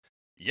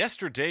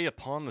Yesterday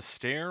upon the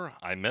stair,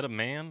 I met a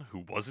man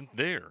who wasn't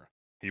there.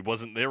 He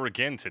wasn't there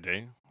again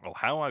today. Oh,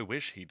 how I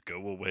wish he'd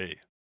go away.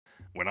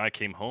 When I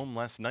came home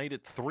last night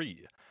at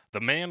 3,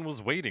 the man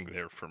was waiting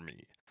there for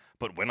me.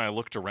 But when I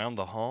looked around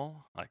the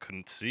hall, I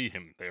couldn't see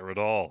him there at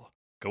all.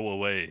 Go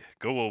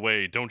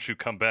away, don't you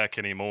come back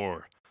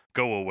anymore.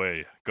 Go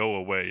away,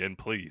 and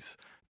please,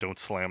 don't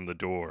slam the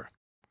door.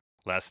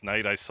 Last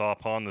night I saw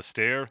upon the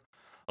stair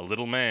a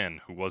little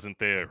man who wasn't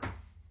there.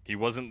 He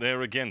wasn't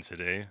there again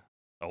today.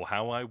 Oh,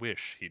 how I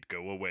wish he'd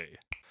go away.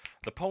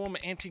 The poem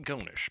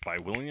Antigonish by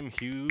William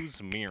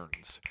Hughes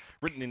Mearns.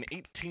 Written in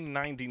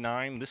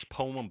 1899, this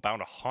poem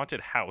about a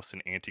haunted house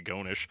in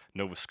Antigonish,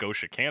 Nova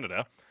Scotia,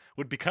 Canada,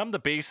 would become the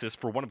basis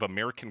for one of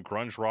American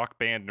grunge rock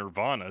band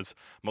Nirvana's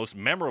most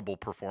memorable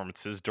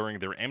performances during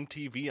their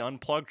MTV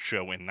Unplugged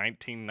show in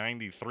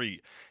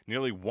 1993,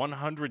 nearly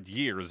 100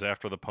 years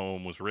after the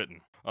poem was written.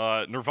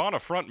 Nirvana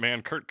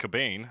frontman Kurt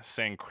Cobain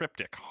sang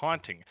cryptic,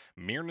 haunting,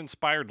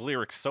 Mearn-inspired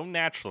lyrics so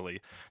naturally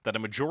that a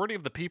majority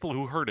of the people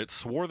who heard it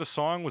swore the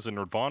song was a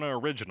Nirvana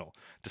original,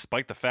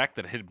 despite the fact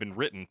that it had been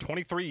written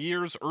 23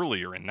 years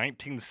earlier in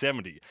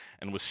 1970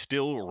 and was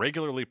still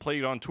regularly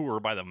played on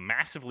tour by the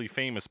massively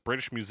famous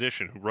British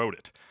musician who wrote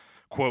it.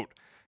 Quote,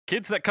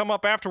 "Kids that come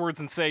up afterwards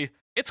and say,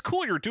 'It's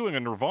cool you're doing a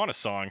Nirvana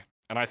song,'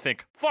 and I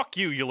think, 'Fuck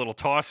you, you little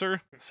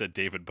tosser,'" said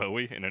David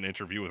Bowie in an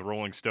interview with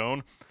Rolling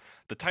Stone.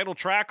 The title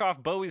track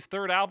off Bowie's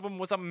third album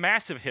was a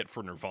massive hit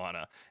for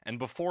Nirvana, and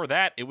before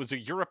that, it was a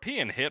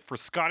European hit for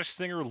Scottish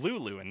singer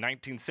Lulu in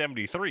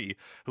 1973,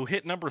 who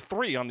hit number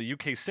 3 on the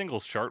UK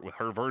singles chart with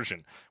her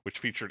version, which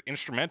featured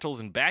instrumentals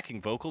and backing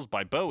vocals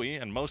by Bowie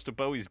and most of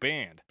Bowie's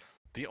band.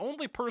 The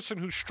only person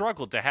who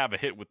struggled to have a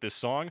hit with this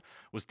song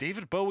was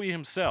David Bowie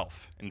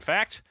himself. In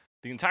fact,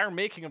 the entire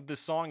making of this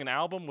song and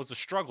album was a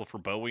struggle for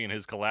Bowie and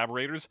his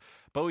collaborators.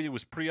 Bowie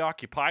was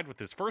preoccupied with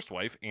his first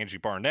wife, Angie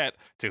Barnett,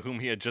 to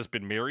whom he had just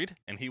been married,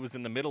 and he was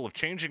in the middle of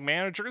changing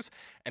managers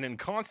and in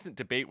constant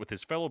debate with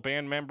his fellow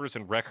band members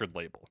and record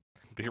label.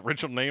 The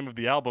original name of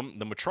the album,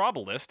 The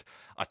Metrobolist,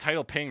 a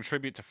title paying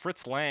tribute to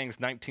Fritz Lang's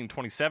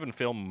 1927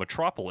 film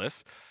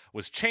Metropolis,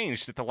 was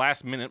changed at the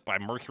last minute by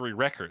Mercury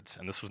Records,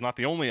 and this was not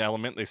the only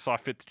element they saw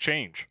fit to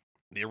change.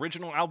 The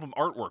original album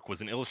artwork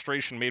was an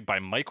illustration made by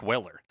Mike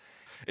Weller.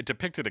 It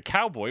depicted a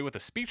cowboy with a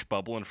speech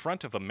bubble in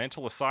front of a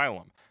mental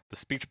asylum. The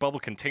speech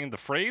bubble contained the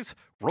phrase,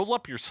 "Roll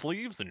up your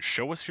sleeves and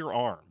show us your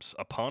arms,"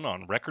 a pun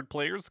on record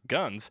players,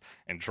 guns,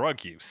 and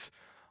drug use.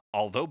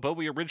 Although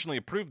Bowie originally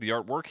approved the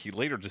artwork, he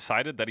later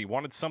decided that he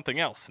wanted something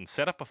else and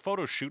set up a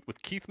photo shoot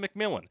with Keith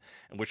McMillan,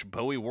 in which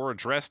Bowie wore a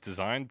dress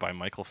designed by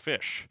Michael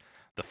Fish.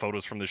 The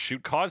photos from the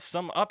shoot caused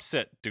some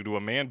upset due to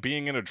a man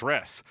being in a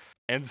dress.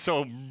 And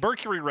so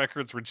Mercury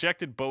Records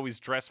rejected Bowie's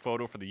dress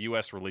photo for the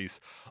US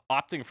release,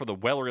 opting for the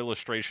Weller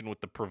illustration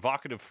with the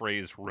provocative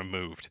phrase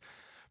removed.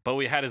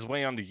 Bowie had his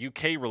way on the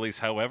UK release,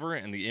 however,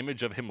 and the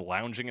image of him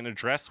lounging in a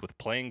dress with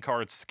playing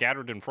cards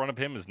scattered in front of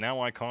him is now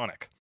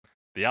iconic.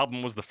 The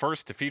album was the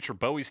first to feature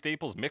Bowie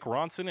staples Mick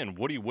Ronson and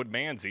Woody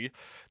Woodmansey.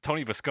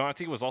 Tony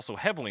Visconti was also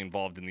heavily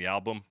involved in the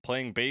album,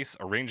 playing bass,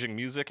 arranging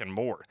music, and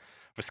more.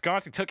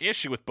 Visconti took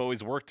issue with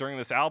Bowie's work during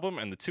this album,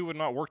 and the two would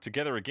not work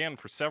together again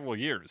for several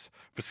years.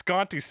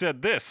 Visconti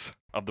said this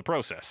of the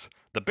process: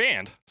 "The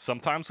band,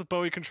 sometimes with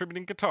Bowie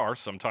contributing guitar,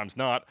 sometimes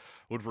not,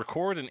 would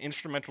record an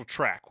instrumental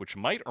track which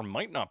might or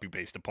might not be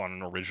based upon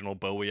an original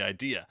Bowie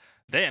idea.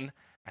 Then,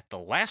 at the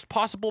last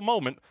possible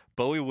moment,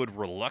 Bowie would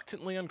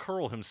reluctantly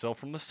uncurl himself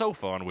from the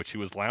sofa on which he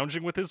was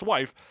lounging with his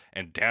wife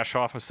and dash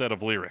off a set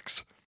of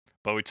lyrics."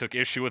 Bowie took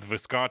issue with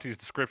Visconti's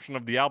description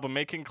of the album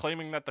making,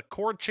 claiming that the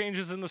chord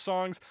changes in the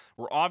songs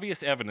were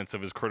obvious evidence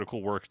of his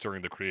critical work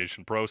during the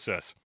creation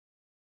process.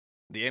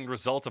 The end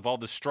result of all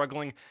this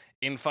struggling,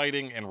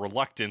 infighting, and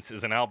reluctance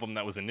is an album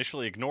that was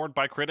initially ignored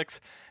by critics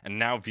and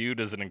now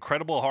viewed as an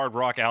incredible hard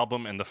rock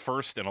album and the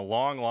first in a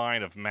long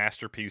line of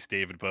masterpiece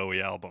David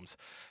Bowie albums.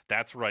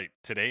 That's right,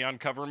 today on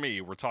Cover Me,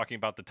 we're talking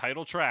about the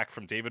title track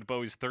from David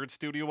Bowie's third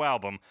studio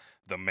album,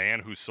 The Man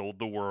Who Sold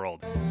the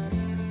World.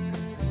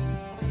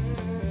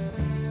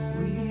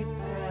 We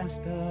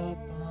passed up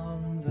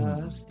on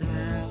the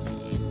stair.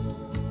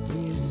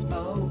 We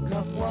spoke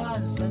of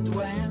was and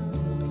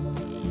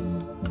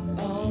when,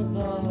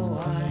 although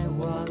I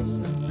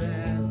wasn't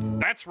there.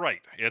 That's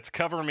right, it's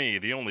Cover Me,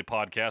 the only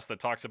podcast that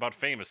talks about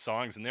famous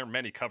songs and their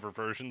many cover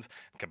versions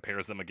and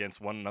compares them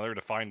against one another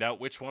to find out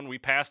which one we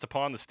passed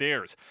upon the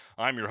stairs.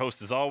 I'm your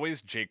host as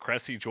always, Jake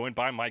Cressy, joined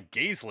by my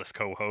gazeless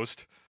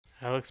co-host,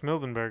 Alex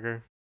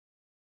Mildenberger.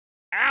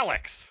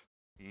 Alex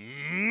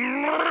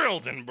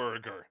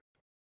Mildenberger.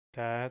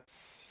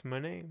 That's my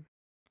name.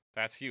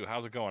 That's you.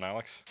 How's it going,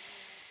 Alex?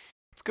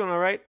 It's going all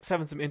right. I was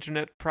having some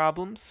internet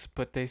problems,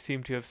 but they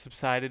seem to have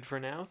subsided for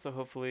now. So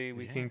hopefully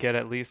we can get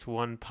at least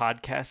one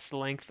podcast's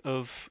length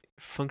of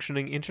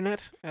functioning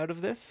internet out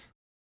of this.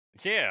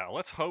 Yeah,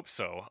 let's hope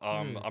so.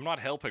 I'm not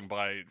helping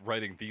by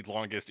writing the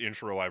longest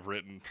intro I've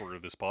written for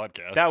this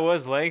podcast. That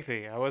was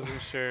lengthy. I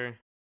wasn't sure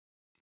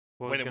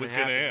when it was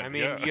going to end. I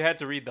mean, you had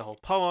to read the whole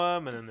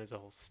poem, and then there's a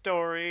whole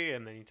story,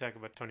 and then you talk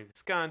about Tony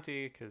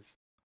Visconti, because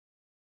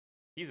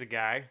he's a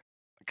guy.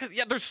 Because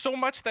yeah, there's so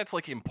much that's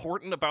like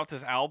important about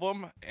this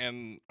album,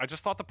 and I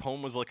just thought the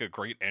poem was like a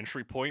great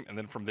entry point, and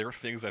then from there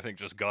things I think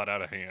just got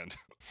out of hand.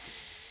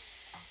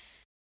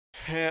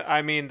 Yeah,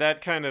 I mean,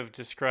 that kind of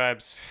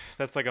describes,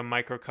 that's like a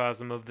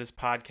microcosm of this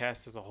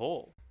podcast as a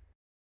whole.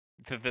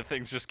 The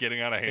things just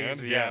getting out of hand.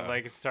 Things-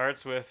 like it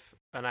starts with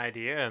an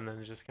idea and then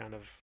it just kind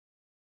of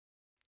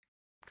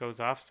goes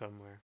off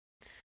somewhere.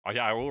 Oh,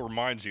 yeah, I will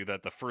remind you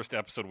that the first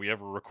episode we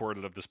ever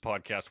recorded of this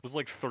podcast was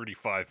like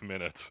 35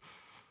 minutes.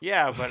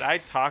 Yeah, but I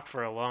talk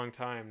for a long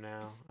time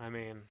now. I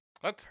mean,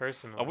 That's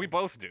personally. we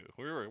both do.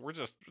 We're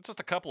just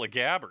a couple of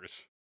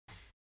gabbers.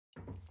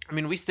 I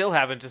mean, we still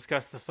haven't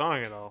discussed the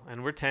song at all,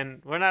 and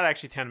we're not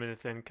actually 10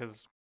 minutes in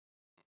because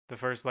the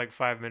first like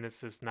 5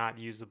 minutes is not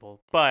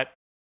usable. But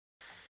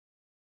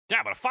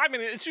Yeah, but a 5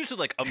 minute, it's usually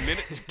like a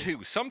minute to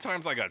two.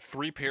 Sometimes I got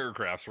 3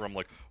 paragraphs where I'm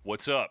like,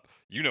 what's up?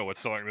 You know what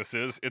song this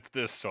is? It's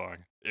this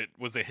song. It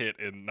was a hit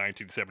in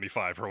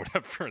 1975 or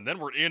whatever, and then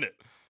we're in it.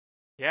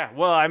 yeah,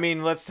 well, I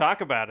mean, let's talk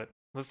about it.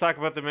 Let's talk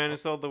about The Man Who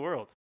Sold the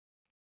World.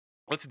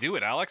 Let's do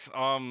it, Alex.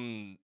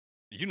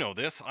 You know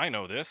this. I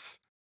know this.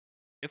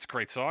 It's a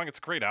great song. It's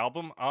a great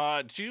album.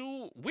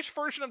 Which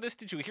version of this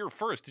did you hear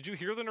first? Did you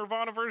hear the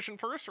Nirvana version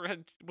first, or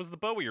was the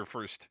Bowie your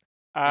first?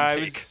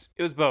 Intake.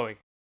 It was Bowie.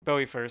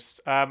 Bowie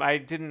first. I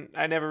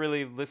never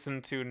really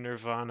listened to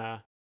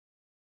Nirvana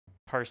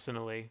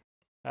personally.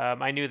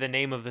 I knew the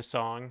name of the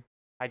song.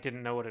 I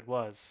didn't know what it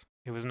was.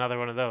 It was another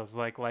one of those,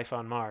 like Life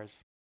on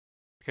Mars,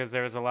 because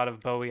there was a lot of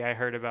Bowie I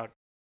heard about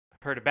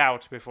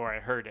before I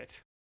heard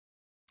it,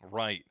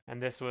 Right.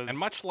 and this was And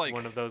much like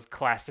one of those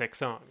classic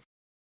songs.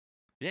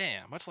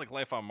 Yeah, much like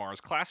Life on Mars,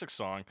 classic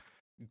song,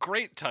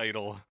 great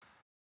title.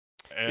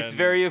 It's and,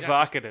 very yeah, just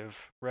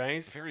evocative,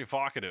 right? very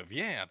evocative.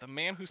 Yeah, the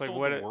man who Like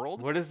sold the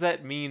world. what does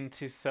that mean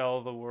to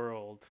sell the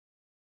world?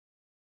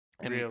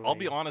 And really? I'll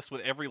be honest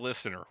with every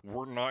listener,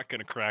 we're not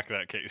gonna crack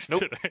that case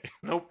Nope. today.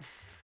 Nope.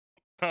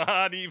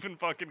 Not even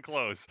fucking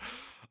close.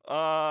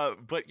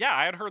 But yeah,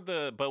 I had heard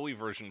the Bowie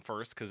version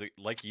first because,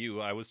 like you,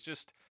 I was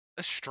just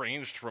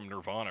estranged from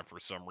Nirvana for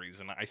some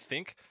reason. I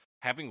think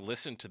having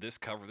listened to this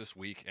cover this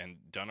week and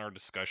done our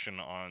discussion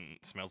on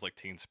Smells Like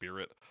Teen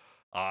Spirit,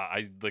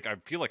 I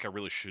feel like I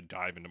really should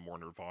dive into more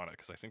Nirvana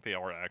because I think they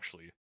are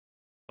actually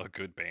a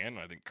good band.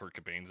 I think Kurt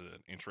Cobain's an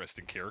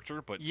interesting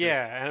character, but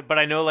Yeah, but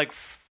I know like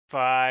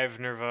 5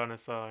 Nirvana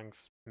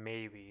songs,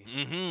 maybe.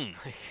 Mm-hmm.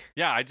 Like,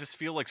 Yeah, I just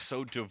feel like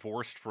so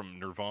divorced from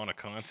Nirvana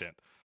content,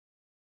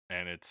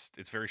 and it's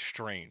very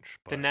strange.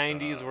 the But,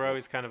 90s were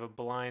always kind of a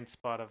blind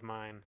spot of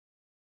mine,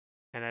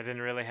 and I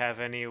didn't really have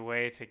any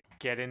way to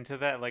get into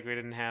that. Like, we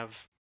didn't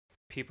have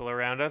people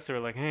around us who were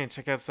like, hey,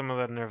 check out some of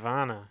that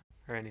Nirvana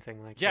or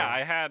anything like yeah, that.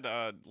 I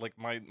had like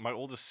my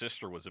oldest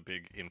sister was a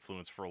big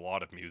influence for a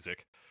lot of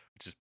music,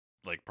 which is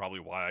like probably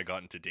why I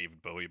got into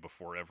David Bowie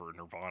before ever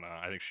Nirvana.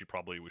 I think she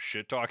probably was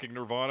shit talking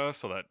Nirvana,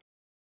 so that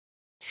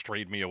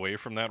strayed me away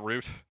from that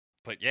route.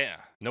 But yeah,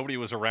 nobody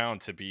was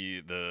around to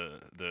be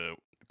the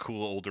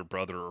cool older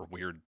brother or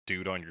weird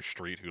dude on your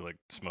street who like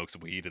smokes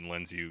weed and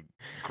lends you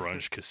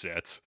grunge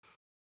cassettes.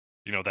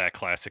 You know, that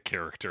classic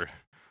character.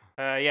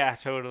 Yeah,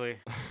 totally.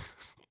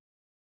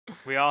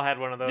 We all had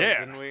one of those, Yeah.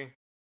 didn't we?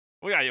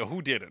 Well, yeah,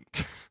 who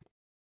didn't?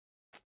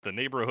 The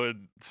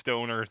neighborhood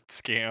stoner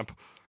scamp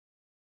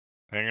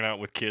hanging out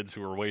with kids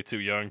who are way too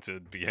young to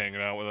be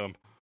hanging out with them.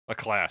 A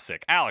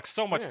classic. Alex,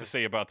 so much Yeah. to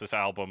say about this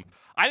album.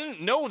 I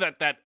didn't know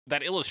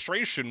that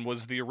illustration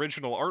was the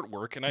original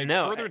artwork, and I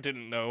No, further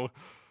didn't know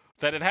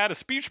that it had a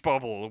speech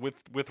bubble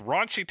with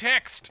raunchy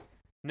text.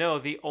 No,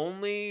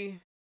 the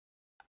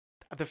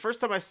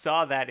first time I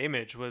saw that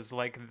image was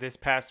like this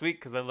past week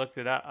because I looked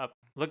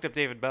up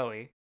David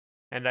Bowie,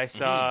 and I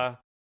saw,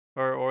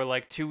 or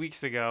like 2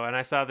 weeks ago, and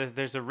I saw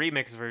there's a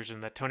remix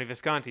version that Tony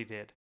Visconti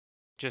did,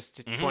 just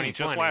 2020,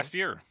 Just last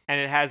year. and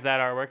it has that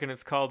artwork, and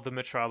it's called The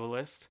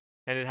Metrobolist,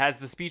 and it has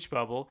the speech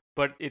bubble,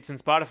 but it's in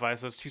Spotify,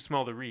 so it's too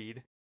small to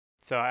read,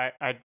 so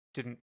I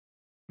didn't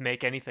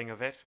make anything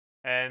of it,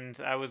 and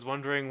I was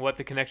wondering what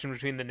the connection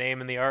between the name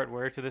and the art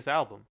were to this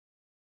album,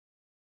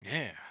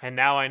 Yeah. and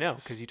now I know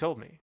because you told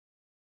me.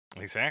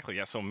 Exactly.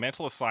 Yeah. So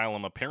Mental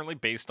Asylum, apparently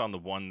based on the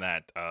one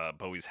that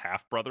Bowie's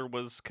half brother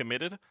was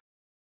committed.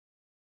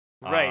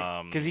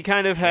 Right, because he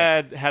kind of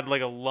had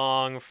like a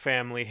long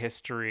family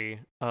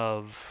history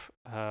of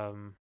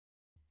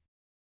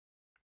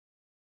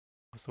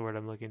what's the word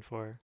I'm looking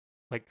for?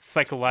 Like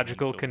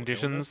psychological Mental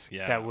conditions illness?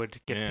 Yeah. that would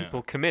get Yeah.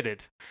 people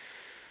committed.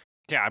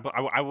 Yeah,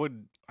 I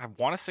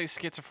want to say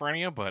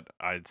schizophrenia, but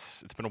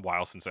it's been a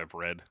while since I've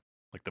read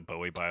like the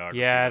Bowie biography.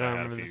 Yeah, I that don't had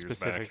a remember the few years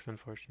back. specifics,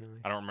 unfortunately.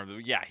 I don't remember.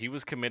 Yeah, he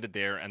was committed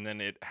there, and then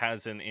it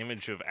has an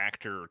image of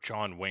actor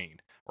John Wayne,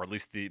 or at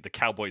least the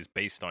Cowboys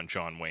based on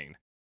John Wayne,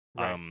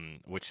 Right.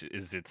 which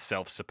is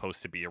itself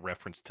supposed to be a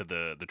reference to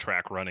the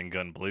track Running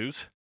Gun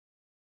Blues.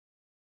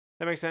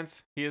 That makes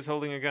sense. He is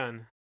holding a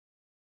gun,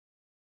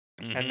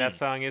 and that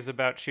song is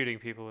about shooting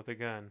people with a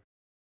gun.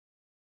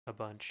 A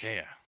bunch.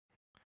 Yeah.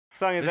 The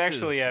song is This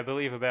actually, is- I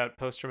believe, about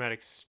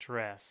post-traumatic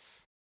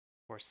stress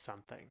or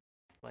something.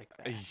 like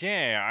that.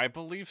 Yeah, I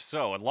believe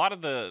so. A lot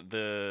of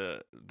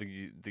the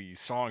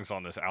songs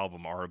on this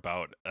album are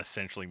about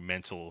essentially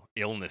mental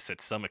illness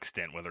at some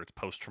extent, whether it's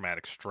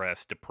post-traumatic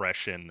stress,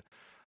 depression.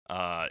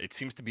 It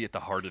seems to be at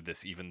the heart of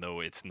this, even though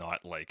it's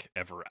not like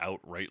ever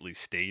outrightly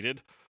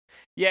stated.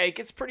 Yeah, it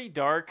gets pretty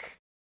dark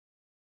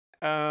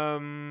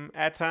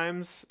at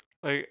times.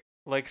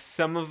 Like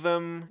some of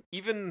them,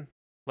 even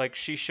like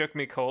She Shook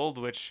Me Cold,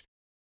 which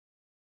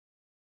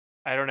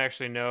I don't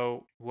actually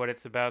know what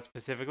it's about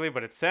specifically,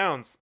 but it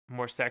sounds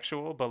more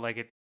sexual, but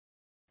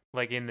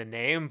like in the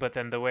name, but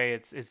then the way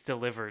it's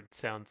delivered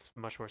sounds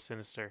much more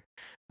sinister.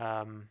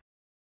 Um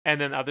and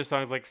then other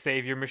songs like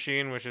Savior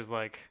Machine, which is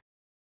like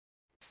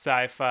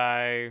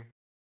sci-fi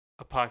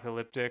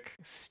apocalyptic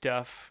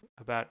stuff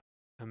about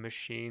a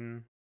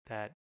machine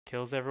that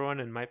kills everyone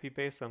and might be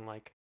based on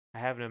like I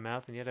have no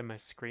mouth and yet I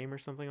must scream or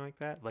something like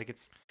that. Like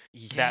it's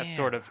that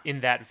sort of in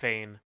that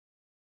vein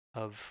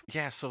of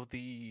Yeah, so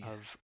the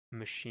of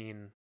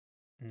machines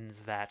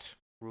that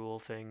rule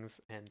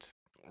things and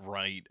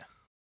right,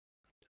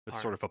 this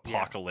are sort of yeah.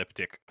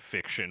 apocalyptic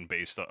fiction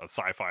based on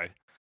sci-fi,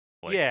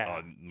 like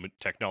Yeah.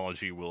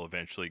 technology will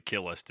eventually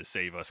kill us to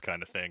save us,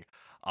 kind of thing.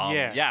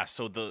 Yeah. Yeah.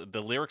 So the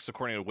lyrics,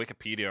 according to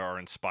Wikipedia, are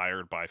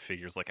inspired by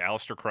figures like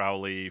Aleister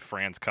Crowley,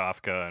 Franz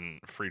Kafka,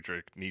 and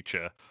Friedrich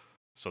Nietzsche.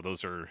 So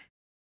those are,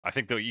 I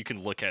think, though, you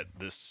can look at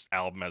this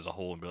album as a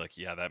whole and be like,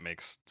 yeah, that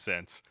makes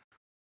sense.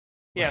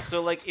 Yeah,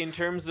 so like in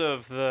terms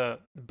of the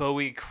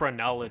Bowie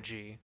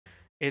chronology,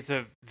 it's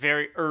a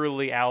very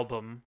early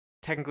album.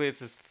 Technically it's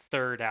his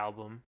third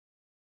album.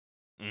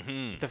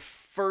 Mm-hmm. The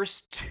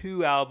first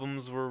two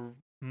albums were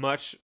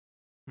much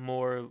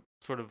more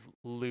sort of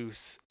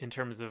loose in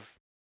terms of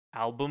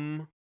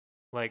album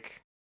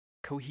like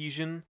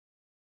cohesion.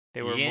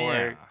 They were more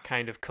Yeah.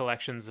 kind of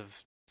collections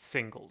of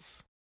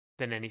singles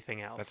than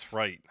anything else. That's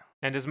right.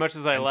 And as much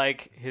as I And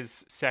like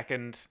his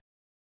second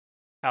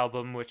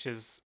album, which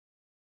is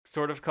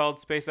sort of called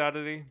Space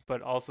Oddity,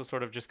 but also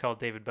sort of just called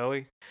David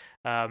Bowie,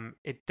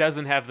 it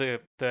doesn't have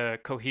the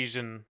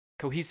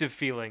cohesive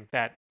feeling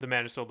that The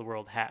Man Who Sold the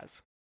World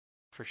has,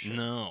 for sure.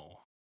 No.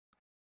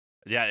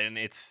 Yeah, and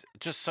it's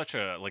just such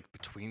a, like,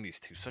 between these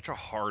two, such a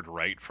hard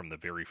right from the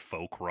very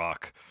folk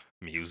rock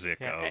music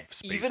Yeah, of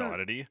Space even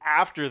Oddity.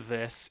 after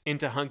this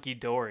into Hunky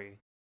Dory,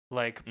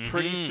 like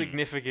pretty Mhm.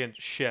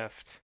 significant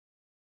shift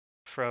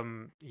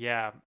from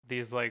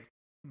these like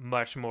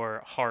much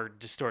more hard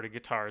distorted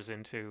guitars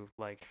into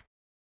like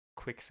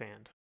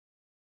Quicksand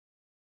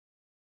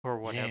or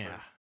whatever.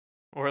 Yeah.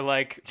 Or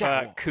like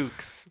Yeah, well-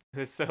 Kooks.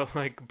 It's so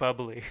like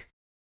bubbly.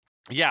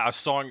 Yeah, a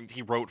song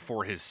he wrote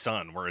for his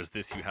son, whereas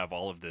this, you have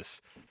all of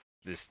this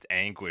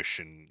anguish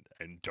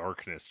and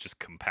darkness just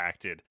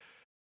compacted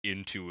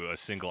into a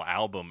single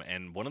album.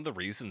 And one of the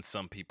reasons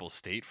some people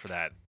state for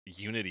that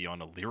unity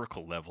on a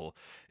lyrical level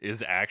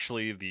is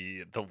actually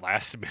the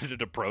last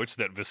minute approach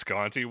that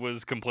Visconti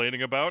was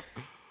complaining about.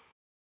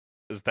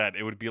 Is that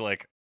it would be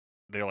like,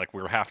 they're like,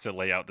 we have to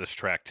lay out this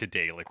track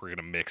today, like we're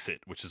gonna mix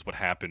it, which is what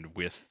happened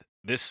with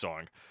this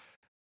song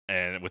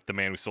and with The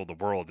Man Who Sold the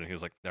World. And he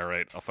was like, all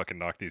right, I'll fucking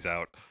knock these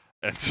out.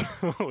 And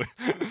so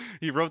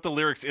he wrote the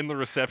lyrics in the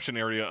reception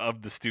area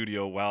of the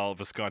studio while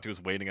Visconti was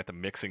waiting at the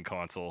mixing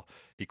console.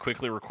 He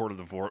quickly recorded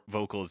the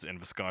vocals, and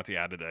Visconti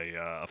added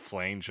a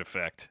flange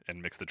effect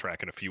and mixed the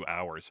track in a few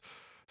hours.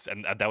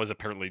 And that was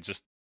apparently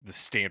just the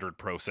standard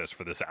process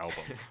for this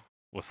album.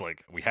 Was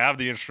like, we have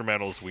the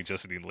instrumentals, we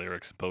just need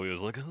lyrics. Bowie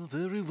was like, oh,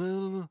 very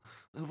well,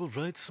 I will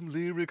write some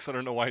lyrics. I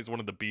don't know why he's one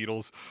of the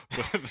Beatles,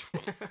 but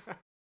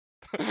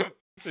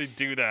they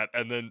do that.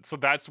 And then, so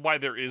that's why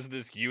there is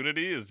this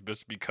unity, is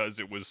just because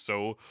it was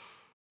so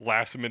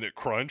last minute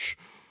crunch.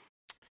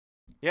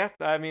 Yeah,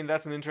 I mean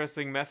that's an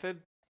interesting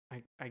method.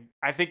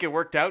 I think it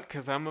worked out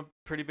because I'm a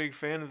pretty big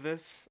fan of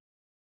this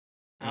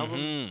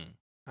album.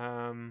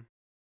 Mhm.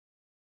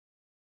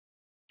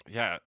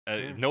 Yeah,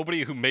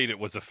 Nobody who made it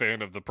was a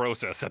fan of the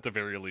process at the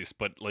very least,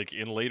 but like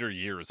in later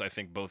years, I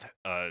think both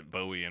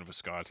Bowie and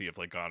Visconti have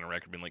like gone on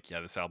record being like, yeah,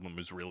 this album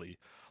is really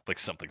like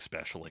something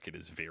special. Like, it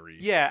is very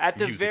yeah. At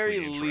the musically very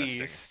interesting.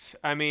 least,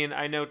 I mean,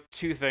 I know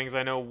two things.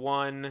 I know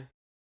one,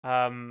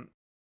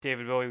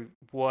 David Bowie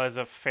was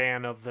a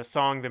fan of the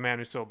song "The Man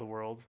Who Sold the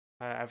World."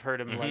 I've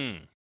heard him like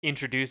Mhm.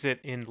 introduce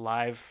it in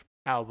live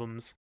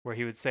albums where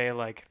he would say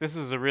like, "This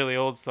is a really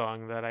old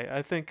song that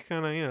I think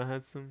kind of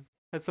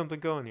had something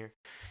going here."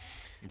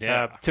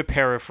 Yeah. To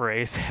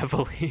paraphrase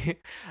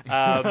heavily.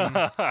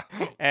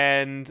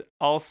 And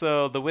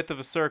also The Width of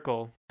a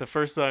Circle, the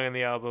first song in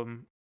the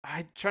album.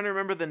 I'm trying to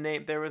remember the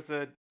name. There was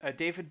a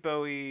David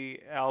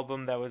Bowie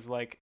album that was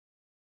like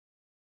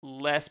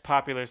less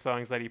popular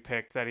songs that he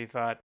picked that he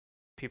thought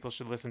people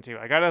should listen to.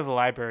 I got it out of the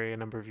library a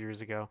number of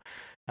years ago.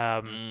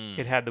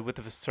 It had The Width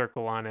of a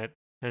Circle on it,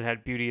 and it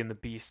had Beauty and the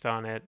Beast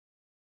on it,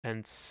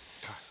 and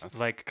that's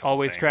like a couple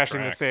Always banger Crashing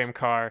the tracks. Same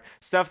Car.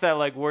 Stuff that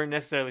like weren't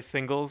necessarily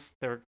singles.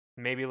 They were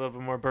maybe a little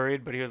bit more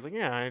buried, but he was like,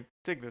 yeah, I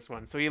dig this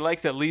one. So he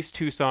likes at least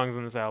 2 songs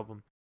on this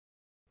album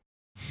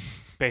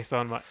based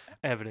on what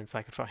evidence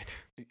I could find.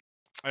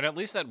 And at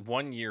least that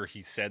one year,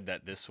 he said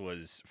that this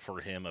was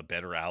for him a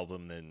better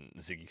album than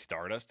Ziggy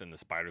Stardust and the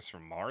Spiders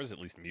from Mars. At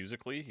least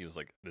musically, he was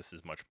like, "This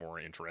is much more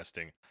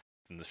interesting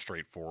than the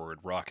straightforward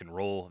rock and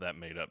roll that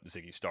made up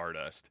Ziggy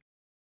Stardust."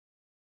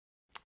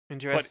 But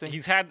Interesting.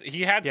 he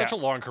had such Yeah. a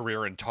long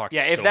career and talked.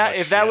 Yeah, if so that much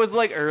if that shit. was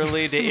like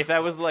if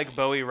that was like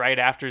Bowie right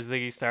after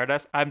Ziggy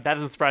Stardust, that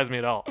doesn't surprise me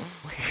at all.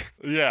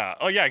 Yeah.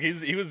 Oh yeah.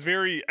 He was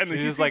very and He's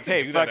he just seems like, to hey,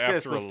 do fuck that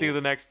this, after let's do the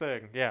next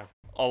thing. Yeah.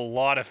 a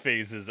lot of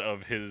phases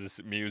of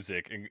his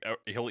music, and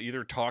he'll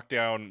either talk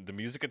down the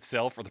music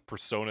itself or the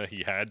persona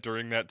he had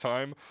during that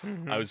time.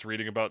 Mhm. I was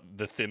reading about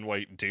the Thin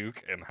White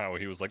Duke and how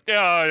he was like,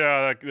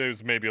 yeah, it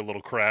was maybe a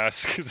little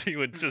crass because he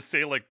would just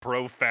say like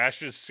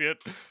pro-fascist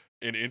shit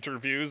in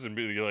interviews and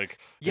be like,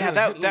 Yeah,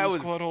 that Hitler was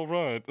was quite all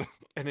right.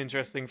 an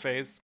interesting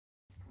phase.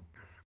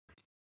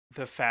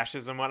 The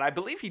fascism one. I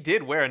believe he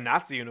did wear a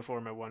Nazi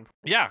uniform at one point.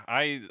 Yeah,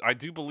 I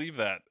do believe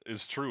that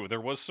is true.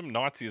 There was some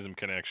Nazism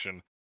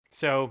connection.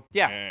 So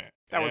yeah,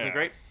 that wasn't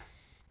Yeah. great.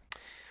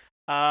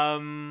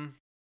 Um,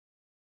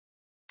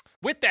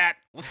 With that,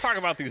 let's talk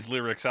about these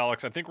lyrics,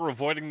 Alex. I think we're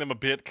avoiding them a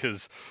bit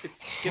because it's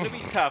gonna be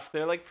tough.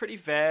 They're like pretty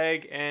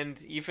vague,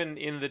 and even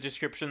in the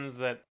descriptions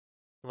that,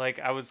 like,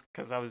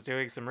 because I was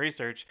doing some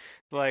research,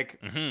 like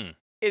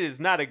it is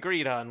not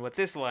agreed on what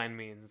this line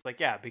means. Like,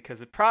 yeah,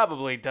 because it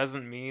probably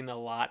doesn't mean a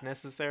lot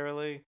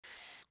necessarily.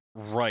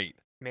 right.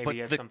 Maybe But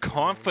it's the something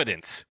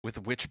confidence with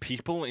which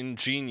people in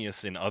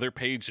Genius in other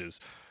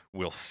pages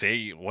will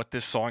say what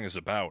this song is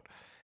about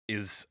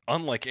is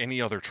unlike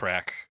any other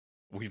track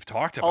we've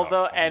talked about.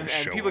 Although, on and this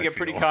show, people I get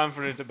pretty feel.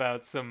 confident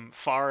about some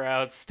far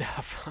out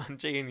stuff on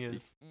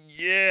Genius.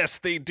 Yes,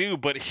 they do.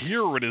 But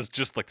here it is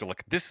just like they're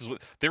like, this is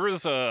what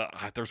there's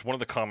one of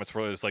the comments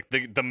where it's like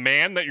the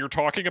man that you're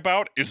talking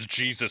about is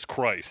Jesus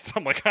Christ.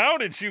 I'm like, how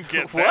did you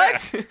get What?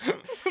 that?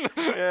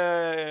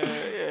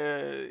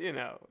 You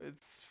know,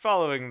 it's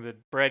following the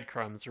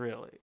breadcrumbs,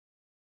 really.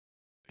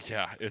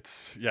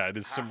 it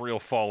is some real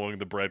following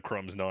the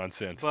breadcrumbs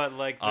nonsense. But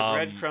like the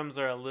breadcrumbs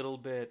are a little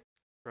bit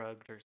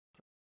drugged or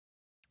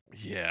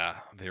Yeah,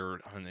 they're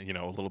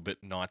a little bit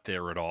not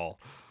there at all.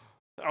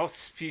 Oh,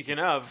 speaking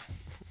of,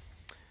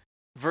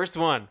 verse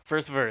 1,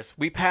 first verse.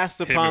 We passed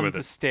Hit me upon with the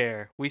it.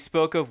 stair. We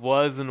spoke of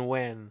was and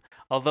when.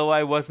 Although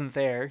I wasn't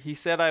there, he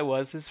said I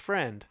was his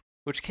friend,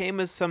 which came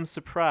as some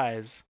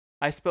surprise.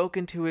 I spoke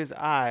into his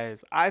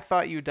eyes. I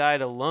thought you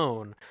died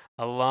alone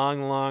a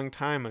long, long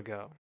time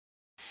ago.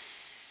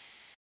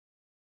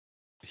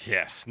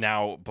 Yes.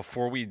 Now,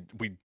 before we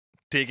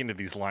dig into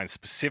these lines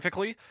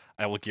specifically,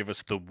 I will give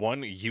us the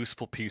one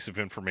useful piece of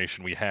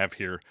information we have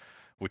here,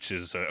 which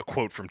is a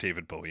quote from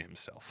David Bowie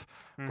himself,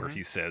 where Mhm.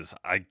 he says,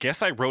 "I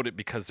guess I wrote it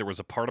because there was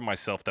a part of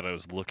myself that I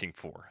was looking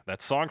for.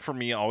 That song for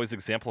me always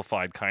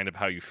exemplified kind of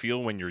how you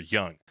feel when you're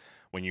young,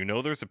 when you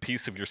know there's a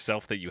piece of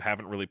yourself that you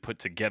haven't really put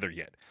together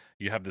yet.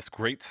 You have this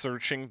great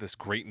searching, this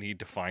great need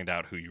to find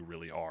out who you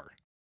really are."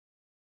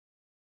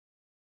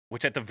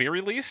 Which, at the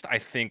very least, I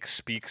think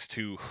speaks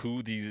to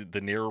who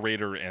the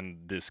narrator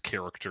and this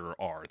character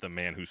are, the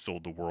man who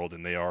sold the world,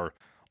 and they are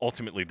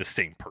ultimately the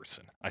same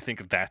person. I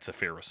think that's a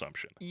fair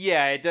assumption.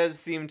 Yeah, it does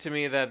seem to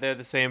me that they're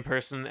the same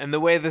person, and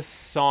the way the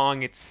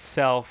song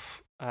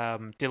itself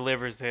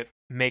delivers it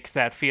makes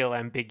that feel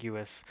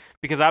ambiguous,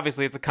 because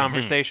obviously it's a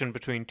conversation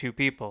between two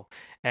people.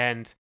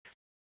 And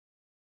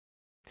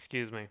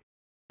excuse me,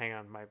 hang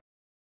on,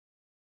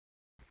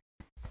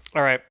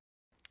 all right,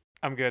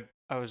 I'm good.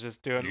 I was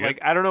just doing You good?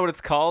 I don't know what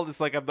it's called.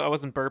 It's like I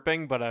wasn't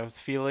burping, but I was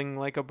feeling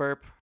like a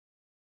burp.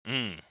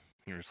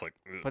 You're just like,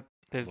 ugh, But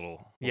there's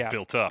little yeah.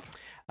 built up.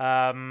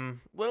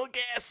 Little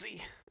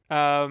gassy.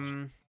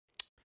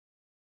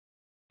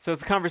 So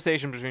it's a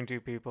conversation between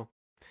two people,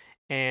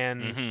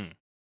 and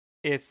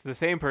it's the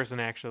same person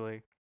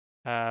actually,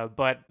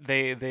 but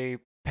they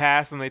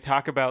pass and they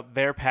talk about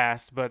their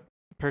past, but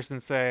the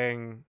person's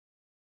saying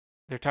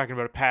they're talking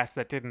about a past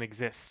that didn't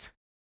exist,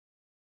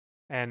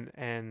 and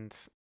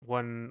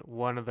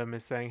one of them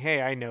is saying,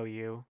 "Hey, I know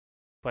you,"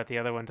 but the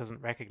other one doesn't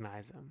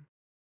recognize him.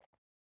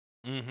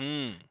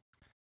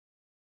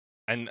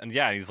 And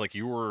yeah, he's like,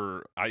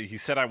 he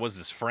said I was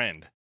his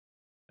friend,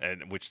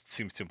 and which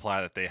seems to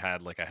imply that they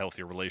had like a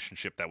healthier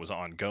relationship that was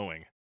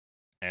ongoing.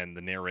 And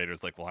the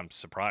narrator's like, well, I'm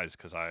surprised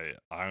because I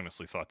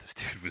honestly thought this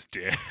dude was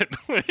dead.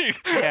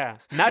 Yeah,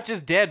 not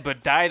just dead,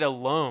 but died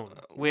alone,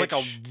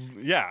 which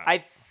yeah. I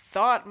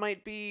thought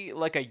might be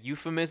like a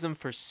euphemism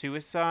for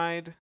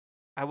suicide.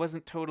 I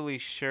wasn't totally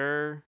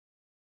sure.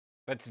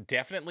 That's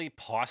definitely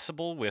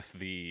possible with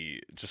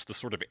the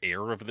sort of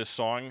air of this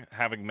song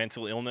having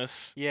mental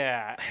illness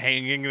Yeah,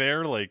 hanging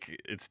there.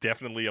 Like, it's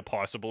definitely a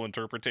possible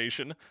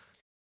interpretation.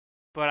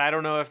 but I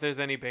don't know if there's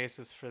any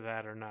basis for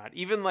that or not.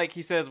 Even like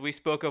he says, we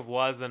spoke of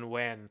was and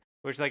when,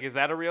 which like, is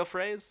that a real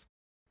phrase?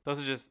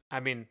 Those are just, I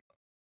mean,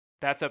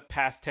 that's a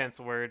past tense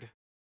word.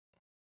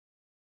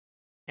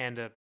 And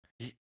a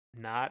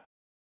not,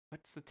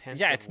 what's the tense?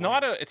 Yeah, of it's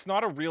not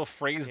when? a real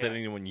phrase that Yeah.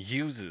 anyone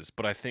uses,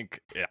 but I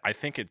think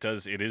it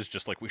is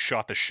just like we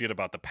shot the shit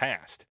about the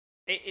past.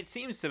 It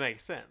seems to make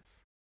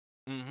sense.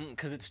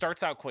 Because it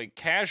starts out quite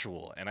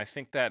casual, and I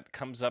think that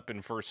comes up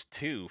in verse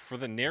 2. For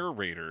the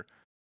narrator,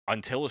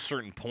 until a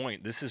certain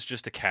point, this is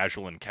just a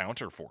casual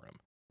encounter for him.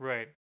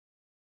 Right.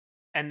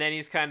 And then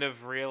he's kind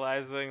of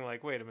realizing,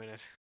 like, wait a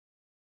minute,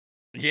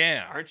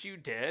 Yeah. aren't you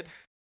dead?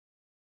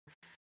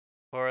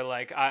 Or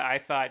like, I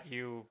thought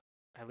you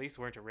at least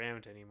weren't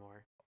around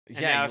anymore. now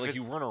Yeah, if like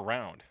you it's- weren't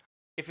around.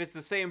 If it's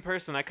the same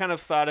person, I kind of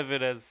thought of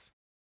it as,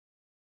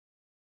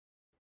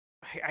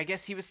 I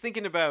guess he was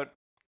thinking about,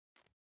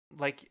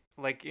 like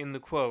in the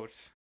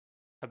quote,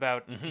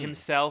 about Mhm.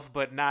 himself,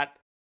 but not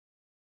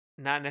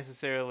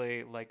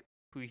necessarily like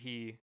who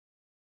he,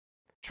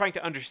 trying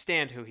to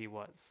understand who he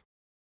was,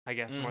 I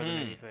guess, more than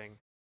Mhm. anything.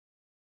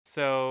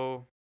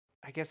 So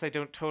I guess I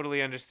don't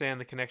totally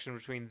understand the connection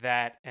between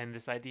that and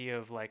this idea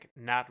of like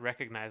not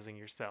recognizing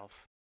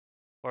yourself.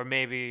 Or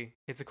maybe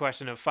it's a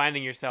question of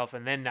finding yourself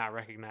and then not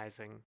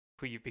recognizing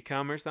who you've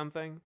become or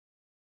something.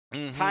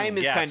 Time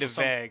is Yeah, kind so of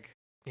some- vague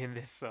in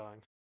this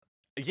song.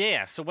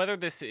 Yeah, so whether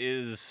this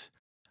is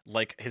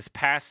like his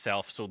past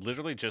self, so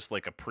literally just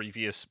like a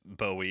previous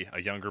Bowie,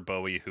 a younger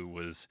Bowie who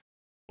was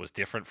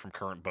different from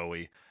current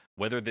Bowie,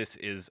 whether this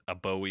is a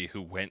Bowie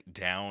who went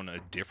down a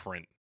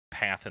different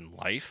path in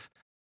life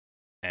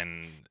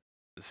and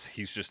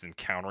he's just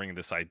encountering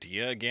this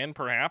idea again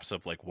perhaps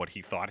of like what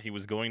he thought he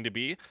was going to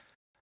be.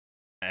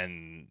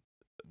 And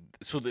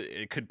so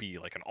it could be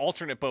like an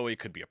alternate Bowie, it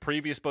could be a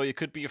previous Bowie, it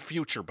could be a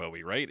future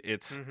Bowie, right?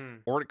 It's Mm-hmm.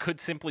 or it could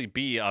simply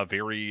be a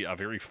very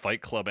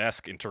Fight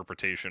Club-esque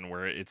interpretation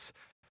where it's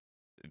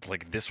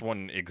like this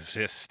one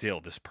exists still.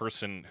 This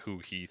person who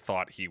he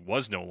thought he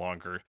was no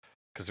longer,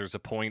 because there's a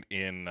point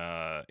in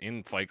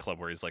Fight Club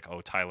where he's like,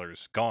 "Oh,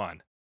 Tyler's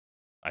gone."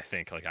 I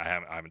think like I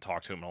haven't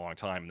talked to him in a long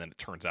time, and then it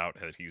turns out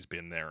that he's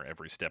been there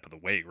every step of the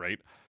way, right?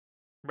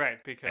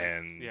 Right, because,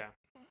 And- yeah.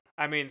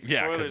 I mean,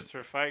 Yeah, 'cause- spoilers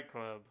for Fight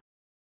Club.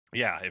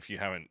 Yeah, if you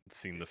haven't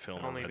seen the It's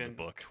film or only read the been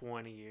book.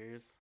 20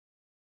 years.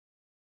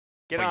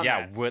 Get But on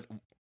yeah, that.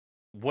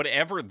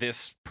 whatever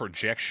this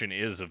projection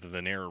is of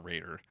the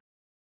narrator,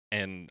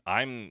 and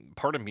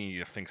part of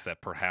me thinks that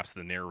perhaps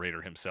the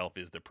narrator himself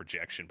is the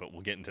projection, but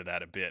we'll get into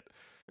that a bit.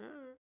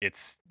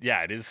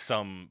 It is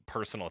some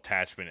personal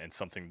attachment and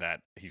something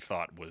that he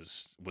thought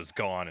was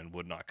gone and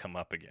would not come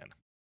up again.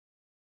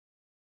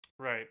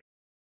 Right.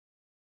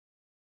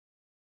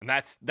 And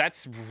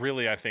that's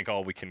really, I think,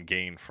 all we can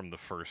gain from the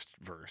first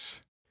verse.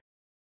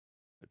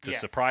 It's a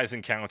Yes. surprise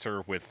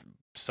encounter with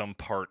some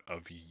part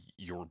of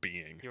your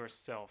being.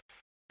 Yourself.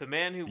 The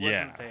man who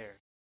Yeah. wasn't there.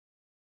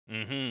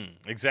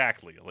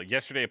 Exactly. Like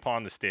yesterday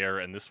upon the stair,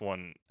 and this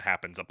one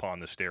happens upon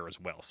the stair as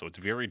well. So it's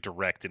very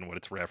direct in what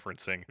it's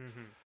referencing.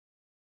 Mm-hmm.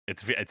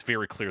 It's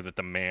very clear that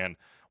the man,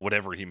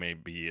 whatever he may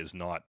be, is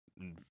not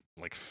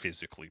like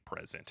physically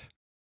present.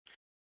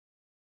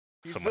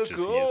 So He's much a as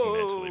he is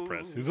mentally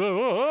present. He's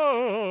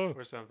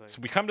Or something. So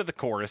we come to the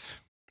chorus.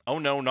 Oh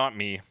no, not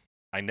me.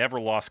 I never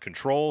lost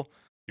control.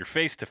 You're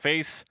face to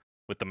face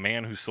with the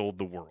man who sold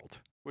the world.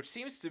 Which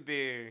seems to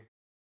be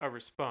a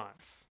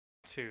response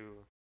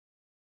to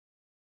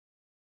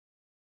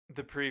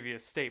the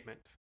previous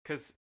statement.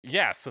 Because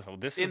Yeah, so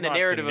this is in the not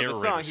narrative of the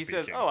narrator song, he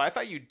says, speaking. "Oh, I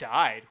thought you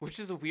died," which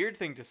is a weird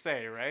thing to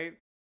say, right?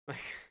 Like,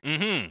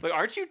 Mm-hmm.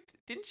 like,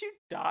 didn't you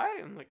die?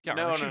 I'm like, Yeah,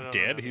 no, aren't no, you no,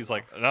 dead? no, He's no,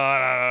 like,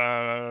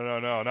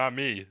 no, not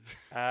me.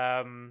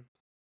 no."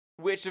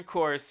 Which of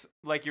course,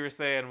 like you were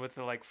saying with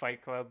the like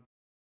Fight Club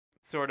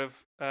sort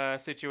of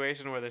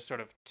situation where there's sort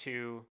of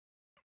two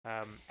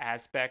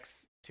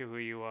aspects to who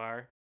you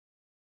are.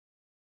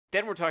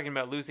 Then we're talking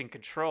about losing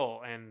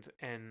control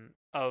and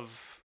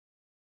of,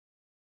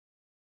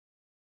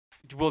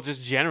 well,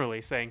 just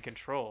generally saying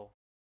control,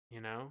 you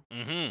know?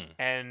 Mm-hmm.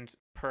 And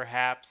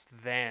perhaps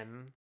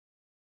then,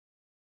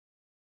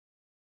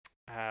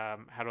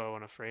 how do I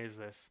want to phrase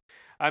this?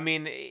 I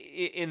mean,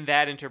 in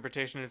that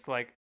interpretation, it's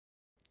like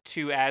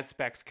two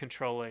aspects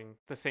controlling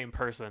the same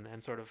person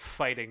and sort of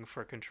fighting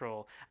for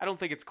control. I don't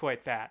think it's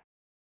quite that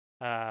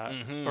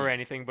or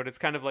anything, but it's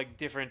kind of like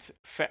different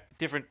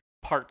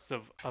parts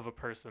of a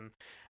person.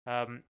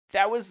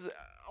 That was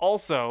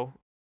also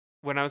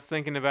when I was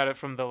thinking about it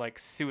from the like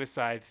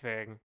suicide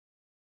thing,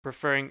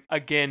 referring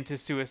again to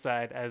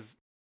suicide as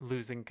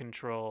losing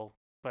control,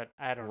 but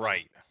I don't know.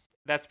 Right.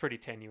 That's pretty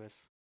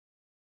tenuous.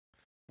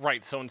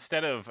 Right. So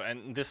instead of,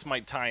 and this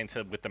might tie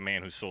into with the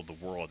man who sold the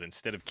world,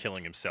 instead of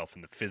killing himself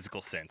in the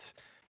physical sense,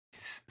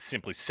 he's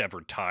simply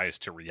severed ties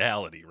to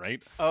reality,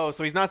 right? Oh,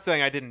 so he's not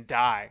saying I didn't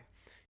die.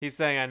 He's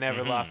saying I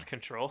never Mhm. lost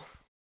control.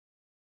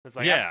 It's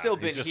like, Yeah, I've still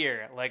he's been just-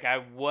 here. Like, I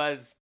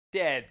was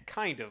dead,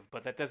 kind of,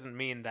 but that doesn't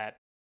mean that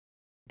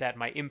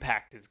my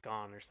impact is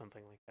gone or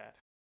something like that.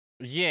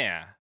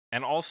 Yeah.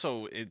 And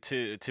also,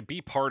 to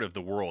be part of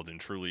the world and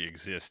truly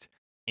exist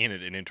in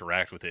it and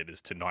interact with it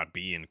is to not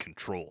be in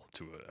control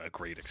to a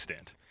great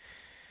extent.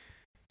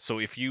 So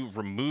if you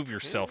remove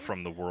yourself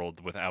from the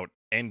world without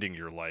ending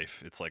your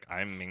life, it's like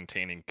I'm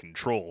maintaining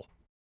control.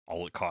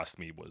 All it cost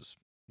me was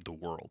the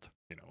world,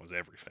 was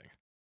everything.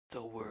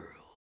 The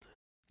world.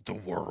 The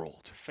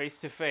world. Face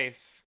to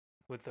face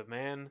with the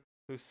man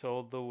who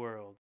sold the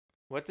world.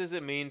 What does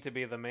it mean to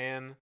be the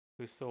man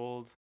who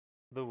sold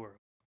the world?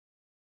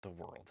 The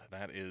world.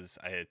 That is,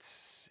 it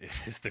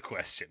is the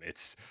question.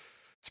 It's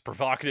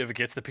provocative. It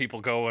gets the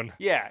people going.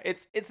 Yeah,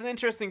 it's an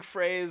interesting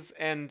phrase,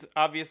 and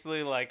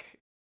obviously, like,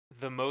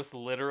 the most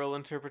literal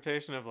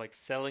interpretation of like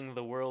selling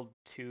the world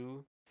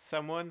to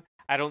someone.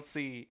 I don't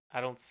see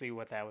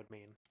what that would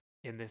mean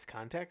in this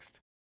context.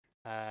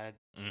 Uh,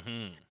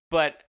 Mm-hmm.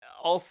 but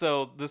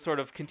also the sort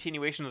of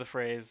continuation of the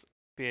phrase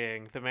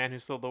being the man who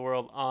sold the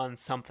world on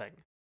something,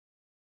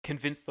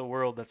 convinced the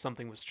world that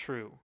something was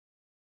true,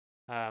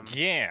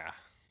 Yeah.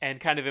 and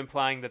kind of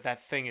implying that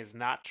that thing is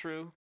not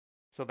true.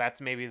 So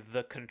that's maybe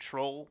the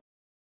control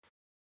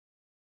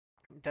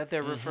that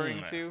they're referring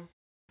Mm-hmm.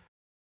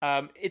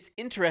 to. It's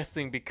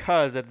interesting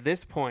because at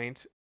this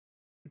point,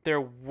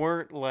 there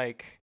weren't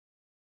like,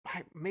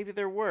 maybe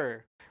there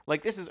were.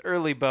 Like, this is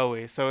early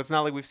Bowie, so it's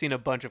not like we've seen a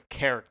bunch of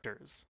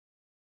characters.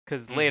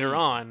 Because later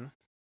Mhm.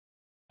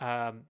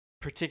 on,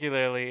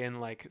 particularly in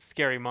like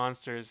Scary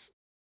Monsters,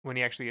 when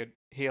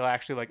he'll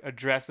actually like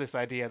address this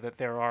idea that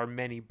there are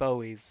many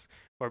Bowies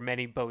or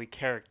many Bowie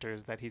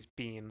characters that he's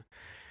been.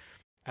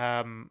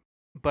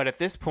 But at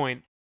this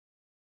point,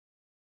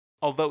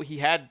 although he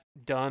had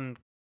done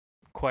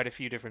quite a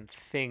few different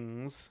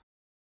things,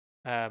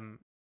 in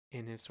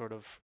his sort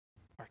of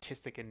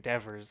artistic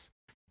endeavors,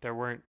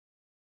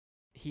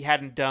 he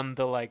hadn't done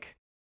the like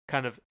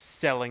kind of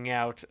selling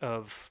out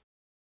of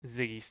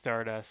Ziggy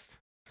Stardust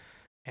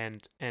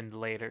and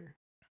later.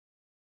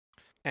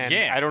 And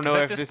Yeah, I don't 'cause know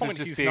at if this this point is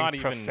just he's being not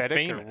even prophetic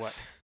or famous.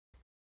 what.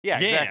 Yeah,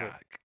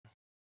 exactly.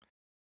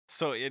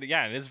 So it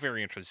is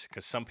very interesting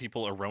because some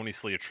people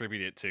erroneously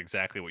attribute it to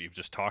exactly what you've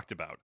just talked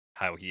about,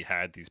 how he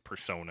had these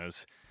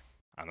personas,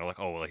 and they're like,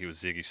 oh well, he was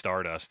Ziggy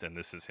Stardust, and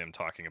this is him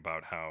talking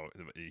about how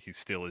he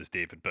still is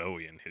David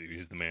Bowie, and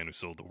he's the man who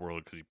sold the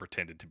world because he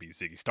pretended to be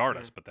Ziggy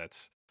Stardust, but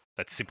that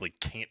simply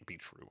can't be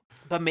true.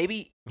 But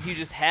maybe he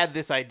just had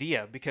this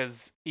idea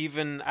because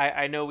even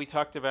I know we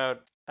talked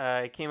about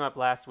it came up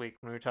last week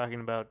when we were talking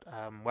about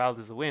Wild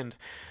as the Wind,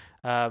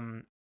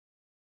 um,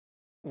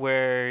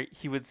 where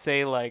he would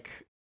say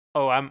like,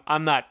 "Oh,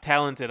 I'm not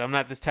talented. I'm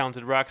not this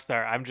talented rock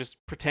star. I'm just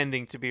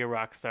pretending to be a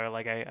rock star.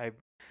 Like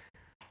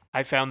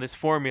I found this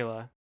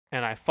formula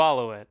and I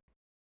follow it,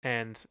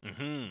 and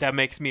Mm-hmm. that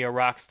makes me a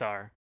rock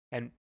star,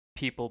 and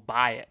people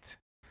buy it."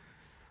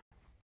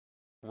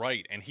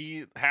 Right, and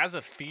he has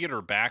a theater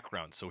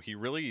background, so he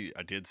really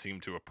did seem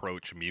to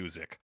approach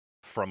music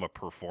from a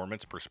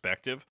performance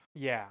perspective.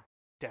 Yeah,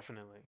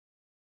 definitely.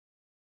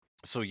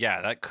 So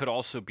yeah, that could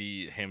also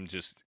be him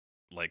just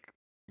like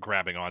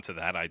grabbing onto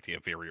that idea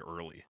very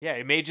early. Yeah,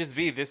 it may just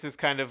be this is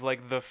kind of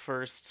like the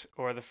first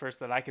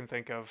that I can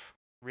think of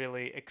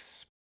really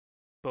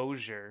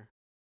exposure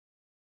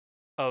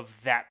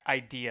of that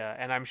idea,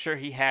 and I'm sure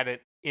he had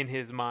it in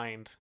his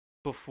mind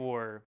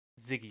before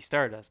Ziggy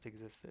Stardust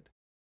existed.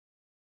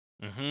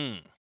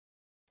 Mm-hmm.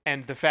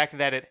 And the fact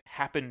that it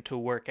happened to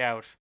work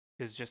out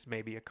is just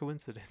maybe a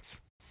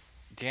coincidence.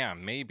 Yeah,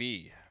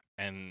 maybe.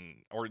 And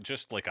or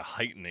just like a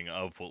heightening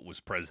of what was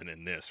present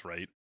in this,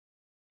 right?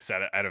 'Cause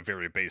at a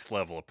very base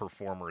level, a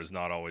performer is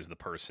not always the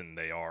person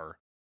they are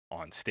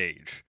on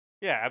stage.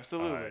 Yeah, Uh,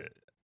 absolutely.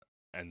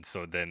 and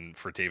so then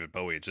for David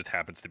Bowie, it just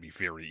happens to be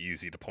very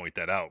easy to point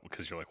that out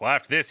because you're like, well,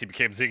 after this, he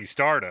became Ziggy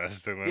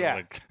Stardust, and then Yeah.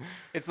 like,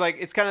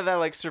 It's kind of that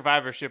like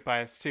survivorship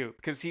bias too,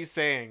 because he's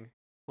saying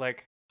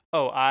like,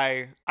 "Oh,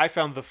 I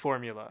found the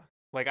formula.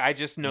 Like I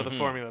just know the hmm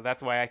formula.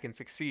 That's why I can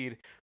succeed."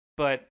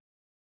 But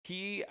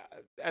he,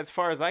 as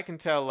far as I can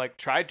tell, like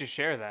tried to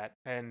share that,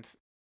 and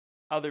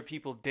other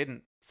people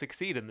didn't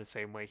succeed in the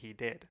same way he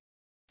did.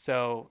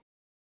 So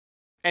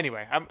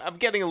anyway, I'm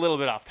getting a little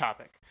bit off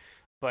topic,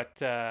 but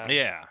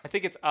yeah, I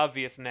think it's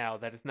obvious now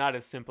that it's not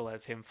as simple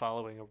as him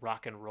following a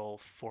rock and roll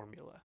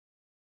formula.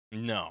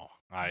 no,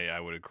 I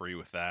would agree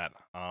with that.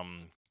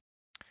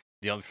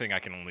 The other thing I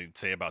can only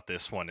say about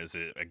this one is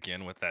it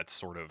again with that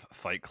sort of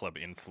Fight Club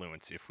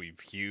influence. If we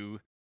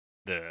view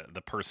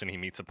the person he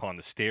meets upon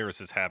the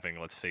stairs as having,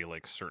 let's say,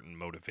 like certain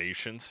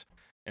motivations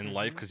in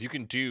life, Mm-hmm. because you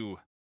can do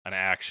an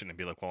action and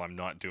be like, well, I'm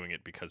not doing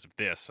it because of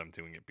this, I'm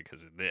doing it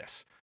because of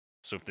this.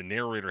 So if the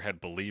narrator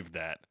had believed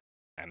that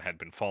and had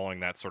been following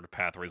that sort of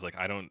path where he's like,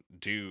 I'm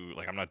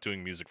not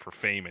doing music for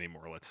fame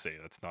anymore, let's say,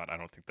 I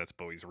don't think that's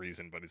Bowie's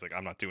reason, but he's like,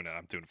 I'm not doing it,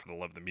 I'm doing it for the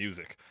love of the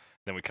music.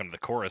 Then we come to the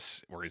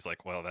chorus where he's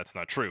like, well, that's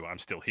not true, I'm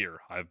still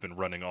here, I've been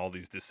running all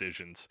these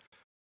decisions,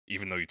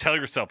 even though you tell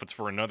yourself it's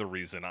for another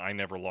reason, I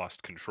never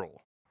lost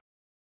control.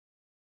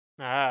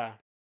 Ah,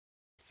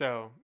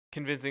 so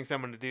convincing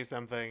someone to do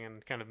something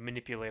and kind of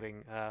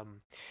manipulating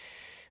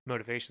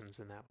motivations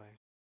in that way.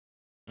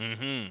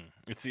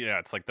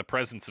 It's like the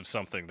presence of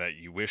something that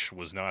you wish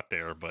was not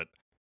there, but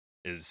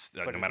is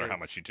But no it matter how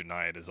much is you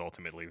deny it, is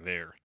ultimately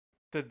there.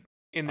 the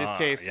in this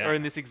case or Yeah.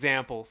 in this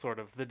example, sort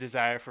of the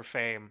desire for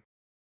fame,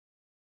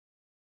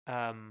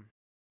 um,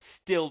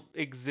 still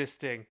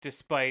existing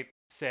despite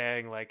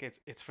saying like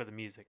it's for the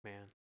music,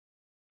 man.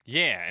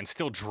 Yeah, and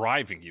still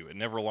driving you. It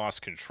never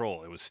lost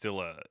control. It was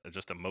still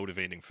just a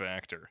motivating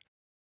factor.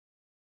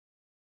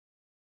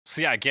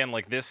 So yeah, again,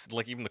 like this,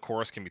 like even the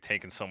chorus can be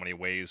taken so many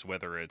ways,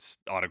 whether it's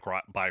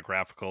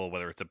autobiographical,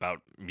 whether it's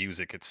about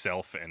music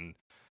itself and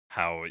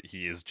how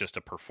he is just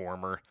a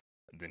performer,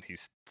 and then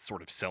he's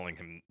sort of selling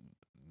him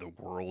the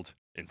world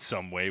in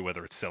some way,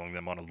 whether it's selling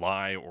them on a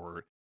lie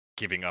or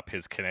giving up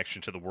his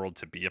connection to the world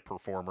to be a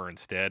performer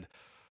instead.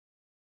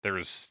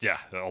 There's yeah,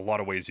 a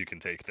lot of ways you can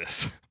take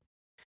this.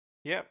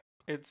 Yep.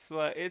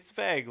 It's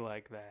vague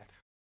like that.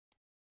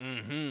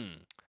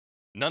 Mm-hmm.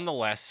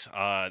 Nonetheless,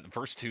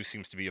 verse 2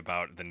 seems to be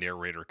about the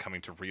narrator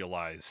coming to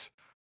realize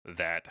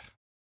that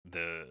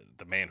the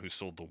man who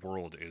sold the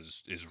world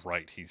is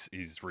right.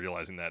 He's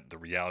realizing that the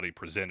reality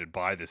presented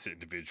by this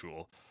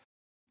individual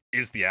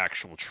is the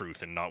actual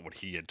truth and not what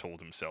he had told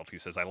himself. He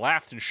says, I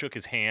laughed and shook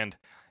his hand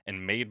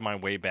and made my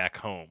way back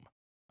home.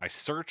 I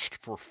searched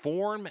for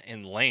form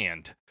and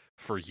land.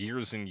 For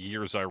years and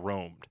years I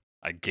roamed.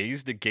 I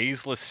gazed a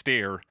gazeless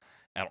stare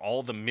at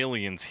all the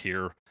millions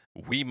here.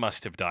 We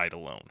must have died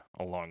alone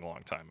a long,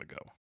 long time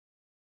ago.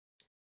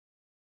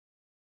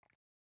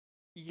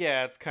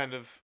 Yeah, it's kind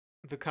of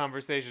the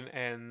conversation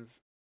ends,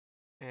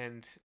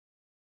 and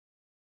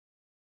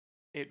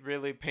it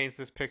really paints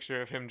this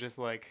picture of him just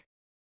like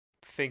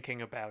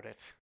thinking about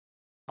it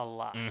a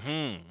lot.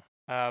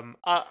 Mm-hmm.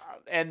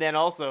 And then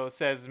also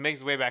says makes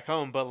his way back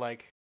home, but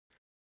like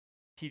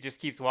he just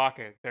keeps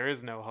walking. There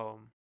is no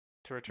home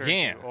to return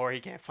Yeah. to, or he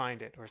can't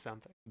find it, or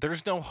something.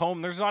 There's no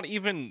home. There's not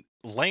even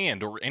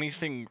land or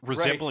anything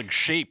resembling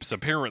shapes,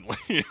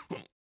 apparently.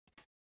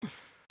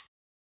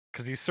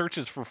 Because he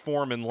searches for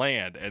form and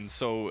land. And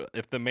so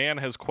if the man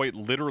has quite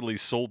literally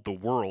sold the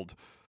world,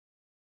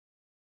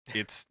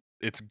 it's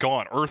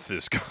gone. Earth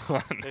is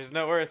gone. There's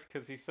no Earth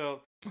because he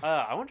sold.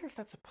 I wonder if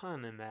that's a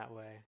pun in that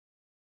way.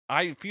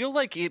 I feel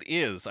like it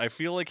is. I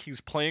feel like he's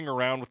playing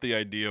around with the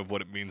idea of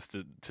what it means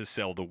to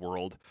sell the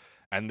world.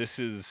 And this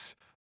is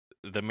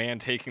the man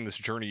taking this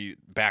journey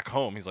back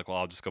home. He's like, well,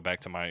 I'll just go back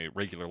to my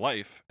regular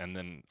life. And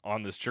then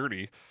on this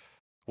journey,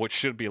 what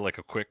should be like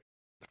a quick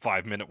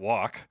 5-minute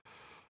walk,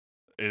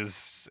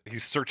 is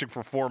he's searching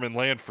for form and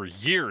land for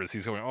years.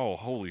 He's going, oh,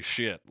 holy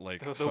shit.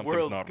 Like, The something's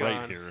world's not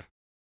gone. right here.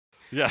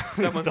 Yeah.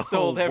 Someone the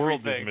sold whole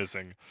world is everything.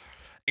 missing.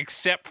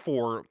 Except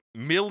for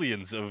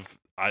millions of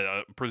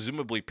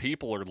presumably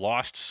people are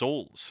lost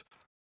souls.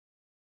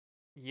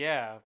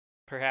 Yeah,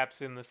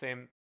 perhaps in the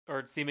same,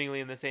 or seemingly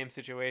in the same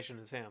situation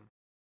as him.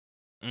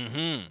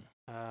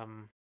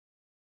 Mm-hmm.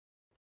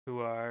 Who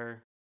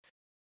are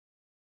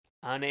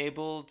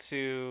unable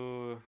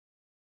to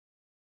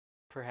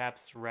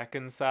perhaps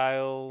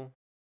reconcile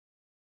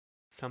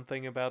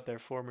something about their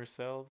former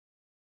selves,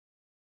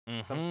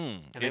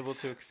 Mm-hmm. unable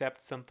to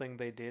accept something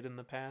they did in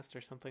the past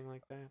or something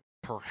like that.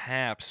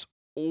 Perhaps,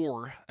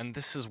 or, and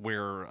this is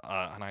where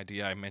an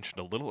idea I mentioned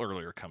a little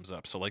earlier comes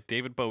up. So like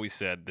David Bowie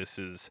said, this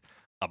is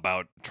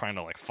about trying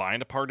to like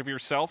find a part of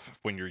yourself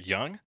when you're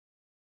young.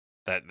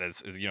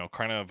 That's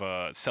kind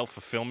of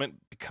self-fulfillment,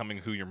 becoming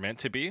who you're meant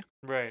to be.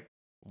 Right.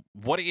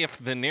 What if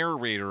the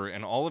narrator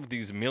and all of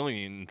these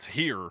millions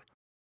here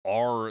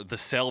are the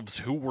selves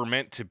who were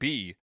meant to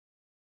be,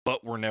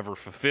 but were never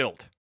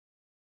fulfilled?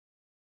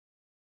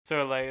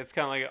 So like it's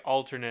kind of like an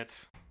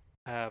alternate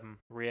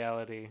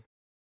reality.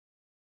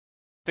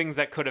 Things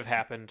that could have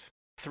happened,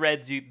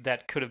 threads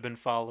that could have been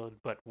followed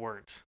but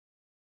weren't.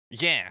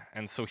 Yeah,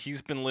 and so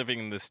he's been living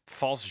in this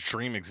false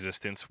dream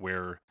existence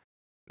where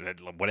that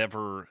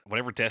whatever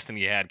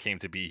destiny he had came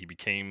to be. He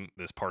became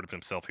this part of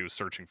himself he was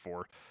searching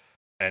for.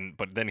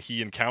 But then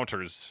he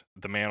encounters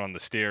the man on the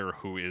stair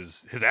who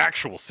is his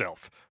actual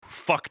self, who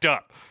fucked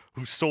up,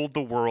 who sold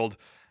the world,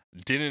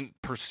 didn't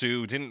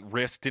pursue, didn't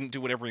risk, didn't do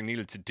whatever he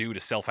needed to do to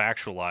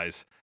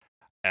self-actualize.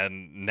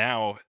 And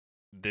now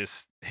the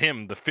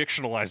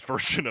fictionalized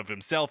version of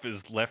himself,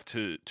 is left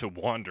to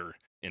wander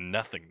in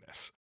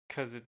nothingness.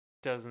 Because it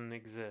doesn't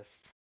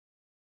exist.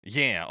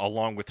 Yeah,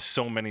 along with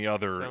so many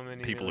other So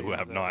many people who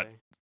have millions not away.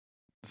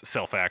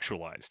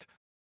 self-actualized.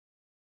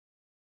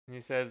 And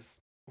he says,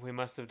 we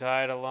must have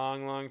died a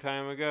long, long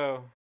time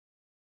ago.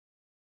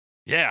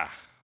 Yeah.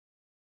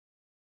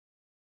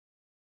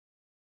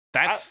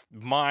 That's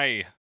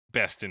my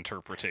best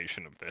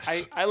interpretation of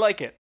this. I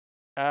like it.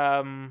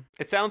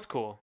 It sounds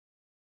cool.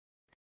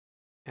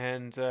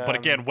 And but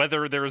again,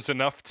 whether there's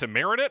enough to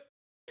merit it,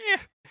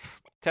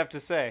 tough to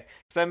say.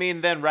 So I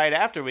mean, then right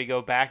after we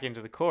go back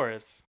into the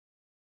chorus.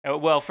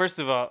 Well, first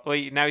of all,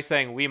 now he's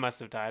saying we must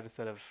have died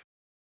instead of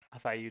I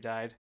thought you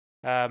died.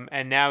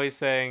 And now he's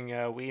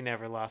saying we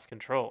never lost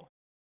control.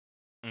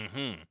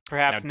 Mm-hmm.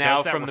 Perhaps Now, now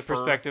does that from the refer-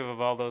 perspective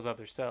of all those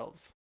other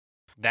selves.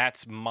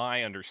 That's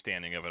my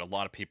understanding of it. A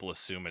lot of people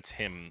assume it's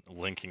him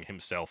linking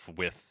himself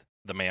with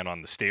the man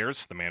on the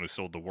stairs, the man who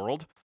sold the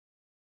world.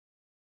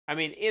 I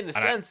mean, in a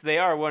sense, they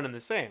are one and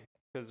the same.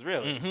 Because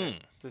really, Mhm.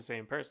 it's the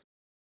same person.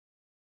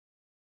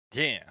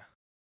 Yeah.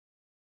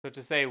 So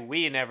to say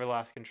we never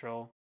lost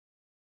control,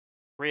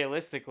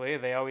 realistically,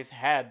 they always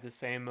had the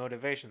same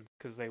motivations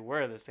because they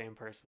were the same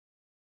person.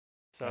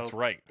 So That's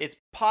right. it's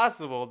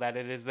possible that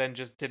it is then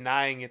just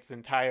denying its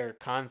entire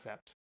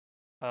concept.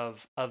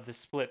 of the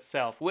split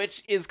self,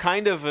 which is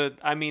kind of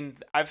I mean,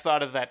 I've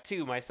thought of that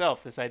too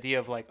myself, this idea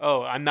of like,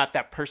 oh, I'm not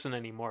that person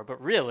anymore,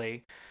 but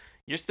really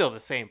you're still the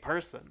same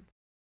person.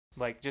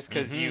 Like, just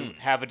because you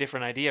have a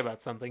different idea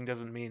about something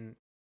doesn't mean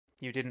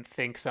you didn't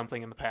think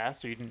something in the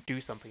past or you didn't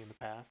do something in the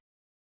past.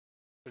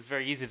 It's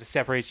very easy to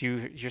separate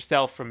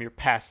yourself from your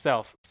past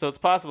self. So it's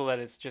possible that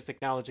it's just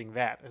acknowledging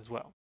that as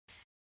well.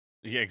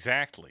 Yeah,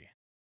 exactly.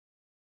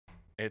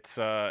 It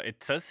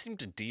does seem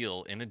to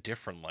deal in a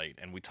different light,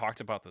 and we talked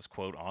about this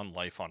quote on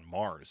Life on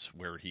Mars,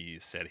 where he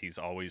said he's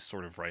always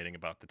sort of writing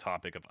about the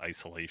topic of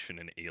isolation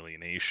and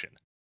alienation.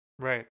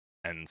 Right.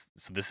 And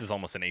so this is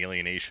almost an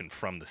alienation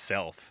from the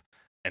self.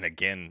 And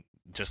again,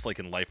 just like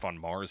in Life on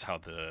Mars, how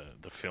the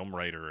film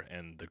writer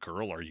and the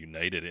girl are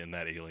united in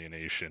that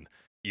alienation,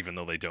 even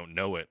though they don't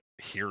know it.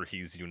 Here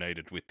he's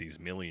united with these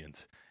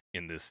millions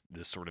in this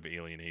sort of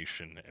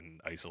alienation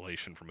and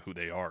isolation from who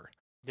they are.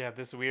 Yeah,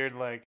 this weird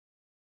like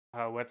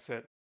what's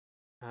it?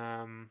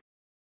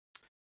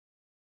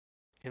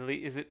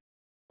 Is it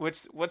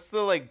what's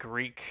the like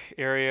Greek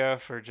area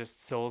for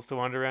just souls to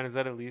wander around? Is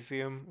that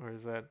Elysium or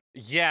is that?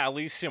 Yeah,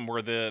 Elysium,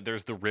 where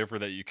there's the river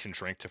that you can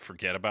drink to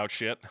forget about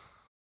shit.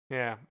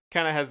 Yeah,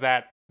 kind of has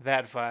that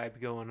vibe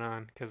going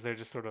on because they're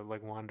just sort of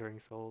like wandering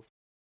souls.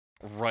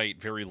 Right,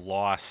 very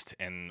lost,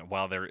 and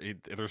while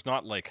there's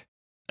not like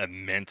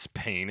immense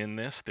pain in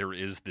this, there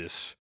is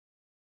this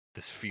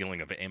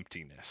feeling of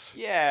emptiness.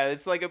 Yeah,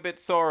 it's like a bit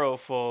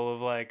sorrowful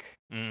of like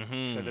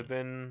Mm-hmm.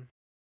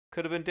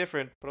 could have been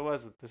different, but it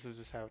wasn't. This is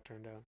just how it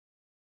turned out.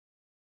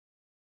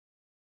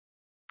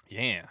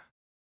 Yeah.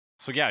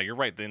 So yeah, you're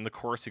right. In the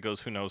chorus, he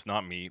goes, "Who knows?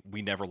 Not me.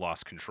 We never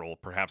lost control."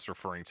 Perhaps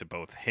referring to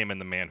both him and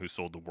the man who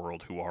sold the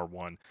world, who are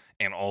one,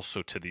 and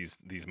also to these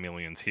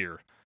millions here.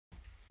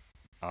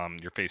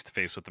 You're face to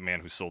face with the man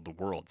who sold the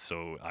world.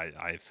 So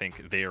I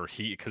think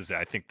because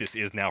I think this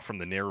is now from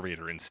the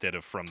narrator instead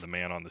of from the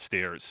man on the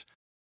stairs.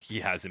 He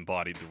has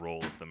embodied the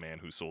role of the man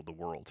who sold the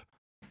world.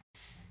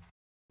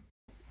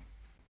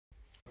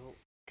 Oh,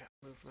 gotta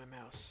move my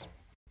mouse.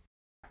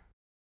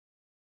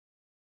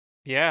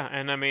 Yeah,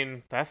 and I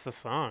mean that's the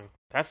song.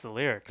 That's the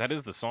lyrics. That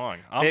is the song.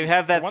 They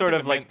have that one sort thing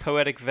of that like might-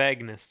 poetic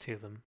vagueness to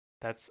them.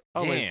 That's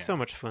always Yeah. so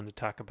much fun to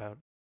talk about.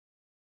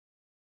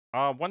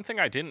 One thing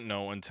I didn't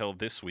know until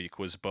this week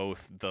was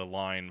both the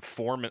line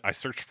 "form." I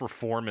searched for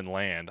 "form and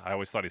land." I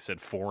always thought he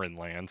said "foreign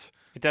lands,"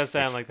 It does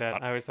sound Which, like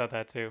that. I always thought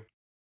that too.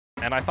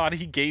 and I thought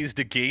he gazed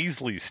a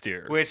Gaisley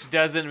stare. Which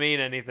doesn't mean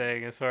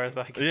anything as far as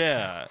I can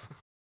Yeah.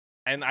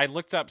 And I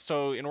looked up,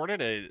 so in order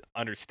to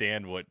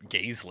understand what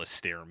gazeless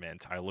stare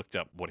meant, I looked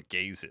up what a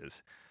gaze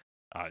is.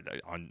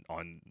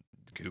 On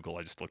Google,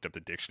 I just looked up the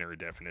dictionary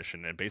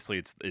definition, and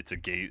basically it's a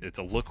gaze, it's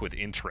a look with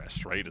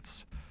interest, right?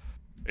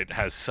 It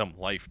has some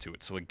life to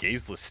it. So a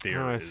gazeless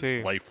stare I is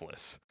see.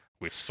 lifeless,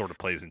 which sort of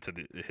plays into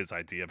his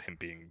idea of him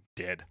being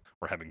dead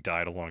or having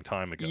died a long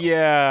time ago.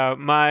 Yeah,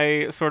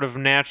 my sort of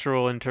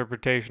natural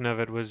interpretation of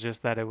it was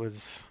just that he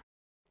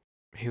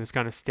was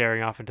kind of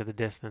staring off into the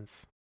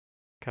distance.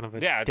 Kind of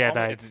a Yeah, it's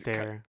dead-eyed it's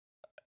stare.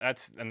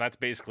 That's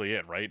basically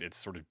it, right? It's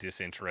sort of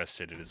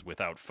disinterested. It is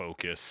without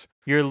focus.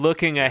 You're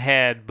looking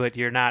ahead, but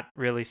you're not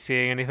really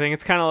seeing anything.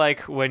 It's kind of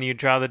like when you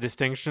draw the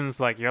distinctions,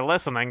 like you're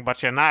listening,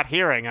 but you're not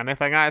hearing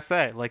anything I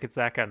say. Like it's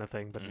that kind of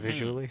thing, but Mhm.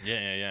 visually.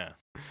 Yeah.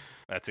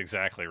 That's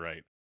exactly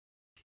right.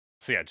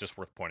 So yeah, just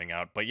worth pointing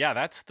out. But yeah,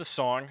 that's the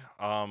song.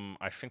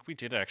 I think we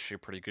did actually a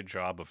pretty good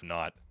job of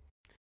not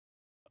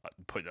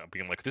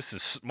being like, this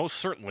is most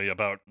certainly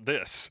about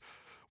this,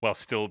 while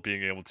still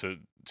being able to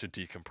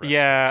decompress.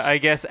 Yeah, things. I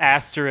guess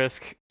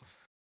asterisk.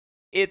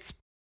 It's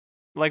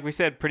like we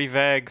said, pretty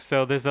vague.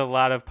 So there's a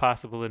lot of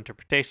possible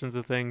interpretations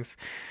of things.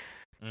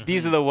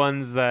 These are Mhm. the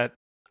ones that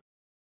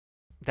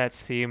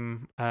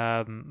seem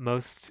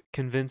most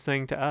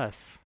convincing to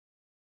us,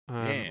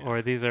 Yeah.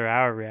 or these are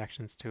our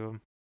reactions to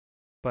them.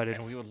 But And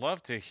it's we would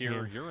love to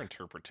hear yeah. your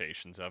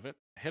interpretations of it.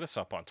 Hit us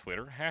up on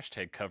Twitter,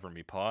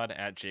 #CoverMePod,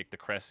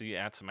 @JakeTheCressy,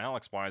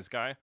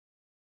 @SomeAlexWiseGuy.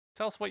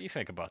 Tell us what you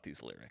think about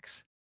these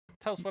lyrics.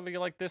 Tell us whether you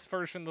like this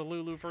version, the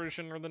Lulu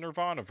version, or the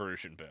Nirvana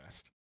version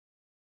best.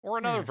 Or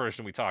another Yeah.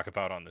 version we talk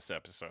about on this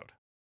episode.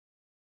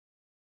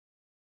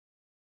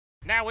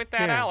 Now, with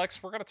that, Yeah.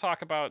 Alex, we're going to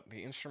talk about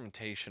the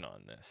instrumentation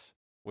on this.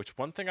 Which,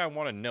 one thing I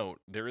want to note,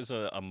 there is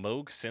a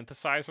Moog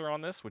synthesizer on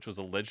this, which was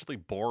allegedly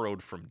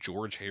borrowed from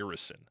George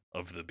Harrison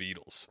of the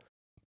Beatles.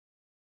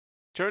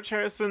 George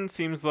Harrison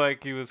seems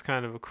like he was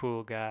kind of a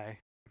cool guy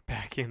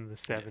back in the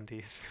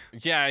 70s.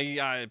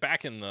 Yeah,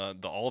 back in the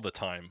all the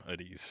time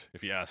Eddies,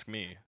 if you ask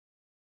me.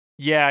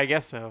 Yeah, I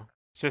guess so.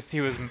 It's just he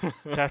was.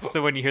 That's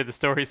the one you hear the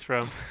stories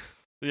from.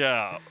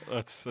 Yeah,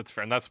 that's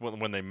fair, and that's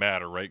when they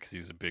matter, right? Because he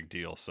was a big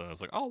deal. So I was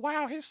like, oh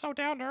wow, he's so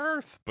down to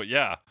earth. But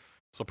yeah,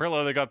 so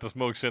apparently they got this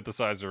Moog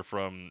synthesizer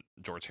from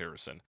George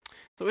Harrison.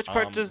 So which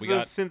part does we the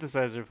got-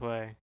 synthesizer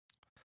play?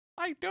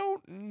 I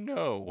don't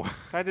know.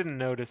 I didn't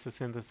notice a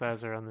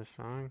synthesizer on this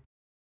song,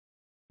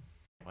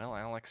 Well,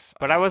 Alex,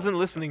 but don't I know wasn't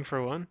what's listening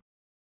for one.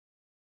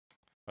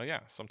 Oh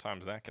yeah,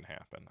 sometimes that can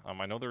happen.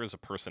 I know there is a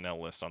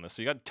personnel list on this.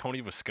 So you got Tony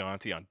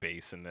Visconti on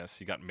bass in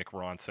this. You got Mick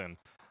Ronson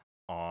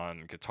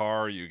on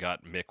guitar. You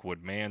got Mick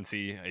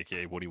Woodmansey,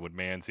 aka Woody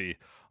Woodmansey,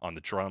 on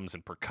the drums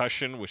and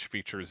percussion, which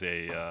features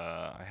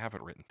I have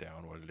it written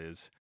down what it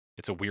is.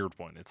 It's a weird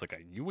one. It's like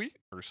a Yui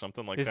or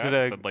something like Is that. it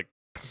a- Instead, like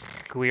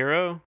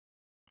Guiro?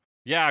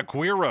 yeah,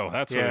 Guiro.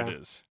 That's Yeah. what it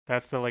is.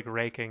 That's the like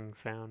raking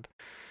sound.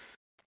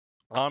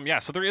 Yeah.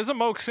 So there is a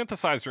Moog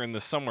synthesizer in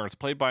this somewhere. It's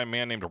played by a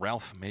man named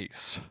Ralph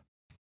Mace.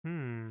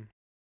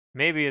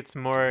 Maybe it's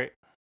more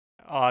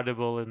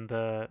audible in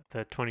the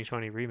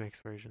 2020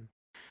 remix version.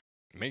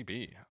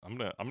 Maybe. I'm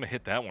gonna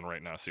hit that one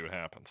right now. See what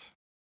happens.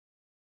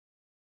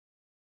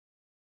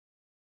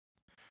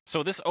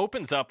 So this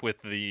opens up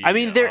with the. I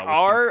mean, there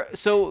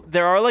what's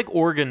are like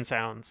organ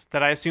sounds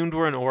that I assumed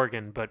were an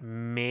organ, but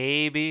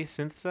maybe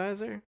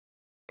synthesizer.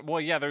 well,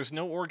 yeah. There's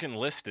no organ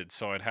listed,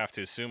 so I'd have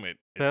to assume it's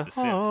The the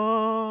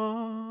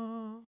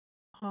synth.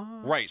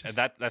 Right. just-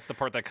 That's the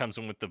part that comes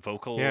in with the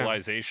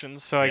vocalizations.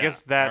 So I Yeah,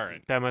 guess that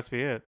alright. that must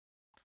be it.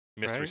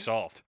 Mystery right?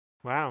 solved.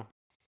 Wow,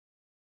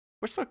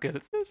 we're so good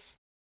at this.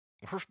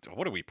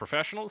 What are we,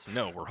 professionals?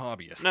 No, we're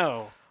hobbyists. No,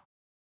 So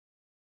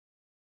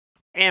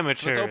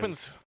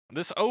amateurs.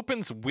 this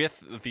opens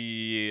with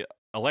the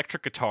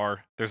electric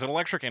guitar. There's an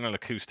electric and an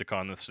acoustic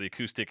on this. The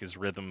acoustic is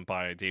Rhythm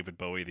by David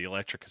Bowie. The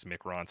electric is Mick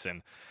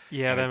Ronson.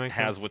 Yeah, and that it makes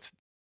has sense.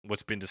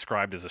 what's been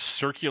described as a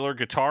circular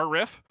guitar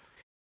riff.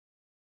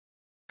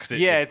 'Cause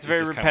Yeah, it it's very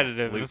just kinda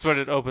repetitive. That's what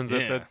loops. it opens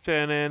with. Yeah.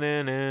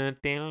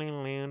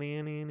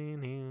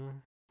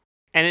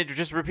 And it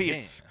just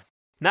repeats. Yeah.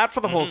 Not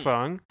for the whole Mhm.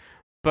 song,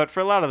 but for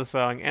a lot of the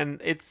song.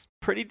 And it's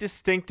pretty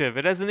distinctive.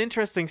 It has an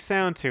interesting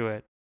sound to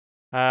it.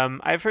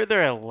 I've heard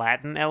there are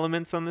Latin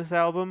elements on this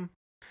album.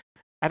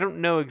 I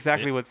don't know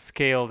exactly what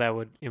scale that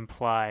would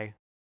imply.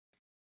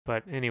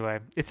 But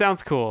anyway, it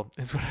sounds cool,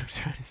 is what I'm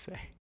trying to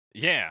say.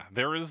 Yeah,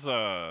 there is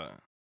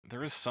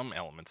some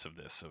elements of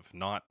this of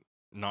not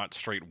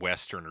straight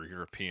Western or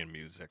European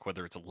music,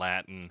 whether it's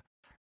Latin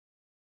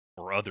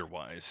or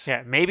otherwise.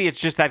 Yeah, maybe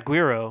it's just that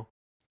guiro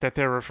that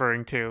they're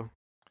referring to,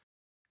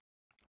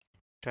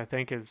 which I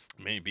think is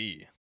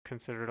Maybe.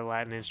 considered a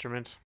Latin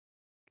instrument.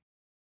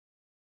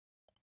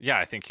 Yeah,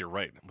 I think you're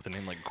right. With a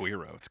name like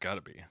Guiro, it's got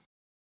to be.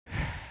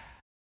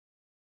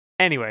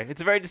 Anyway,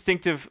 it's a very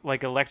distinctive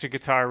like electric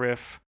guitar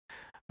riff,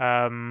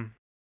 and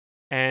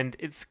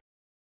it's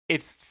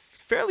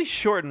fairly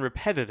short and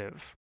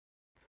repetitive,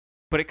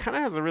 but it kind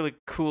of has a really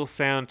cool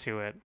sound to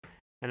it,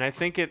 and I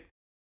think it,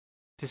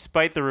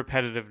 despite the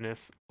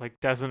repetitiveness, like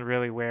doesn't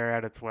really wear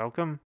out its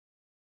welcome.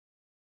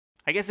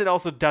 I guess it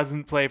also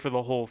doesn't play for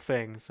the whole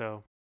thing,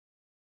 so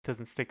it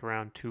doesn't stick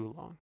around too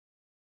long.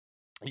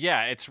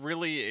 Yeah,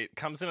 it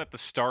comes in at the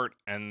start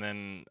and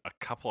then a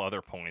couple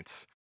other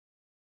points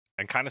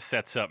and kind of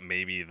sets up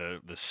maybe the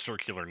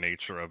circular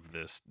nature of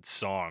this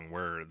song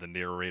where the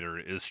narrator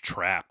is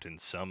trapped in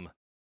some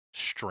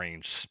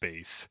strange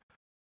space.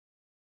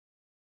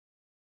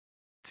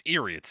 It's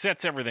eerie. It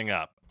sets everything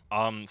up.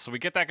 So we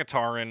get that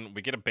guitar in,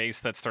 we get a bass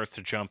that starts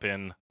to jump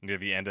in near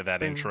the end of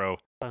that Boom, intro,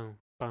 Boom,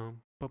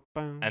 boom, boom,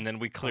 boom. and then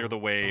we clear the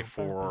Boom, way boom,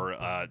 for boom,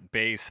 boom.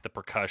 bass, the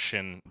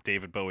percussion,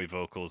 David Bowie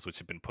vocals, which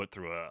have been put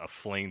through a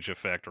flange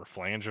effect or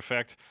flange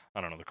effect. I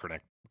don't know the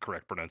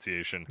correct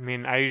pronunciation. I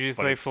mean, I usually But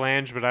say it's-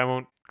 flange, but I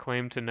won't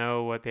claim to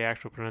know what the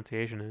actual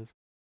pronunciation is.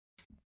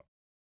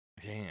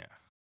 Yeah.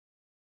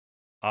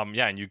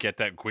 Yeah, and you get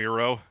that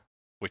guiro,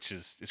 which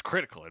is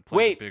critical. It plays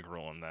Wait. a big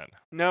role in that.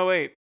 No,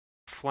 wait.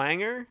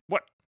 Flanger?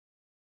 What?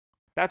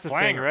 That's a thing,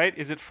 Flanger. right?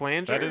 Is it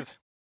flanger? That is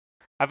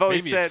I've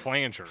always maybe said it's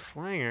flanger.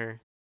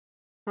 flanger.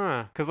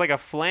 Huh. Because, like, a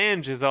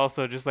flange is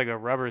also just like a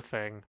rubber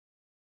thing.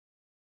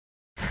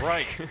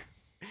 Right.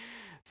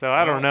 So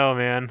I don't Well- know,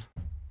 man.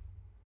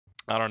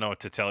 I don't know what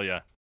to tell you.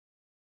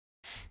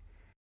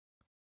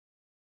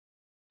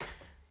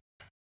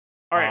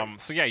 All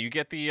right. So yeah, you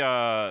get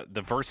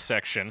the verse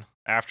section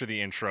after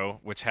the intro,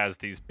 which has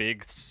these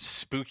big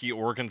spooky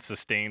organ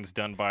sustains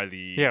done by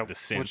the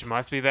synth. which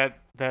must be that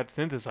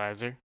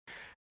synthesizer.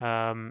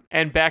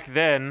 And back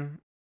then,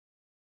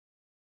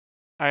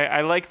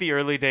 I like the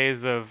early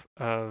days of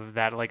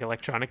that like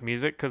electronic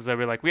music because they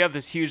were like, we have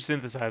this huge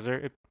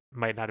synthesizer. It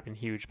might not have been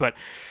huge, but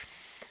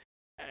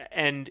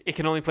and it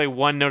can only play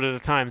one note at a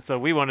time. So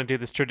we want to do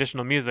this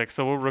traditional music.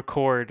 So we'll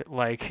record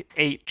like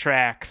 8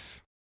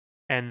 tracks,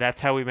 and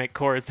that's how we make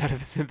chords out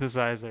of a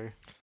synthesizer.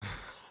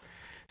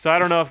 So I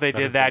don't know if they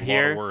did is that a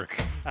here. lot of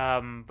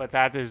work. But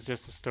that is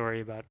just a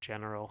story about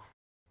general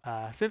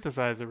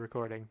synthesizer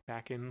recording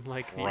back in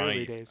like the early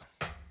Right. days.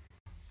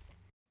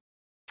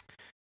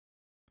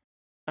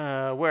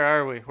 Where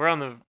are we? We're on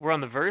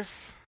the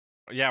verse.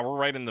 Yeah, we're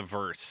right in the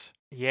verse.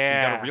 Yeah. So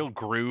you got a real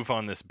groove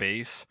on this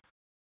bass.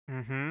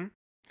 Mm-hmm.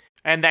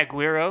 And that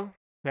guiro.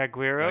 That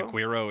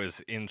guiro is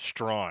in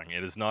strong.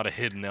 It is not a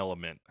hidden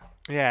element.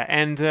 Yeah,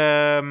 and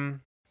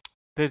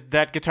there's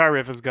that guitar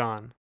riff is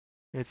gone.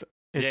 It's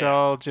Yeah.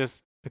 all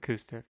just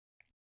acoustic.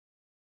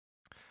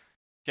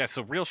 Yeah,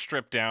 so real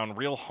stripped down,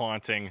 real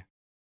haunting.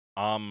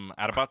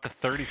 At about the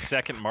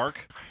 30-second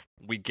mark,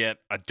 we get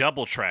a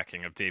double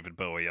tracking of David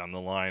Bowie on the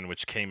line,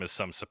 which came as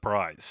some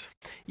surprise.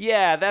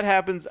 Yeah, that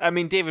happens. I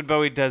mean, David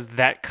Bowie does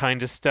that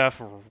kind of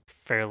stuff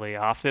fairly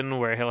often,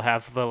 where he'll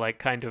have the like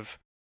kind of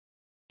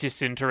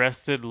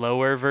disinterested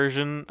lower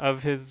version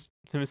of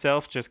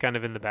himself just kind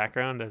of in the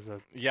background as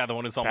a Yeah, the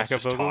one who's almost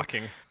backup just vocal.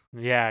 talking.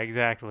 Yeah,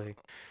 exactly.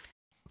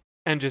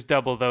 And just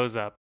double those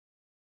up.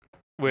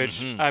 Which,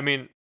 Mhm. I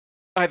mean,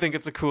 I think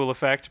it's a cool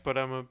effect, but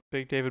I'm a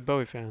big David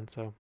Bowie fan,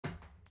 so.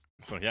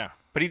 So yeah.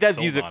 But he does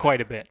Sold use it on it.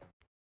 quite a bit.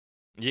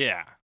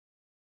 Yeah.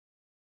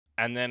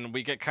 And then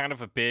we get kind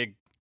of a big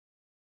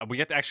we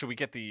get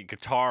the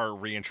guitar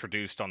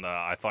reintroduced on the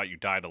I Thought You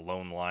Died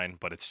Alone line,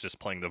 but it's just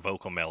playing the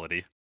vocal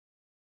melody.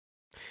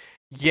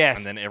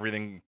 Yes, And then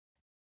everything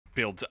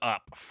builds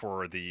up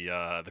for the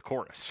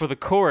chorus. for the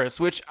chorus,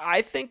 which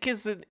I think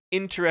is an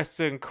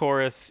interesting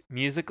chorus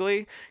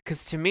musically,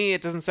 because to me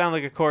it doesn't sound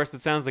like a chorus,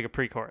 it sounds like a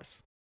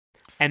pre-chorus.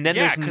 And then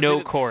there's 'cause no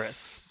it's chorus.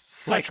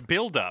 Such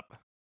build up.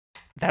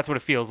 That's what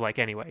it feels like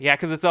anyway. Yeah,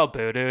 because it's all it's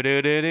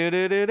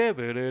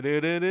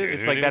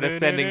like that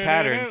ascending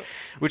pattern,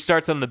 which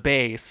starts on the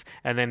bass,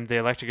 and then the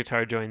electric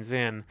guitar joins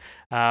in.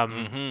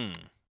 Mhm.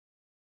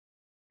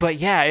 But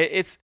yeah,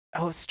 it's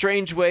a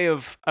strange way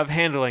of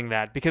handling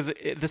that, because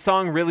the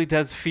song really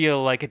does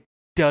feel like it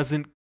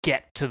doesn't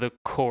get to the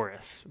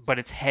chorus, but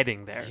it's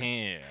heading there.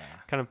 Yeah.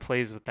 Kind of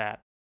plays with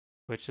that,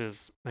 which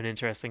is an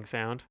interesting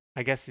sound.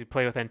 I guess you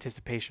play with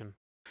anticipation.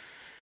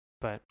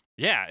 But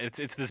Yeah,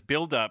 it's this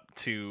build up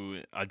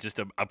to just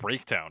a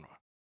breakdown.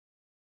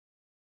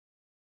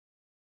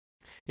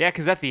 yeah,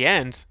 because at the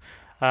end,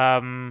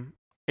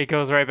 it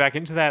goes right back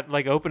into that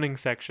like opening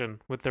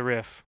section with the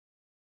riff.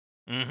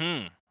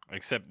 Mhm.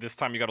 Except this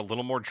time you got a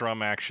little more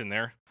drum action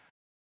there.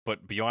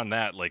 But beyond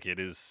that, like, it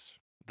is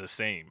the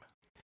same.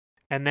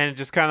 And then it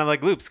just kind of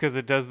like loops, because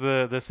it does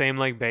the same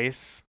like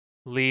bass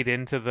lead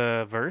into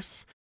the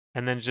verse,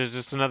 and then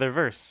just another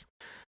verse.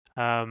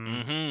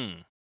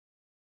 Mhm.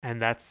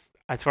 And that's,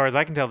 as far as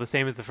I can tell, the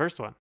same as the first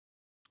one.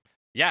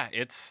 Yeah,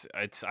 it's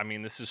I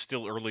mean, this is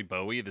still early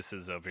Bowie. This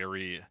is a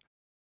very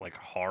like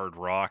hard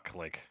rock,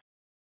 like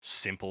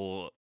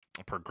simple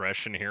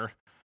progression here.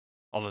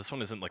 Although this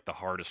one isn't like the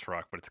hardest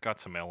rock, but it's got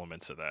some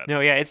elements of that. No,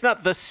 yeah, it's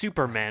not the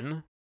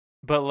Supermen,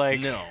 but like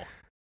No.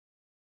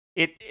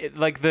 it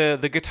like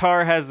the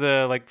guitar has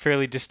a like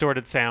fairly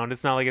distorted sound.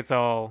 It's not like it's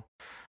all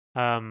it's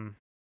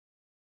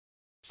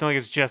not like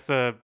it's just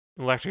a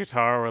electric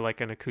guitar or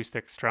like an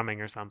acoustic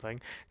strumming or something.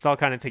 It's all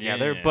kind of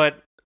together, Yeah.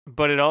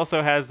 but it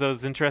also has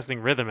those interesting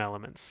rhythm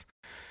elements.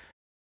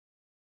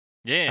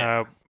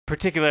 Yeah.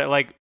 Particular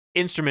like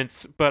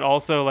instruments, but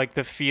also like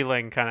the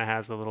feeling kind of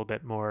has a little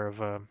bit more of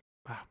a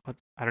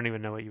I don't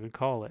even know what you would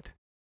call it.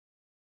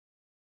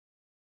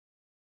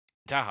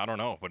 Yeah, I don't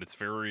know, but it's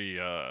very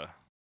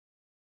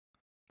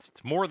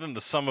it's more than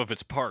the sum of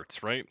its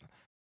parts, right?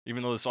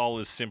 Even though this all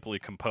is simply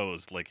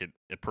composed, like it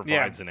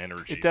provides an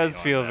energy. It does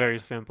beyond feel that. very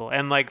simple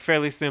and like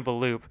fairly simple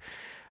loop.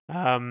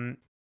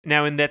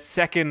 Now in that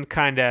second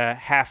kind of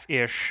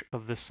half-ish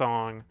of the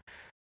song,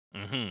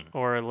 Mhm.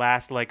 or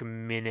last like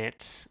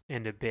minute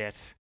and a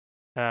bit,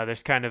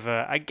 there's kind of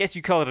a, I guess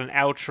you call it an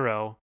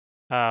outro.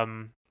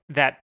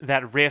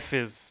 That riff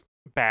is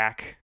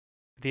back,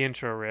 the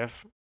intro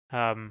riff.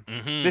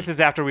 Mhm. This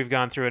is after we've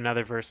gone through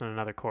another verse and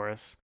another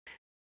chorus.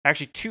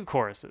 Actually, two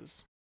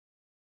choruses,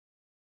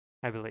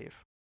 I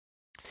believe.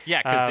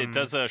 Yeah, because it Um,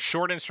 does a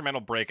short instrumental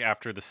break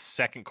after the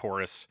second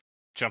chorus,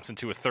 jumps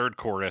into a third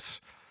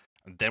chorus,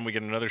 and then we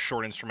get another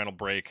short instrumental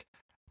break,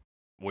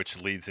 which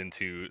leads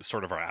into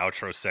sort of our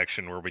outro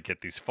section where we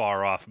get these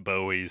far off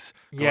Bowies.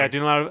 Yeah, going,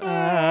 doing a lot of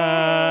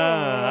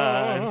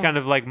and kind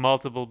of like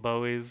multiple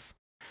Bowies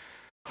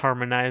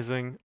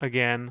harmonizing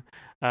again,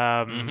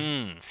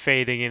 Mhm.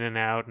 fading in and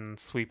out and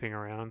sweeping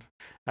around.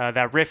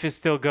 That riff is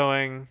still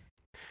going.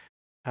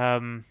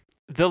 The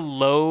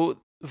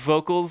low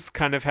vocals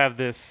kind of have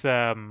this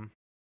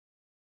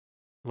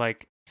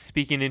like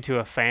speaking into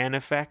a fan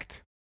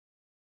effect.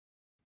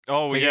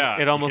 Oh Like, yeah,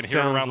 it almost you can hear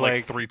it sounds around like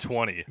like-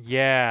 320.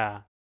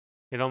 Yeah,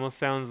 it almost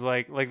sounds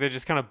like they're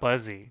just kind of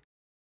buzzy.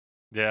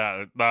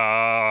 Yeah.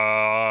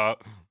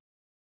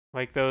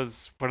 Like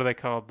those, what are they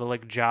called? The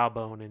like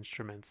jawbone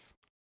instruments.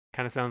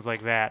 Kind of sounds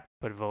like that,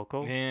 but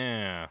vocal.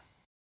 Yeah.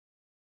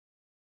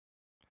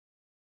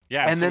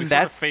 Yeah, And so then we sort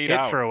of that's fade it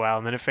out. for a while,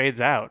 and then it fades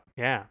out.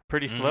 Yeah,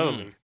 pretty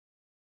slowly. Mhm.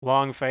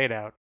 Long fade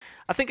out.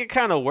 I think it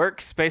kind of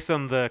works based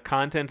on the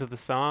content of the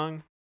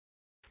song.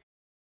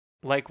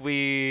 Like,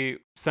 we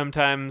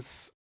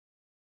sometimes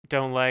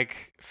don't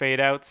like fade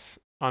outs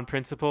on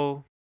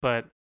principle,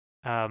 but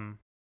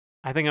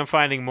I think I'm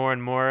finding more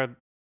and more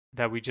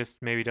that we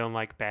just maybe don't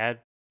like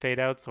bad fade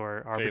outs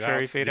or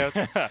arbitrary fade outs.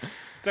 Yeah.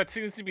 That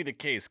seems to be the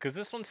case because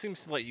this one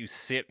seems to let you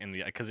sit in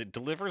the because it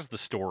delivers the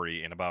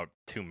story in about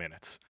 2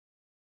 minutes,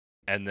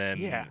 and then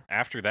Yeah.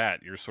 after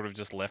that you're sort of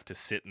just left to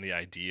sit in the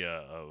idea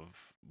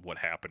of what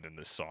happened in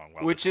this song.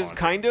 While Which this is song's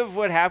kind on. of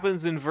what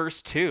happens in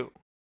verse 2.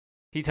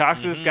 He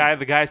talks to this Mhm. guy,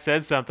 the guy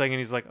says something, and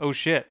he's like, oh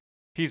shit,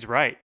 he's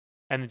right.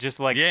 And just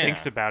like Yeah.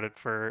 thinks about it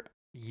for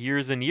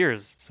years and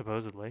years,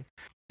 supposedly.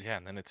 Yeah,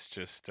 and then it's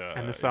just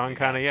And the song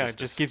kind of just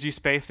this- gives you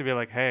space to be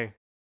like, hey,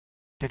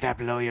 did that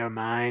blow your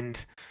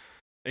mind?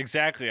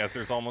 exactly, as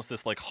there's almost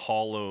this like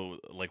hollow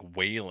like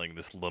wailing,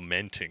 this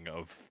lamenting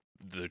of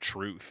the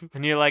truth.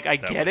 And you're like, I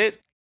That get was-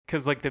 it,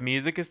 because like the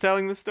music is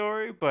telling the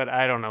story, but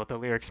I don't know what the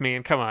lyrics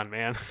mean. Come on,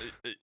 man.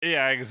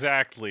 Yeah,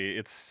 exactly.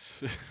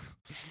 It's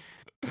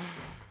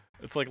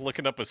it's like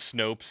looking up a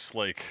Snopes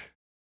like.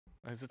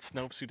 Is it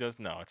Snopes who does?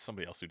 No, it's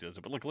somebody else who does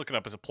it. But looking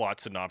up as a plot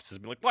synopsis,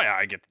 be like, well, yeah,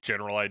 I get the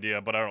general idea,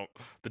 but I don't.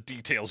 The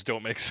details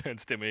don't make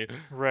sense to me.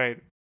 Right.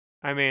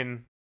 I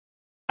mean,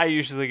 I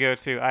usually go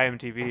to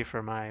IMDb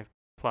for my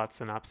plot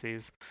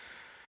synopses.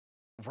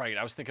 Right,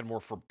 I was thinking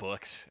more for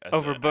books. As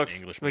Oh, for an books,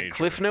 English like major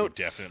Cliff who Notes?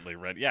 Definitely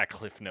read. Yeah,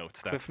 Cliff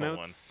Notes. That's Cliff the one.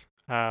 Notes.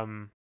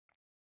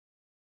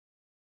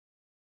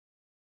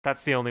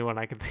 That's the only one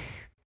I can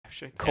think.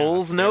 Actually, Yeah,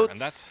 Cole's that's fair, Notes. and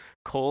that's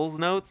Cole's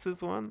Notes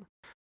is one.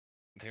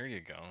 there you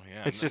go.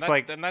 Yeah, It's and just that's,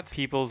 like and that's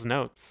people's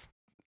notes.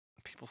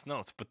 people's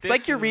notes. But It's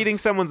like you're reading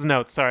someone's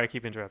notes. Sorry, I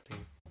keep interrupting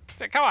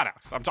you. Come on,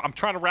 Alex. I'm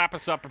trying to wrap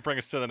us up and bring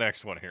us to the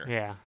next one here.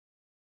 Yeah.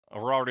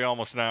 We're already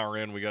almost an hour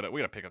in. We gotta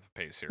pick up the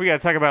pace here. We got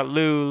to talk about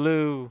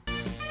Lulu.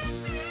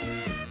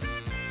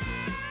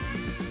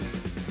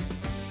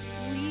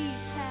 We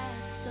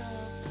passed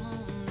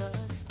upon the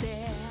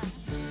stair.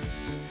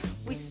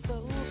 We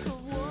spoke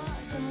of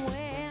was and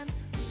when,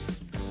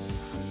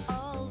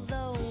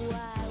 although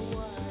I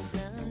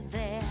wasn't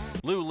there.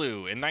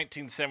 Lulu in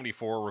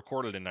 1974,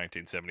 recorded in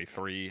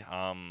 1973.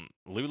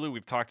 Lulu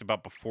we've talked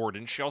about before.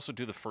 Didn't she also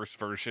do the first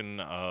version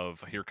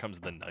of "Here Comes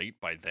the Night"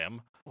 by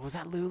them? Was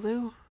that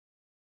Lulu?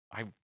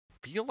 I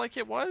feel like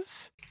it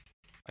was.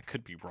 I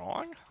could be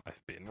wrong. I've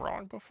been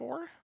wrong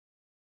before.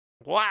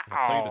 Wow.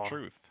 I'll tell you the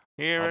truth.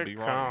 Here I'll it be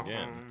wrong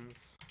again.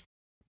 comes.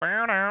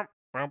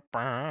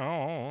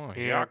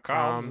 Here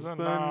comes the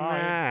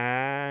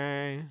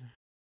night.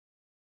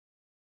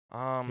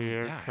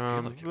 Here yeah, I feel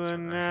comes like it was the her.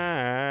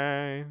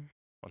 night.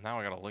 Well, now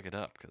I gotta look it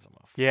up because I'm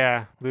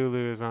Yeah,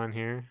 Lulu is on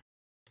here.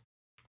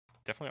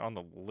 definitely on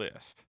the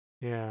list.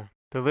 Yeah.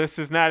 The list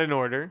is not in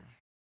order.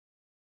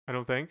 I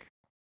don't think.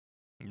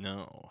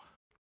 No,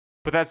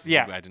 But that's,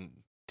 yeah. I didn't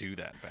do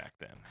that back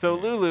then. So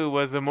Yeah. Lulu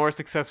was a more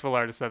successful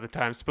artist at the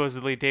time.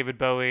 Supposedly David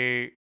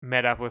Bowie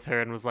met up with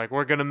her and was like,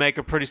 "We're gonna make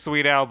a pretty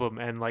sweet album,"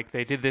 and like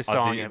they did this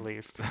song the- at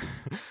least.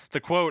 The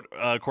quote,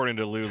 according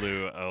to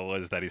Lulu,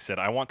 was that he said,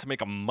 "I want to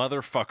make a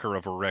motherfucker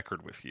of a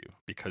record with you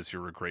because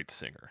you're a great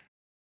singer."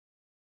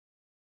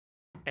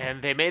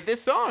 And they made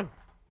this song.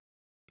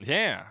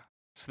 Yeah.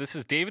 So this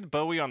is David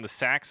Bowie on the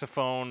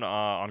saxophone,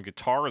 on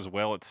guitar as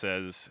well. It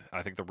says,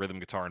 I think the rhythm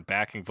guitar and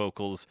backing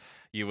vocals.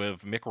 You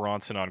have Mick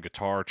Ronson on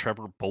guitar,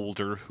 Trevor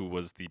Bolder, who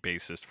was the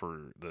bassist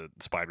for the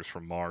Spiders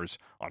from Mars,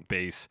 on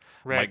bass,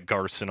 Mike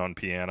Garson on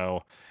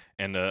piano,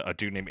 and a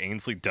dude named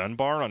Ainsley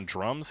Dunbar on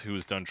drums,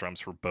 who's done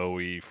drums for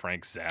Bowie,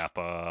 Frank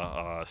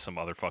Zappa, some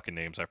other fucking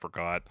names I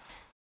forgot.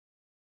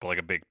 But like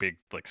a big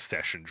like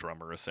session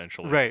drummer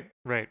essentially.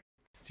 Right.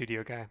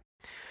 Studio guy.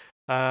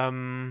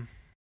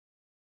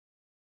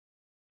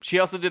 She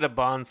also did a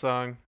Bond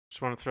song.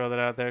 Just want to throw that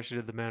out there. She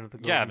did the Man with the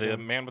Golden Yeah, the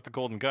Gun. man with the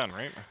golden gun,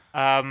 right?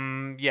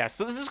 Yeah,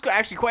 so this is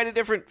actually quite a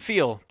different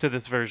feel to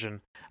this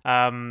version.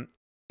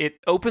 It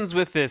opens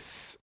with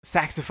this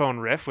saxophone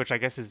riff, which I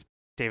guess is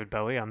David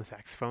Bowie on the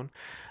saxophone.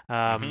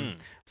 Mhm.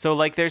 So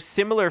like there's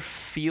similar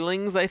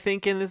feelings, I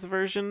think, in this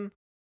version,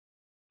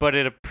 but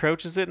it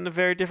approaches it in a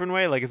very different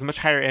way. Like it's much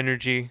higher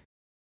energy.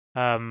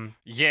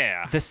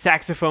 Yeah. The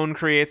saxophone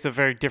creates a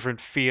very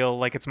different feel,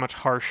 like it's much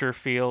harsher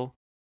feel,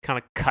 kind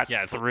of cuts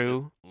Yeah, it's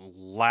through.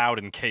 Loud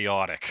and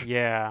chaotic.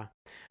 Yeah.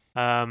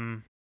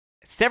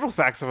 Several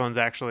saxophones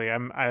actually.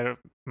 I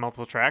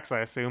multiple tracks, I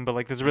assume, but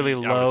like there's really I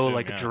would low assume,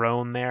 like yeah.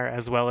 drone there,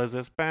 as well as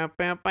this bam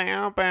bam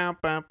bam bam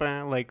bam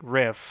bam like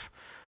riff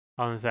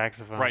on the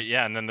saxophone. Right,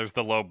 yeah, and then there's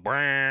the low.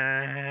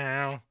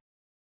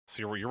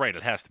 So you're right.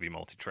 It has to be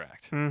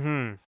multi-tracked.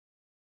 Mm-hmm.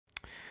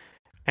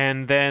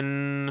 And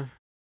then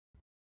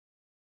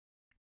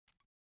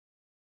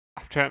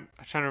I'm trying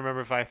to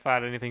remember if I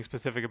thought anything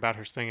specific about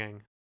her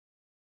singing.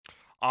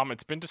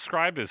 It's been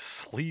described as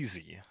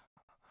sleazy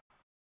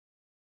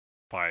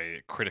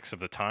by critics of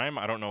the time.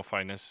 I don't know if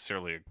I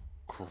necessarily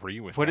agree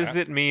with What that. does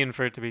it mean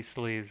for it to be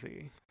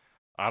sleazy?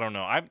 I don't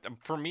know.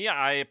 For me,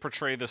 I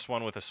portray this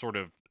one with a sort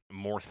of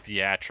more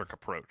theatric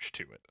approach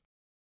to it.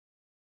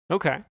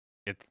 Okay.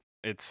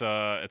 It's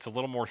a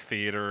little more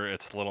theater.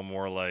 It's a little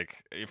more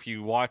like if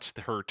you watched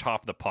her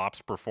Top of the Pops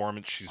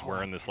performance, she's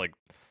wearing this like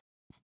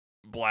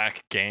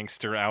black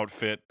gangster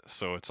outfit,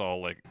 so it's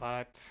all like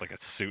What? like a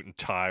suit and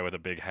tie with a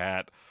big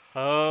hat.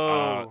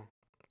 Oh.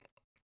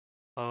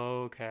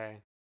 Okay.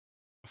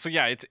 So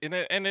yeah, and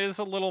it is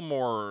a little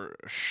more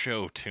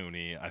show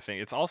tuney. I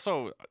think it's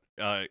also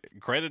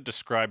Greta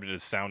described it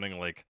as sounding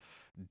like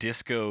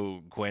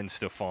disco Gwen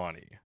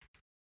Stefani.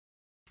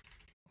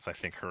 That's I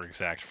think her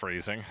exact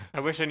phrasing. I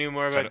wish I knew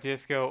more So I about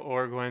disco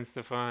or Gwen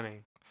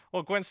Stefani.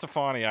 Well, Gwen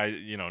Stefani,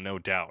 no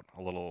doubt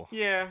a little.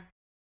 Yeah.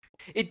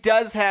 It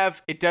does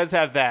have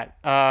that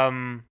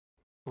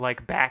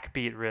like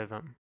backbeat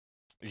rhythm.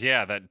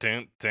 Yeah, that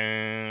dun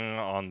dun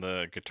on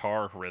the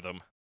guitar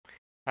rhythm.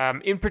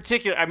 In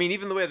particular, I mean,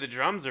 even the way the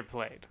drums are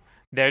played,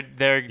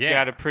 they're Yeah.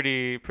 got a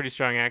pretty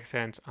strong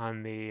accent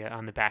on the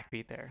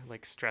backbeat there,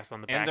 like stress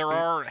on the And backbeat. there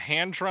are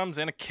hand drums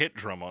and a kit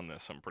drum on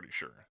this, I'm pretty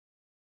sure.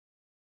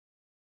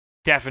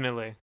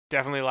 definitely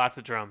lots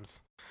of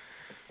drums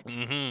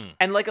Mm-hmm.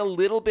 and like a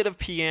little bit of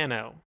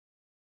piano,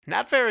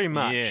 not very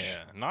much.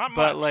 Yeah, not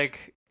But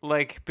much.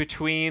 like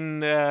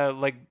between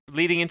like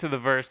leading into the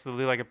verse, they'll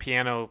do like a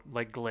piano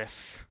like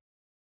gliss.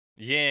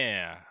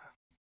 Yeah.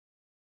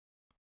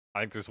 I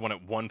think there's one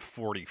at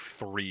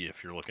 143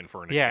 if you're looking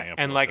for an Yeah,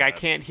 example. and of like I that.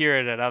 can't hear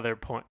it at other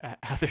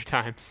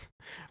times,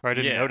 or I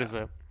didn't Yeah. notice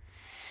it.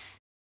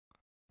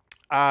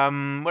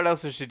 What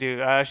else does she do?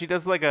 She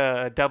does like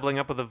a doubling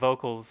up of the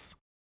vocals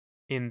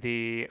in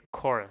the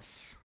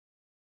chorus.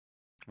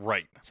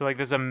 Right. So like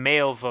there's a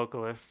male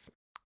vocalist.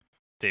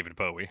 David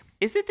Bowie.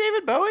 Is it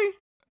David Bowie?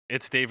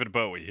 It's David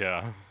Bowie,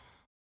 yeah.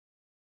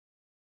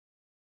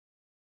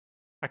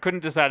 I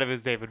couldn't decide if it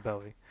was David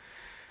Bowie.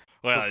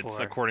 Well, it's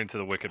Before. according to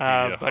the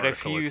Wikipedia But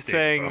if article, you it's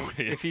David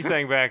Bowie. if he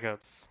sang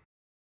backups,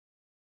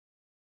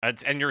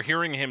 And you're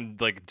hearing him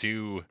like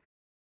do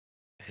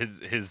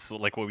his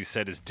like what we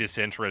said is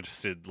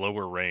disinterested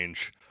lower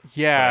range. But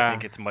yeah, I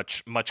think it's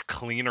much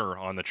cleaner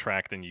on the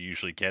track than you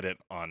usually get it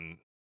on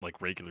like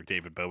regular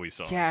David Bowie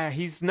songs. yeah,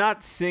 he's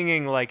not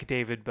singing like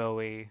David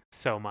Bowie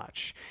so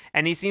much,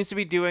 and he seems to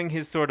be doing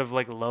his sort of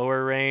like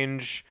lower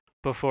range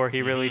before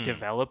he really Mhm.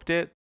 developed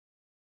it.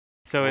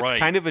 So it's Right.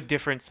 kind of a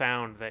different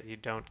sound that you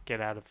don't get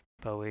out of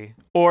Bowie,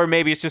 or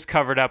maybe it's just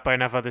covered up by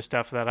enough other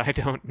stuff that I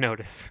don't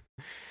notice.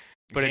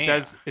 But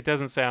Yeah. it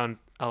doesn't sound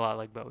a lot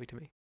like Bowie to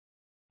me.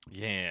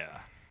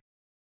 Yeah.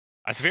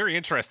 It's very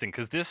interesting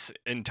because this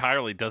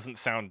entirely doesn't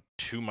sound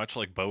too much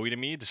like Bowie to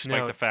me,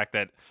 despite No. the fact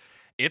that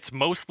it's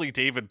mostly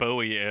David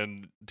Bowie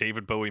and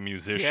David Bowie Yeah,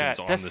 musicians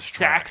on the this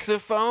track.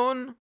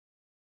 saxophone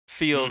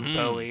feels Mhm.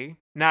 Bowie,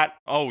 not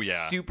Oh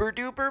yeah. super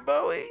duper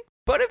Bowie,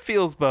 but it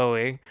feels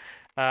Bowie.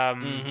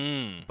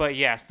 Mm-hmm. But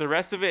yes, the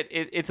rest of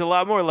it's a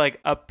lot more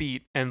like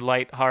upbeat and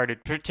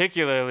lighthearted,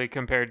 particularly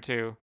compared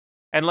to,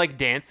 and like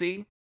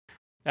dancey,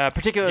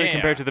 particularly Yeah.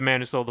 compared to The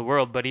Man Who Sold the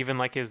World. But even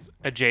like his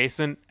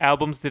adjacent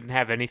albums didn't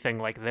have anything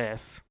like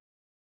this.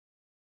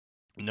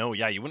 No,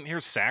 yeah, you wouldn't hear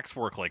sax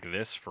work like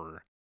this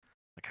for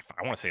like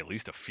I want to say at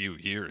least a few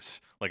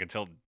years, like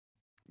until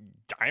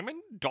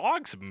Diamond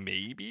Dogs,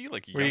 maybe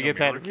like Where you Young get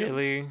that Americans.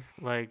 really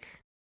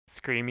like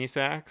screamy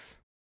sax.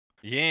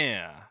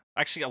 Yeah.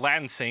 Actually,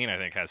 Aladdin Sane, I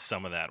think, has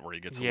some of that where he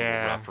gets a little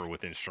Yeah. rougher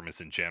with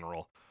instruments in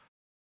general.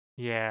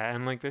 Yeah,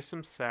 and like there's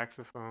some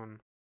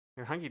saxophone.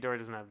 And Hunky Dory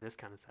doesn't have this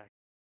kind of sax.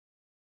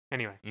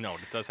 Anyway, No,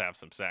 it does have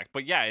some sax.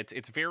 But yeah,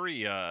 it's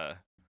very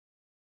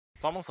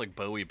it's almost like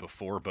Bowie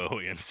before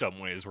Bowie in some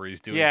ways where he's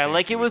doing yeah, things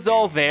like he it would was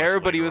all do there,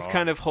 much but he later was kind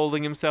on. of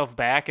holding himself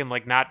back and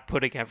like not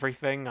putting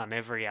everything on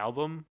every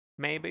album,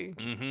 maybe.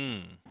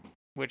 Mhm.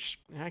 Which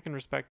I can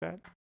respect that.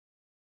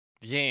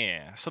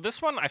 Yeah. So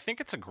this one, I think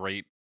it's a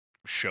great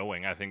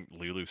showing. I think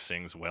Lulu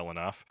sings well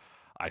enough.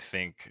 I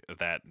think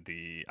that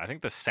the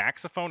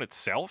saxophone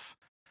itself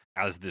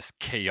as this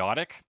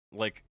chaotic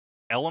like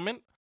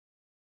element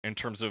in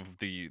terms of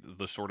the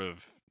sort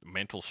of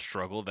mental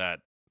struggle that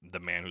the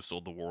Man Who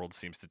Sold the World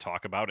seems to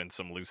talk about in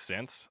some loose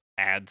sense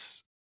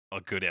adds a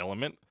good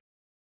element.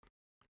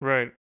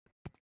 Right.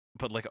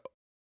 But like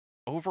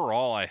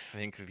overall, I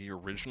think the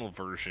original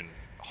version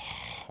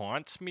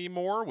haunts me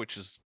more, which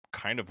is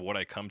kind of what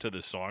I come to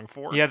this song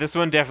for. Yeah, this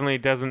one definitely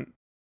doesn't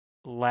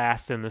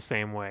last in the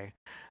same way.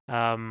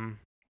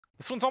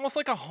 This one's almost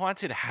like a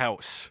haunted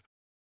house.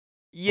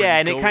 where Yeah, you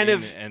and it go kind in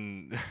of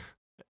and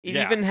it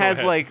Yeah, even go has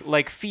ahead.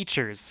 like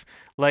features.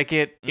 Like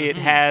it Mhm.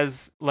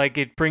 has like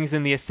it brings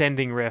in the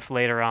ascending riff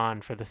later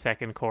on for the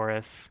second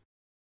chorus.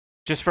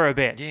 Just for a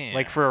bit.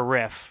 Like Yeah. for a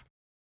riff.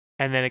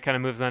 And then it kind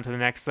of moves on to the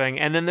next thing.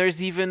 And then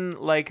there's even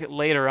like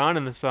later on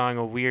in the song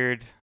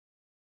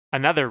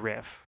another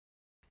riff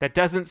that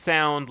doesn't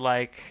sound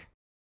like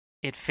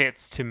it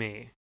fits to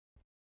me.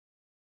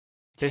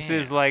 This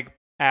is Yeah. like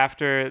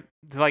after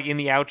like in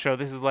the outro,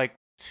 this is like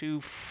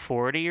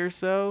 240 or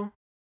so.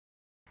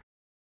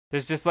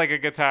 There's just like a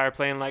guitar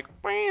playing like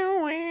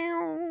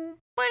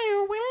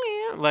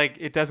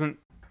it doesn't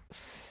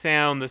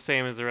sound the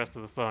same as the rest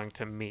of the song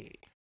to me.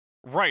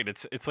 Right.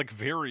 It's like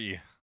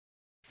very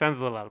Sounds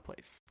a little out of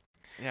place.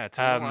 yeah. It's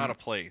a little out Um, of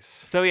place.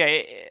 So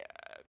yeah,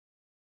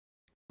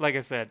 like I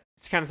said,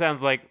 it kind of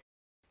sounds like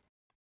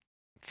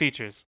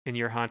features in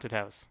your haunted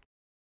house.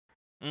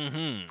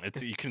 Mm-hmm.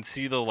 It's you can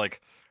see the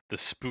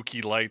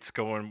spooky lights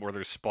going where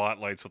there's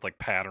spotlights with like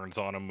patterns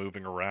on them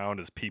moving around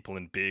as people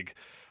in big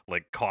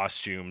like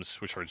costumes,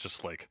 which are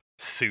just like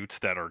suits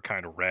that are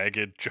kind of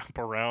ragged, jump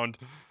around.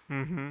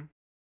 Mm-hmm.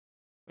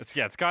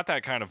 It's got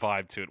that kind of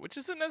vibe to it, which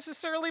isn't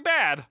necessarily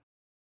bad.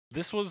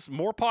 This was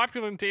more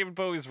popular than David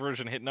Bowie's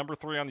version. Hit number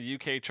 3 on the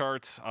UK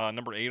charts,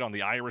 number 8 on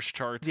the Irish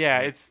charts. Yeah,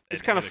 and it's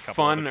it kind of hit a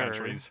couple other funner.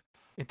 countries.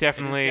 It It is,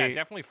 definitely yeah,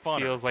 definitely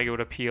funner. feels like it would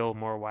appeal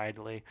more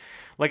widely.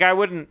 Like I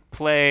wouldn't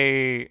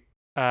play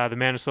The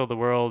Man Who Sold the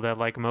World at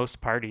like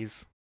most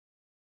parties,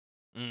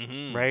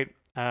 Mm-hmm. right?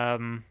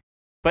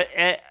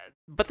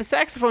 But the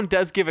saxophone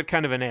does give it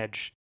kind of an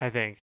edge. I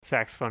think,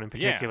 saxophone in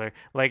Yeah. particular.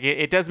 Like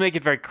it does make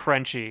it very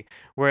crunchy,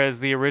 whereas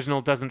the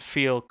original doesn't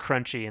feel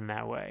crunchy in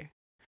that way.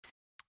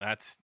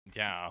 That's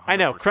yeah. I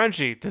know, 100%.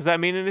 crunchy. Does that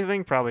mean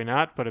anything? Probably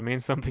not, but it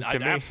means something to It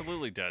me.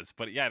 absolutely does,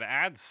 but yeah, it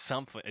adds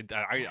something.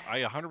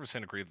 I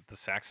 100% agree that the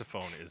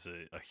saxophone is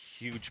a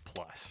huge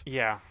plus.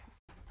 Yeah.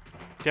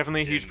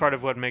 Definitely a huge In- part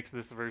of what makes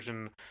this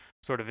version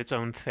sort of its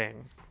own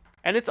thing.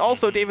 And it's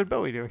also Mhm. David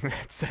Bowie doing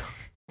that, so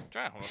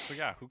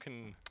Yeah, who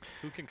can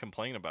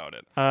complain about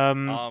it?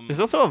 there's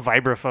also a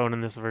vibraphone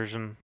in this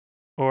version.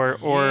 Or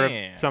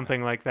Yeah.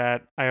 something like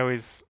that. I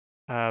always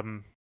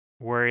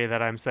worry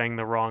that I'm saying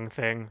the wrong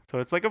thing. So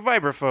it's like a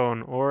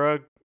vibraphone or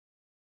a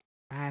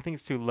I think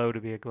it's too low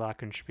to be a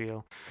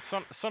glockenspiel.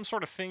 Some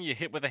sort of thing you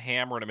hit with a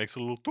hammer and it makes a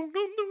little ding,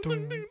 ding, ding,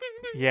 ding, ding,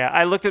 ding. Yeah,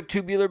 I looked up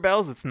tubular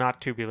bells. It's not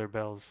tubular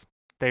bells.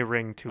 They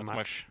ring too That's my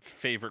much.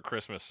 favorite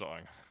Christmas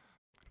song.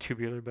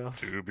 Tubular bells.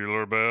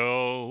 Tubular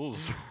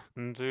bells.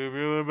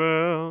 Tubular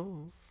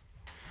bells.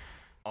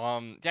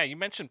 Yeah, you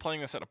mentioned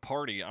playing this at a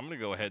party. I'm gonna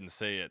go ahead and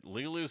say it.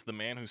 Lulu's The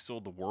Man Who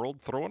Sold the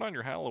World. Throw it on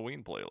your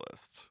Halloween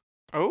playlists.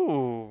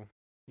 Oh,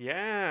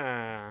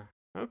 yeah.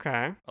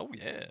 Okay. Oh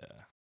yeah.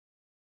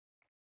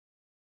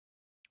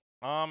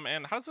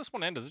 And how does this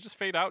one end? Does it just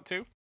fade out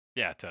too?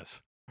 Yeah, it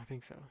does. I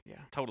think so. Yeah.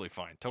 Totally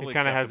fine. Totally It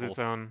kind of has acceptable. its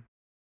own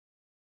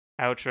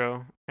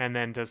outro and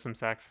then does some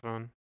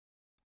saxophone.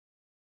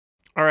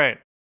 All right.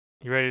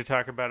 You ready to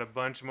talk about a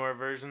bunch more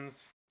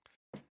versions?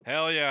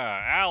 Hell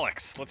yeah,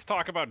 Alex. Let's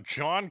talk about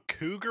John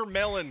Cougar Let's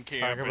Mellencamp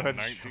talk in about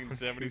John Cougar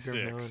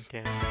 1976.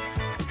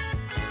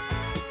 Mellencamp.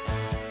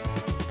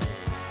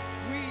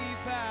 We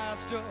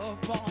passed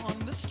up on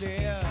the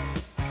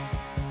stairs.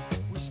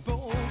 We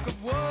spoke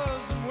of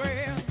was and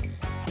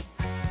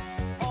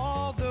when,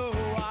 although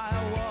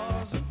I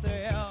wasn't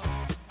there.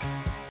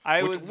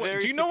 I Which- was what-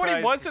 very do you know what he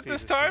surprised was to at see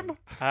this time?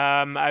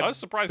 one. I was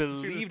surprised to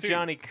see this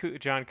believe too.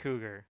 John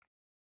Cougar.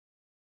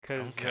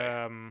 Because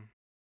Okay.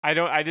 I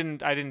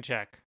didn't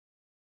check.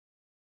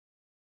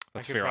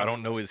 That's could fair. I don't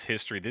probably- know his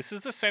history. This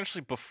is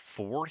essentially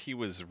before he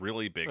was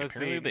really big. Let's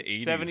Apparently, see.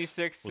 the 80s.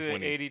 76 was to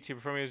when he- 82.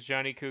 Before me was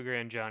Johnny Cougar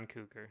and John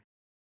Cougar.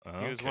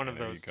 He was one of Okay,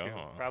 there you those two.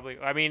 go. Probably.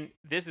 I mean,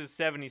 this is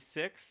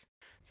 76,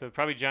 so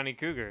probably Johnny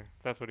Cougar.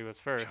 That's what he was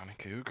first. Johnny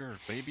Cougar,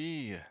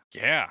 baby.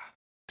 Yeah.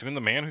 Doing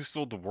The Man Who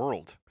Sold the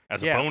World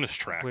as Yeah, a bonus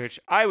track. Which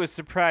I was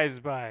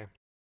surprised by.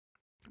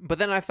 But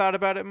then I thought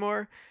about it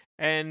more,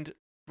 and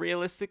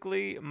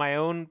realistically, my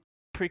own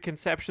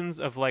preconceptions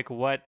of like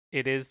what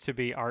it is to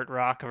be art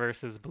rock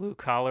versus blue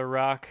collar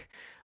rock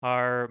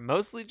are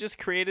mostly just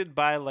created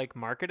by like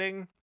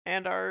marketing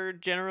and are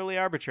generally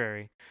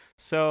arbitrary.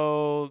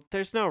 So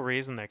there's no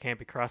reason there can't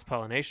be cross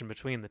pollination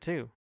between the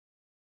two.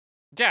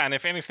 Yeah, and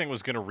if anything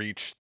was going to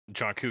reach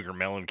John Cougar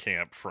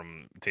Mellencamp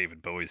from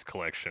David Bowie's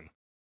collection,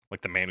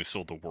 like The Man Who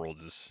Sold the World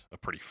is a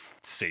pretty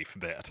safe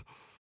bet.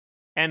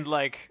 And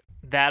like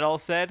that all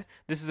said,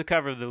 this is a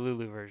cover of the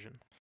Lulu version.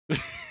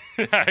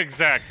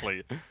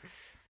 Exactly.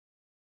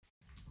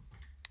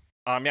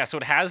 Yeah, so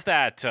it has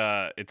that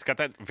it's got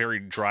that very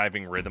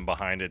driving rhythm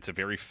behind it. It's a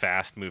very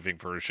fast moving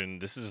version.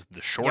 This is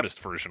the shortest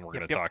version we're Yep,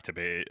 going to yep. talk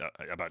today,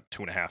 about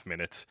 2.5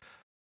 minutes.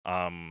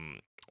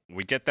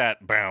 We get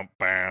that bam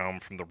bam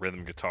from the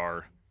rhythm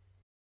guitar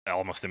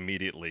almost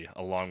immediately,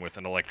 along with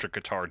an electric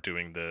guitar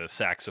doing the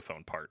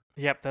saxophone part.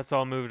 Yep, that's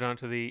all moved on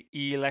to the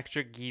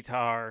electric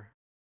guitar,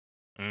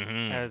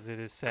 Mm-hmm. as it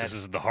is said. This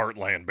is the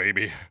Heartland,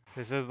 baby.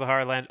 This is the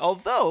Heartland.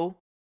 Although,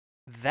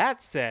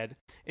 that said,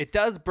 it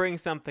does bring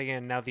something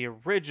in. Now, the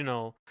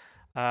original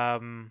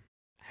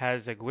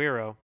has a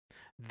guiro.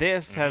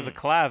 This has a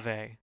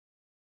clave.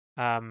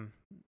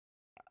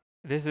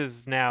 This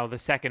is now the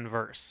second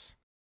verse.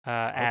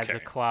 Adds a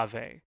Okay.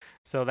 clave.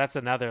 So that's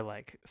another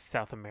like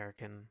South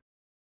American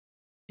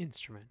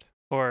instrument.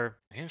 Or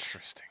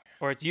Interesting.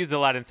 it's used a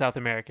lot in South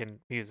American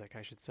music,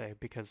 I should say,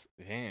 because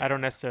Yeah. I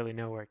don't necessarily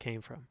know where it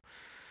came from.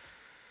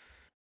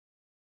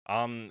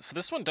 So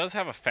this one does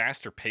have a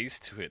faster pace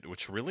to it,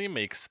 which really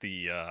makes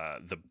the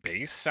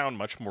bass sound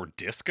much more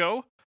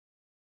disco.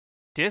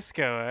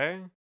 Disco, eh?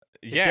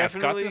 Yeah, it's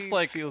got this definitely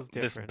like feels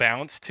this different.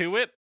 bounce to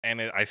it,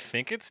 and I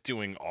think it's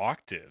doing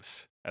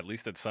octaves at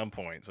least at some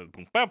point. So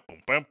boom, bam,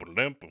 boom, bam, boom,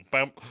 bam, boom,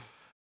 bam.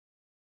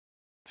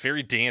 It's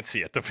very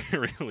dancy at the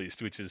very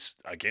least, which is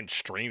again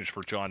strange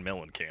for John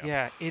Mellencamp.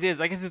 Yeah, it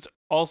is. I guess it's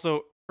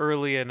also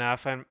early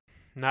enough. I'm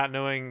not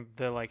knowing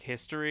the like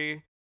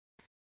history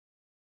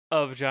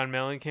of John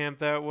Mellencamp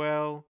that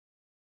well.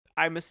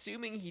 I'm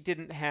assuming he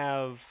didn't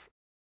have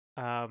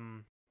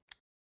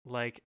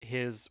like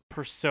his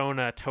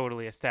persona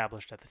totally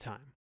established at the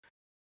time.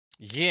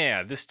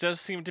 Yeah, this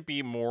does seem to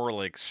be more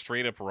like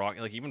straight up rock.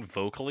 Like even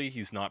vocally,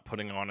 he's not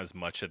putting on as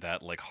much of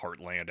that like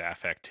Heartland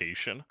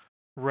affectation.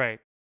 Right.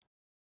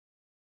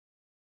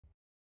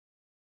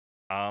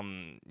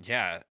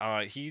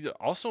 Yeah. He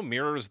also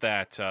mirrors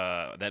that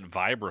that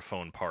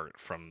vibraphone part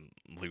from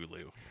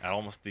Lulu at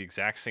almost the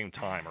exact same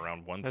time,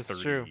 around That's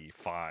true.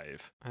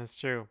 1:35. That's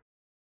true.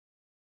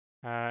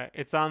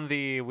 It's on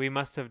the "We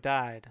Must Have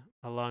Died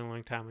a Long,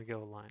 Long Time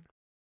Ago" line.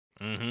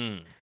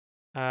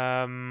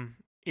 Mm-hmm.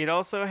 It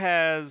also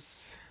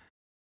has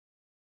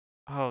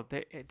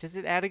Does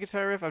it add a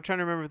guitar riff? I'm trying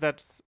to remember if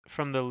that's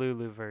from the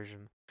Lulu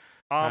version.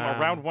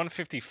 Around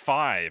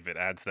 155, it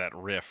adds that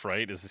riff,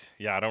 right?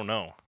 I don't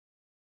know.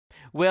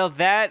 Well,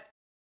 that's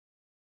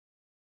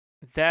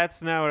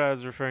not what I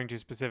was referring to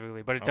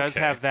specifically, but it does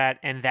Okay. have that,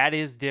 and that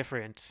is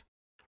different.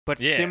 But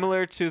Yeah.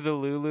 similar to the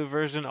Lulu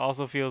version,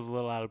 also feels a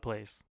little out of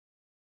place.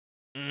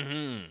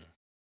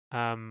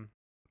 Mm-hmm.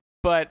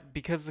 But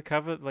because the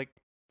cover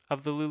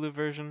of the Lulu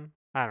version,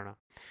 I don't know.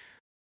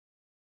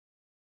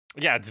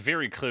 Yeah, it's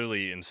very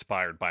clearly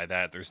inspired by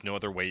that. There's no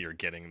other way you're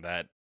getting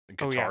that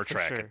guitar for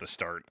track sure. at the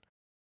start.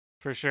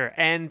 For sure.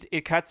 And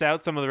it cuts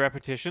out some of the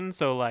repetition,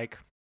 so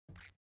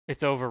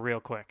it's over real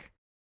quick.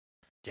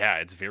 Yeah,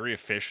 it's very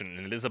efficient,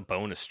 and it is a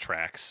bonus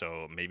track,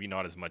 so maybe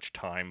not as much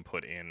time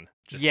put in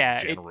just Yeah,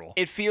 in general.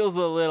 it feels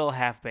a little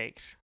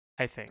half-baked,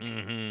 I think.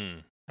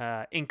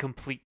 Mm-hmm.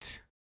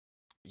 Incomplete.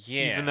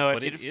 Yeah, Even though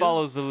but it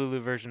follows the Lulu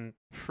version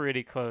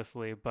pretty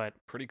closely, but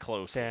pretty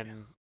closely.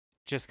 then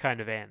just kind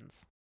of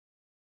ends.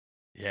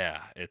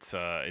 Yeah, it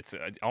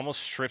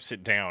almost strips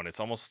it down. It's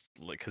almost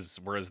like, because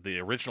whereas the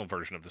original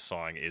version of the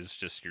song is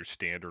just your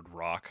standard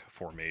rock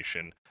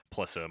formation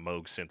plus a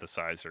Moog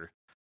synthesizer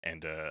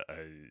and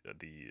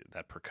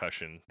that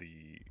percussion,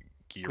 the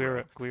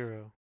Guiro.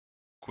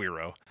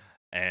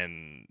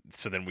 And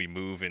so then we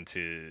move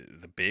into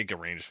the big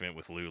arrangement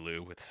with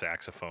Lulu with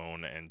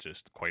saxophone and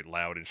just quite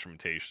loud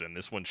instrumentation. And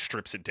this one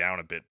strips it down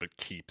a bit but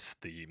keeps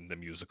the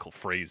musical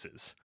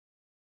phrases.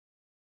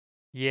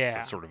 Yeah. So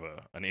it's sort of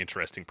an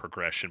interesting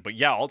progression. But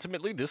yeah,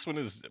 ultimately this one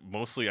is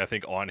mostly, I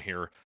think, on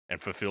here and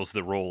fulfills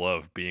the role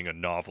of being a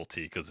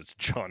novelty because it's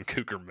John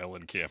Cougar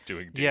Mellencamp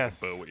doing David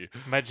Bowie.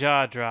 My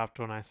jaw dropped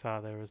when I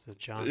saw there was a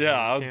John Yeah,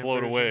 I was Mellencamp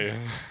blown version. away.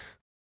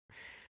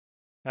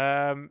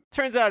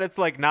 Turns out it's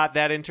not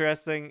that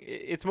interesting.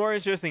 It's more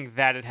interesting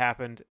that it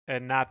happened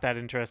and not that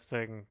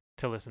interesting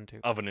to listen to.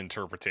 Of an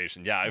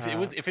interpretation. Yeah,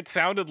 if it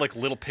sounded like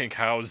Little Pink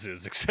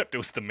Houses, except it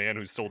was the man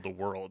who sold the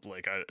world,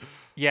 I'd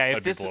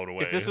be blown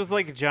away. If this was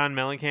John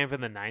Mellencamp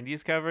in the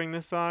 90s covering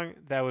this song,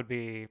 that would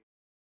be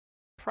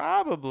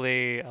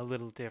probably a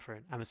little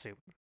different, I'm assuming.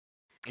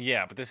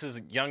 Yeah, but this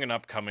is young and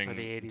upcoming Or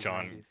the 80s,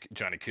 90s.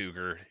 Johnny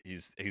Cougar.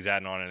 He's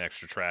adding on an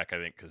extra track, I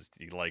think, because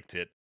he liked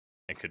it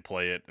and could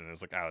play it, and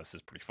it's like, oh, this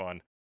is pretty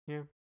fun.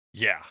 Yeah.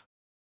 Yeah.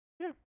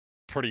 Yeah.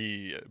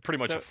 Pretty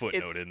much So a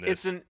footnote in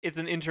this. It's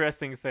an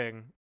interesting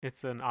thing.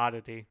 It's an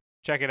oddity.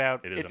 Check it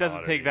out. It is It an doesn't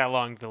oddity. take that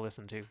long to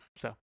listen to.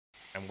 So.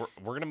 And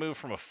we're gonna move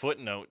from a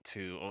footnote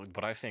to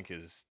what I think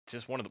is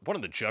just one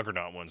of the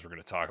juggernaut ones we're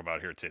gonna talk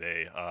about here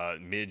today.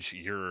 Midge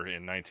Ure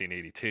in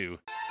 1982.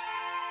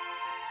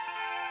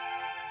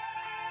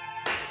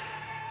 We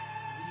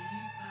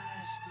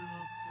passed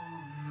up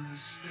on the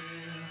stair.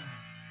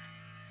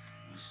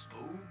 We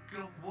spoke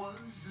of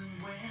was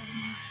and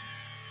when.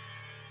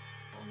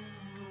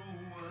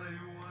 Although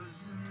I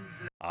wasn't there.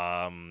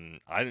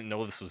 I didn't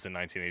know this was in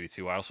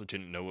 1982. I also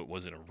didn't know it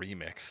wasn't a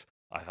remix.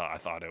 I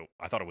thought it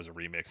was a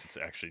remix. It's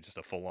actually just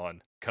a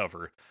full-on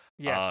cover.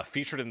 Yes.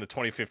 Featured in the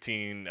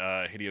 2015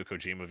 Hideo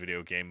Kojima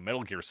video game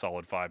Metal Gear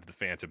Solid 5: The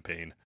Phantom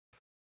Pain,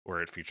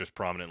 where it features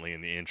prominently in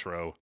the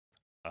intro.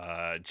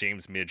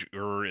 James Midge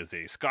Ure is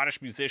a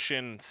Scottish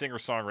musician,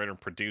 singer-songwriter,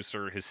 and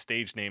producer. His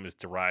stage name is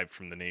derived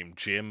from the name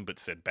Jim, but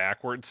said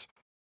backwards.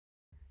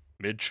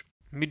 Midge.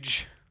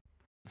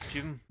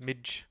 Jim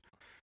Midge.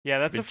 Yeah,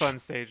 that's a Midge. fun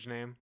stage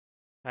name.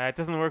 It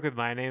doesn't work with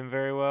my name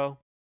very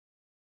well.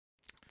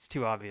 It's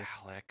too obvious.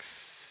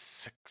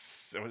 Alex.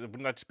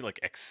 Wouldn't that just be like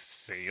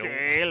Exhale?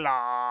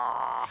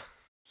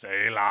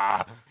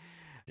 Sailor.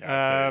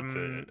 Yeah, it's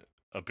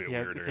a bit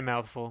weirder. It's a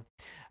mouthful.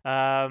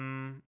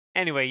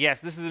 Anyway, yes,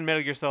 this is in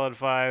Metal Gear Solid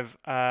 5.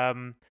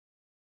 I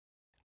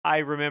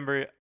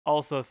remember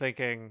also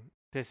thinking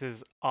this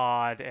is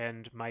odd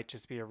and might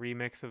just be a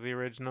remix of the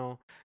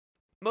original.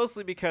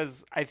 Mostly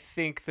because I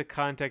think the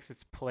context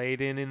it's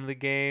played in the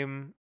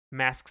game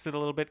masks it a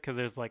little bit because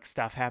there's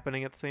stuff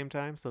happening at the same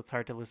time, so it's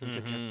hard to listen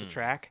to just the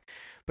track.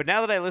 But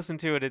now that I listen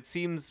to it, it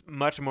seems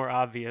much more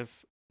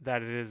obvious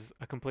that it is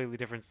a completely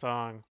different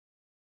song.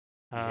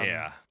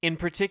 Yeah. In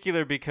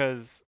particular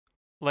because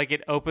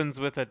it opens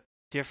with a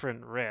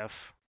different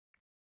riff.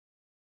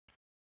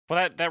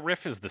 Well, that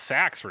riff is the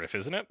sax riff,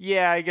 isn't it?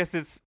 Yeah, I guess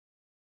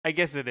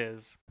it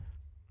is.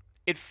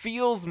 It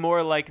feels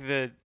more like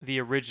the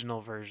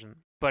original version,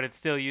 but it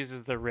still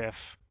uses the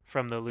riff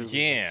from the Lulu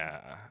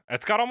Yeah. version.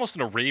 It's got almost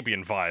an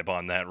Arabian vibe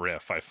on that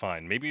riff, I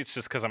find. Maybe it's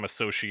just because I'm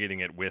associating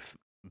it with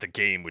the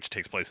game, which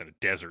takes place in a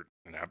desert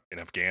in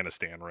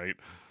Afghanistan, right?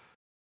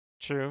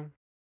 True.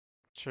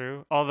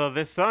 Although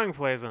this song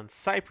plays on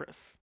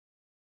Cyprus.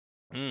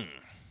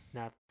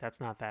 That's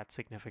not that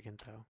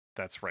significant, though.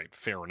 That's right.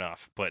 Fair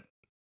enough. But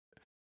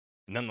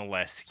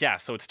nonetheless, yeah,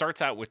 so it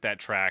starts out with that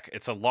track.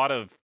 It's a lot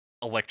of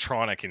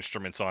electronic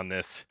instruments on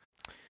this.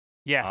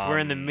 Yes, we're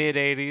in the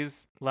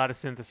mid-'80s. A lot of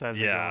synthesizer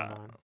going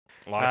on.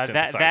 A lot of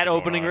synthesizer that going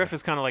opening on. riff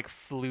is kind of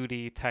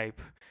fluty type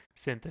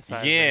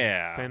synthesizer.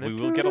 Yeah, we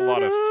will get a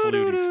lot of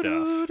fluty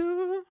stuff.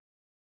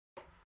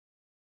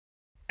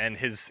 And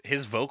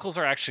his vocals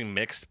are actually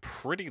mixed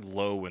pretty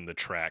low in the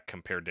track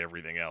compared to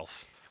everything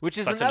else. Which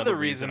is That's another another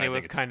reason reason I it think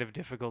was it's- kind of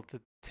difficult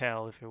to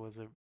tell if it was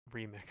a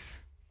remix.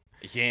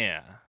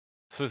 Yeah.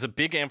 So there's a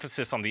big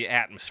emphasis on the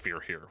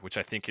atmosphere here, which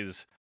I think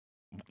is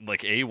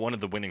like one of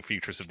the winning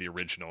features of the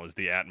original is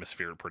the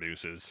atmosphere it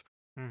produces.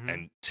 Mm-hmm.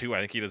 And two, I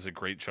think he does a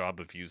great job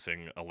of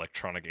using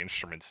electronic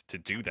instruments to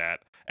do that,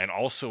 and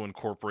also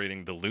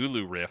incorporating the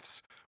Lulu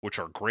riffs, which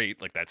are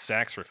great. Like that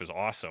sax riff is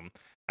awesome,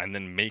 and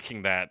then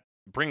bringing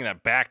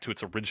that back to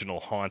its original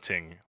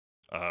haunting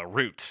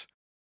roots.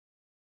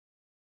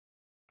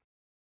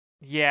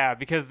 Yeah,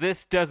 because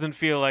this doesn't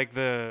feel like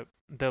the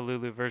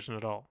Lulu version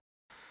at all.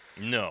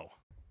 No,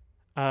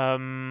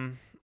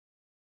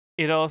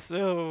 It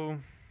also,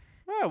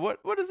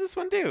 what does this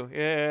one do?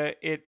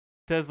 It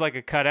does like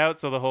a cutout,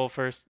 so the whole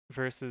first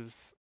verse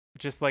is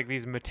just like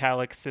these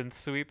metallic synth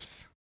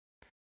sweeps,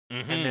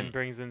 and then Mhm.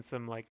 brings in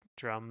some like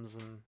drums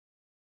and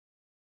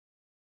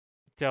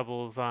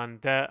doubles on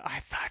the "I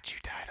thought you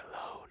died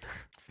alone."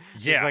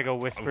 Yeah, It's like a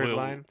whispered we'll-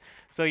 line.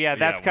 So yeah, yeah,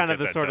 that's we'll kind of get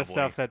the that sort of doubling.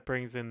 stuff that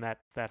brings in that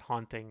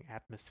haunting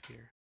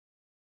atmosphere.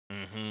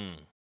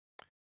 Mm-hmm.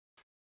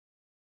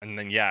 And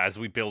then yeah, as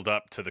we build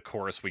up to the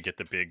chorus, we get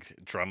the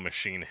big drum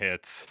machine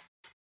hits.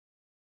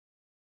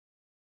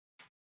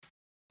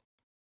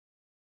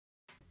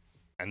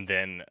 And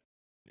then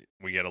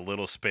we get a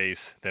little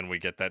space, then we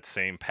get that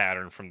same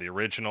pattern from the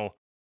original,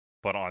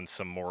 but on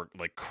some more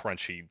like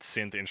crunchy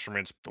synth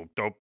instruments. Dope,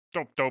 dope,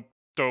 dope, dope,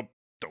 dope,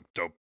 dope,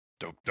 dope,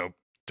 dope, dope,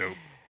 dope.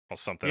 Or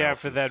something Yeah,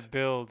 else. for that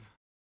build.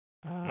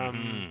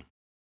 Mhm.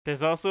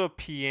 There's also a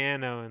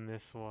piano in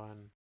this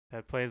one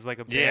that plays like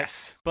a bit.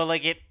 Yes. But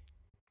like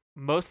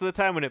most of the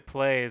time when it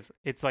plays,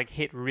 it's like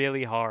hit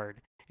really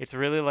hard. It's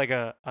really like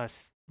a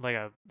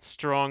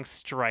strong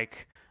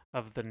strike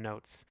of the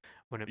notes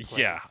when it plays.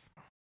 Yeah.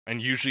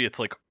 And usually it's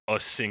like a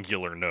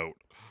singular note.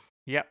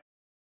 Yep.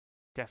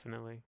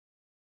 Definitely.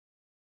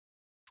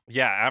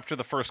 Yeah, after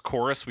the first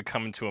chorus, we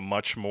come into a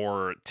much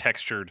more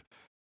textured,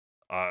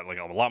 like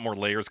a lot more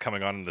layers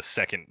coming on in the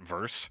second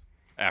verse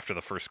after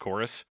the first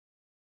chorus.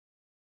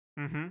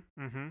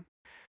 Mm-hmm.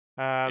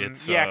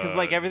 It's, Yeah, because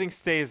like uh, everything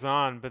stays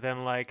on, but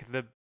then like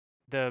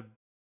the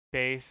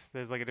bass,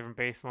 there's like a different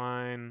bass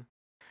line,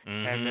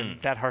 and then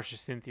Mhm. that harsher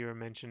synth you were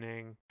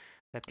mentioning,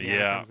 that piano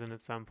Yeah. comes in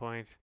at some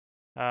point.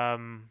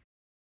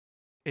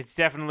 It's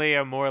definitely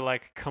a more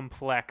like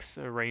complex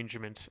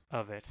arrangement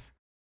of it.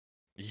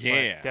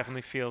 Yeah. But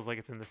definitely feels like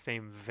it's in the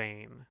same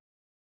vein.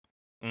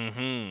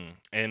 Mm-hmm.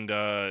 And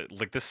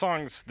like this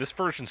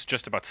version's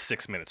just about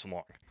 6 minutes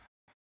long.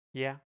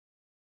 Yeah.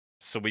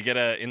 So we get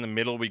in the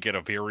middle we get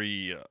a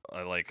very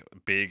like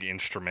big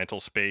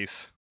instrumental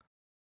space.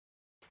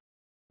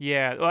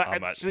 Yeah. Well, I-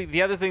 actually,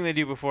 the other thing they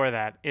do before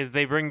that is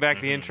they bring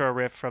back the Mhm. intro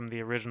riff from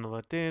the original,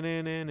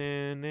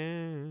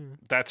 and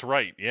That's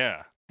right.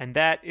 Yeah.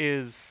 that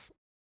is,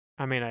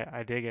 I mean,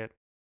 I dig it.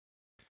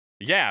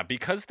 Yeah,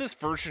 because this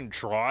version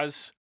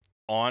draws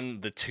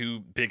on the two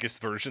biggest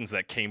versions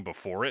that came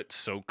before it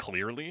so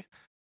clearly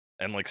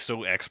and like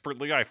so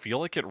expertly, I feel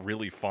like it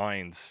really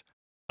finds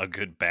a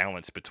good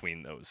balance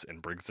between those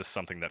and brings us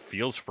something that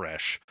feels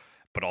fresh,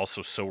 but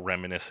also so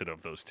reminiscent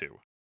of those two.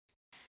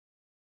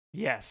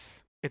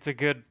 Yes, it's a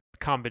good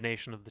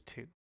combination of the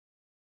two.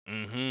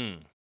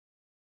 Mm-hmm.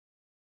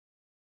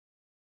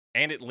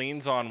 And it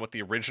leans on what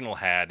the original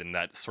had in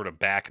that sort of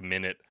back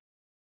minute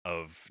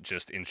of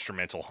just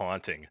instrumental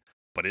haunting,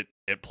 but it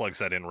plugs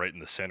that in right in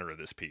the center of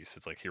this piece.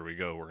 It's like, here we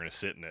go, we're gonna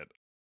sit in it.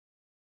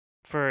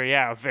 For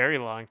a very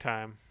long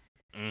time.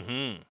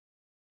 Mm-hmm.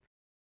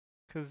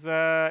 Cause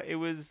it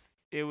was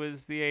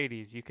the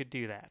 80s. You could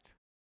do that,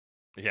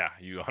 Yeah,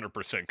 you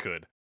 100%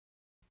 could.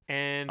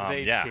 and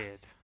they yeah.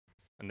 did.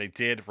 And they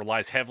did,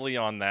 relies heavily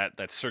on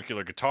that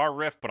circular guitar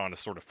riff, but on a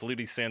sort of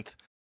fluty synth.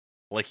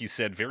 Like you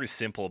said, very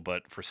simple,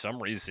 but for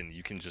some reason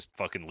you can just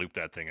fucking loop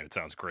that thing and it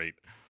sounds great.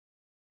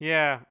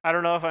 Yeah, I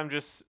don't know if I've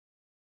just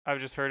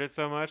heard it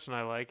so much and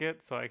I like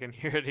it, so I can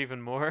hear it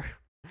even more.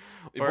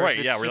 Or if Right,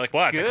 it's yeah, we're just like,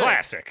 wow, it's a good.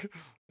 classic.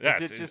 Yeah,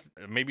 Is it just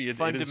maybe it is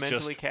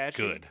fundamentally just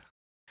catchy? good.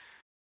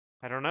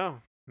 I don't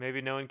know.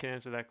 Maybe no one can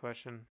answer that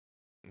question.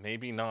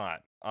 Maybe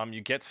not.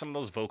 You get some of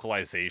those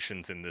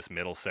vocalizations in this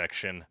middle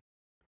section.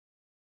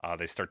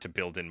 They start to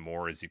build in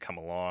more as you come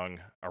along.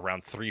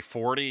 Around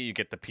 3:40, you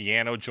get the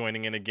piano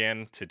joining in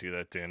again to do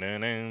that.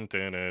 Dun-dun-dun,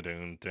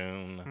 dun-dun-dun,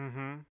 dun.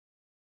 Mm-hmm.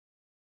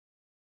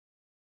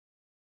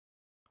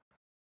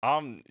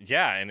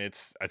 Yeah, and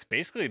it's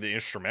basically the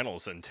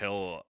instrumentals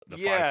until the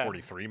Yeah.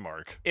 5:43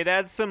 mark. It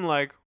adds some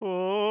like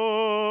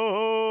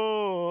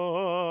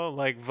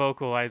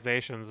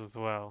vocalizations as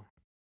well,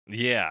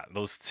 Yeah,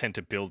 those tend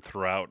to build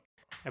throughout.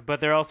 but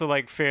they're also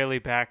like fairly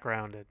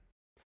backgrounded.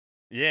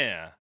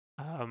 Yeah.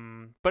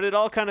 But it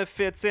all kind of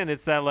fits in.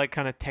 It's that like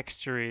kind of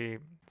textury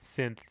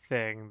synth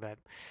thing that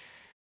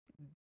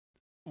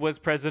was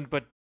present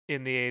but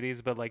in the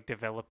 80s, but like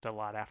developed a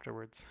lot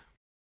afterwards.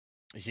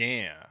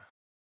 Yeah.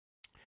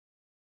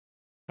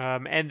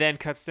 And then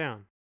cuts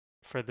down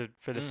for the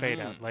fade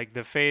out. Mhm. Like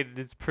the fade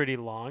is pretty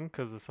long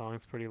because the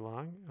song's pretty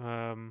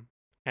long.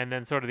 And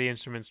then sort of the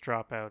instruments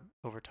drop out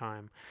over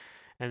time,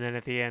 and then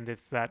at the end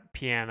it's that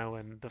piano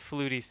and the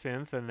fluty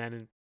synth, and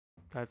then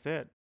that's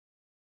it.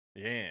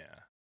 Yeah.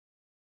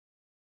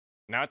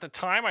 Now, at the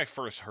time I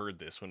first heard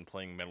this when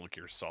playing Metal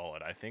Gear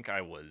Solid, I think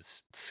I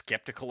was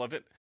skeptical of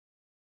it,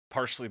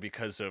 partially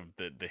because of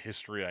the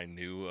history I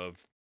knew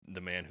of the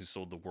man who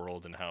sold the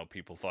world and how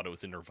people thought it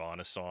was a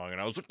Nirvana song,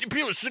 and I was like,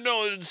 people should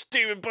know it's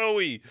David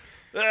Bowie.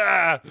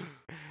 Ah!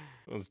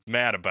 I was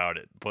mad about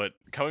it, but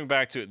coming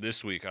back to it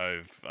this week,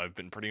 I've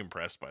been pretty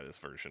impressed by this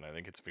version. I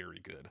think it's very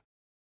good.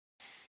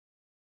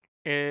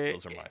 It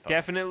Those are my thoughts.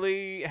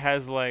 definitely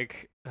has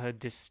like a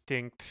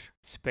distinct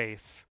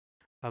space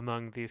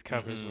among these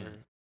covers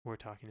Mhm. we're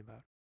talking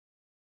about.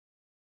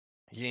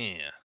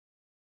 Yeah.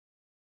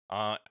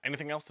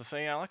 Anything else to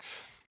say,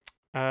 Alex?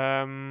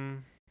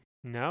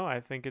 No, I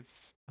think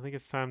it's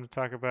time to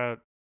talk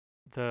about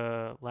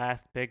the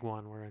last big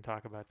one we're going to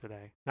talk about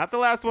today. Not the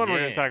last one we're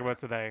going to talk Yeah. about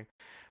today,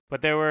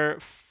 but there were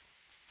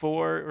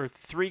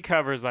three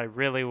covers I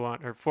really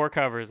want, or four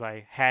covers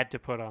I had to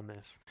put on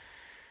this.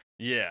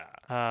 Yeah.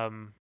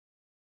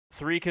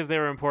 Three because they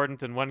were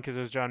important, and one because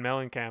it was John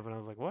Mellencamp, and I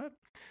was like, what?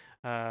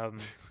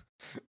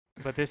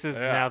 But this is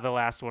Yeah. now the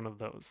last one of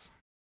those.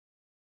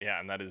 Yeah,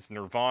 and that is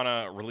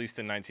Nirvana, released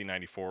in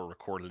 1994,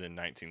 recorded in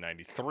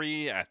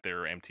 1993 at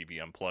their MTV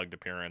Unplugged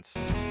appearance.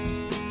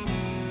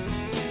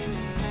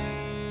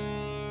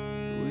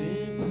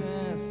 We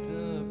passed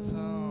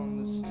upon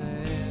the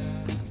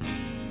stair,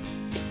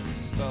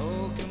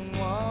 spoken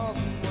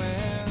wasn't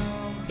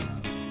well,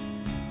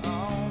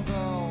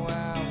 although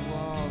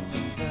I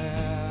wasn't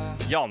there.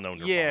 Y'all know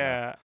Nirvana.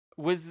 Yeah,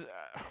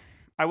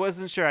 I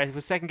wasn't sure. I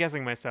was second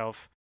guessing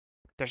myself.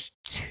 There's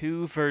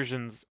two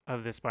versions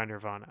of this by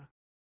Nirvana.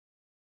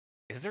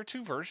 Is there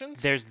two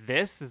versions? There's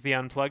this is the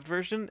unplugged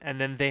version, and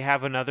then they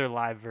have another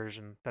live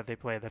version that they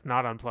play that's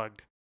not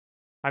unplugged.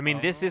 I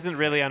mean, this isn't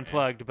really Okay.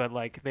 unplugged, but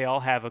like they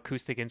all have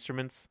acoustic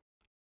instruments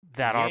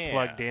that are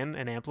plugged Yeah. in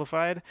and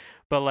amplified,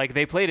 but like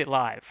they played it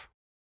live.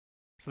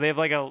 So they have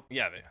like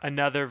Yeah.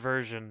 another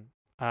version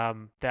that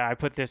I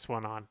put this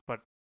one on,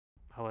 but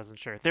I wasn't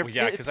sure. They're Well,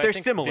 yeah, because I they're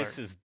think similar. this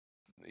is.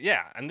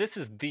 Yeah, and this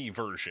is the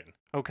version.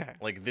 Okay.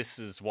 Like, this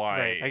is why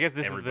Right, I guess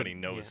this is the- everybody yeah.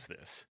 knows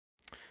this.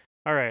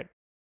 All right.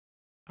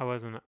 I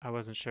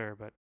wasn't sure,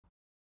 but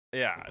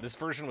Yeah, this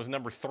version was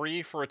number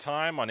 3 for a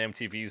time on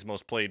MTV's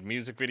most played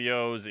music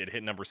videos. It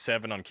hit number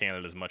 7 on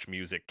Canada's Much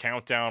Music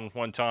Countdown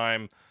one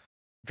time.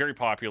 Very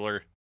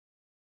popular.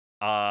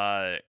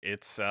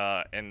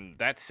 And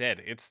that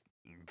said, it's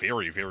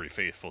very, very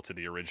faithful to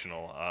the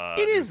original. it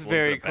there's is a little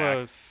very bit of back-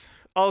 close.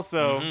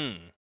 Also,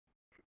 Mhm.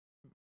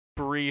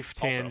 brief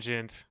Also.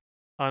 tangent.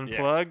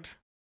 Unplugged.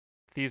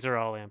 These are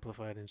all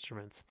amplified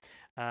instruments.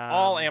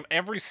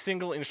 Every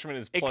single instrument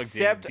is plugged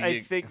except in. I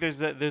think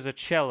there's a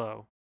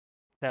cello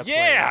that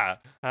Yeah!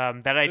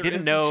 plays. That I There didn't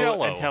is a know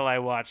cello. until I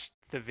watched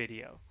the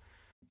video.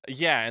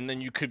 Yeah, and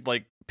then you could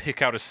like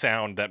pick out a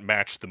sound that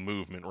matched the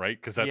movement, right?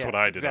 Because that's what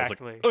Yes, I did.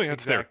 exactly, I was like, oh yeah,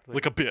 it's exactly. there,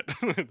 like a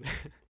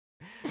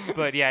bit.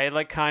 But yeah, it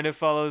like kind of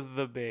follows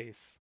the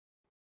bass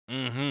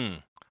Mm-hmm.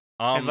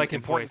 And, like,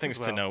 his Important voice as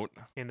things to well. note.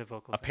 in the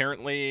vocal section.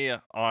 Apparently,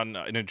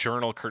 in a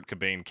journal Kurt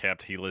Cobain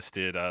kept, he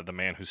listed "The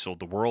Man Who Sold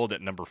the World"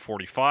 at number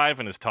 45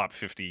 in his top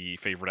 50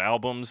 favorite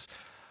albums.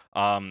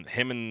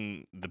 Him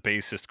and the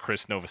bassist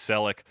Chris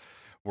Novoselic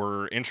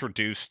were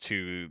introduced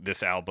to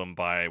this album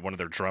by one of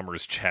their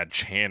drummers, Chad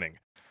Channing,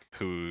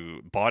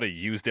 who bought a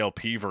used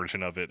LP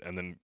version of it and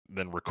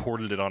then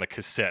recorded it on a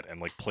cassette and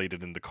like played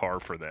it in the car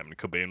for them. And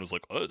Cobain was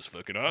like, "Oh, it's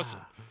fucking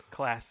awesome."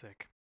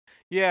 Classic.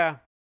 Yeah,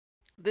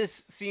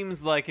 this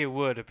seems like it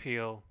would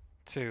appeal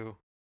to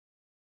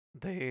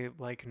the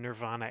like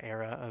Nirvana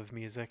era of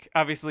music.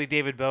 Obviously,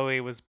 David Bowie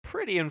was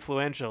pretty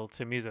influential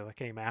to music that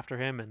came after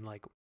him and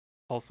like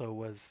also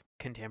was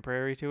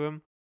contemporary to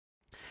him.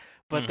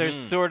 But there's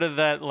Mhm. sort of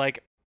that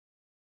like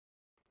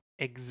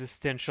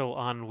existential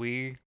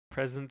ennui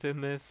present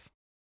in this.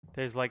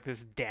 There's like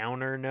this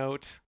downer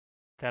note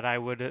that I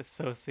would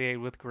associate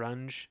with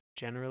grunge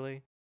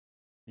generally.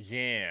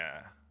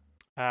 Yeah,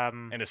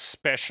 And and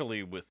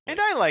especially with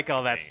I like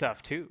all that Cobain.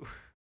 stuff too.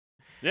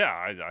 Yeah,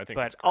 I think.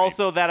 But it's great.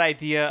 also that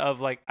idea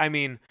of like, I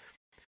mean,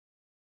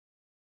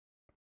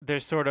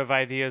 there's sort of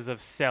ideas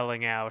of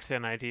selling out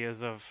and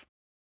ideas of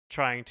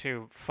trying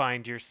to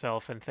find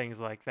yourself and things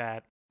like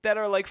that that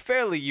are like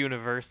fairly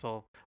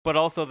universal, but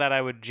also that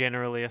I would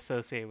generally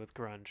associate with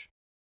grunge.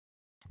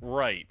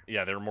 Right.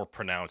 Yeah, they're more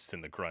pronounced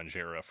in the grunge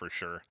era for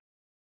sure.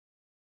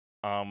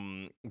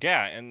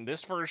 Yeah, and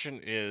this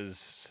version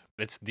it's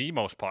the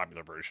most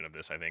popular version of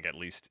this, I think, at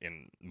least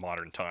in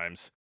modern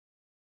times.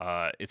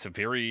 It's a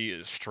very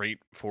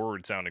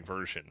straightforward sounding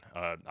version.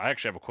 I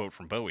actually have a quote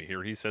from Bowie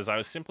here. He says, "I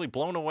was simply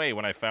blown away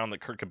when I found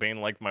that Kurt Cobain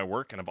liked my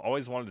work, and I've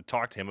always wanted to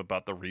talk to him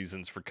about the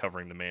reasons for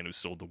covering The Man Who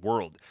Sold the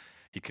World."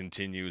 He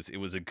continues, "It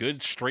was a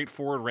good,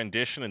 straightforward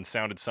rendition and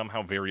sounded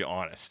somehow very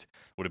honest.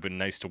 Would have been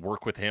nice to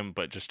work with him,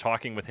 but just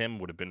talking with him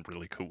would have been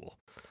really cool."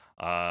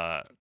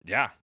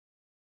 Yeah.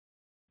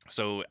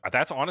 So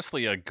that's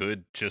honestly a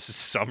good just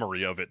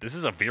summary of it. This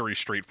is a very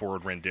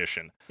straightforward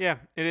rendition. Yeah,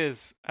 it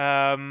is.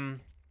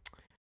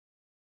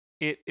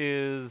 It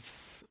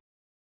is.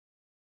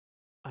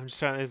 I'm just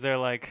trying. Is there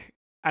like?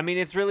 I mean,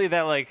 it's really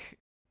that like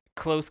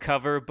close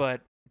cover,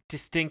 but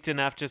distinct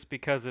enough just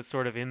because it's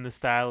sort of in the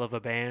style of a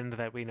band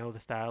that we know the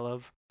style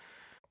of.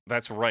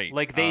 That's right.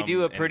 Like they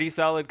do a And pretty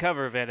solid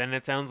cover of it, and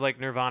it sounds like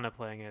Nirvana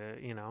playing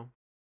it, you know.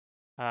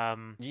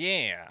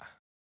 yeah,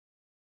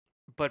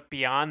 But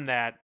beyond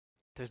that,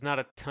 there's not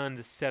a ton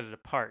to set it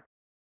apart.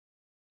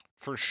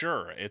 for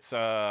sure. It's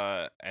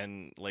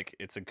and like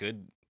it's a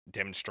good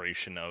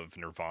demonstration of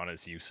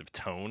Nirvana's use of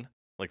tone.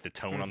 Like the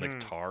tone on the Mhm.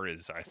 guitar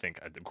is, I think,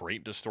 a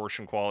great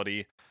distortion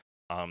quality.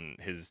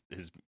 His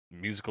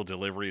musical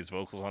delivery, his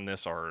vocals on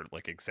this are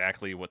like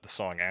exactly what the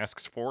song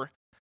asks for.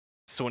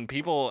 So when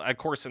people, of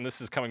course, and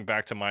this is coming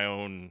back to my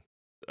own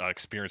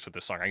experience with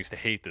this song, I used to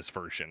hate this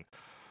version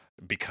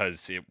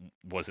because it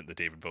wasn't the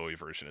David Bowie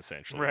version,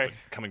 essentially. Right.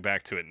 But coming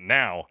back to it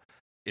now,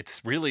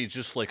 it's really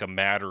just like a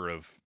matter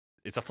of,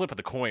 it's a flip of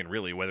the coin,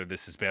 really, whether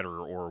this is better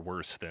or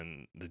worse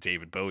than the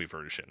David Bowie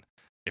version.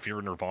 If you're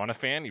a Nirvana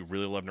fan, you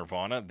really love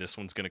Nirvana, this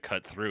one's going to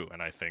cut through,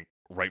 and I think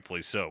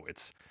rightfully so.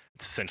 It's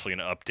essentially an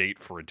update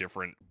for a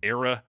different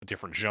era, a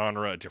different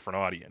genre, a different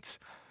audience.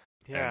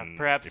 Yeah, And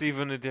perhaps if-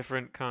 even a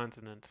different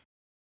continent,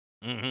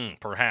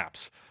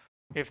 Perhaps.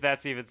 if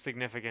that's even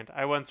significant.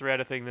 I once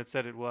read a thing that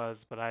said it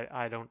was, but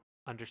I don't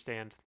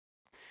understand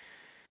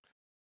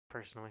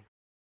personally.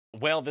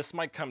 Well, this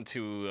might come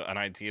to an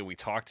idea we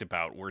talked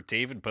about where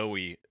David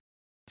Bowie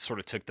sort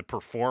of took the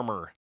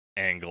performer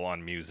angle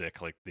on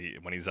music, like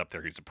when he's up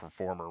there, he's a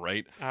performer,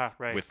 right? Ah,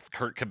 right. With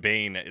Kurt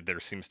Cobain, there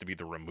seems to be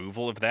the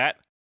removal of that,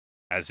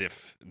 as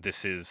if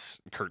this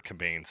is Kurt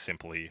Cobain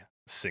simply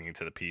singing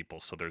to the people.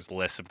 So there's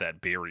less of that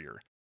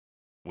barrier,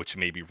 which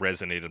maybe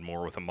resonated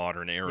more with a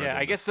modern era. Yeah, than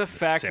I guess the the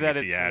fact that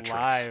it's semi-theatrics.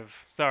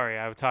 live. Sorry,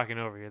 I was talking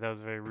over you. That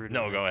was very rude. of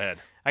No, me. go ahead.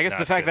 I guess No,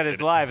 the it's fact good. that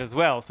it's It- live as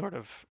well sort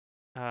of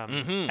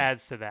Mhm.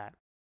 adds to that.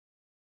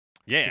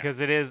 Yeah. Because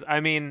it is, I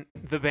mean,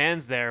 the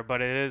band's there,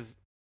 but it is,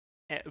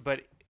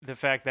 but the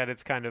fact that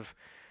it's kind of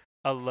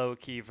a low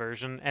key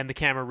version and the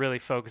camera really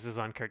focuses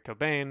on Kurt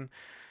Cobain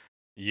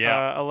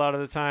yeah. a lot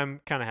of the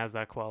time kind of has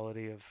that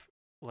quality of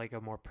like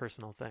a more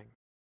personal thing.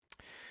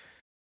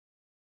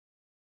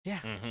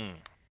 Yeah.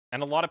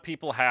 And a lot of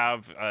people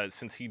have,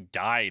 since he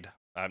died.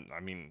 I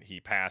mean, he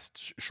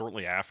passed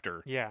shortly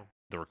after Yeah.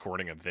 the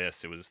recording of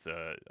this. It was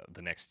the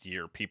next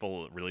year.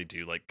 People really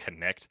do like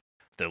connect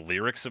the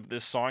lyrics of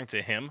this song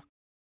to him,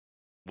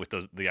 with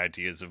the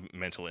ideas of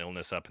mental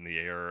illness up in the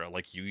air.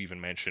 Like you even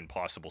mentioned,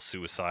 possible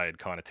suicide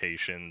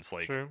connotations.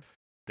 Like True.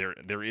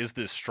 there is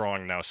this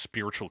strong now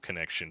spiritual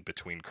connection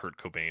between Kurt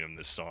Cobain and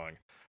this song,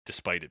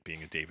 despite it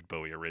being a David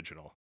Bowie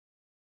original.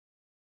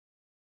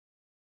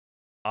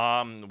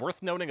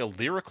 Worth noting a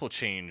lyrical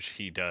change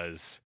he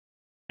does.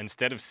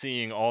 Instead of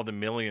seeing all the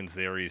millions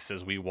there, he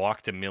says, "We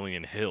walked a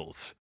million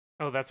hills."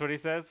 Oh, that's what he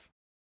says?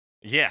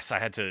 Yes, I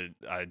had to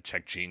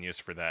check Genius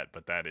for that,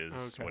 but that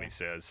is what Okay. he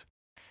says.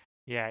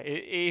 Yeah,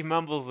 he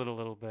mumbles it a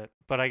little bit,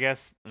 but I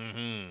guess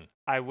Mm-hmm.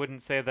 I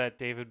wouldn't say that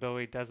David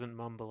Bowie doesn't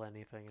mumble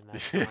anything in that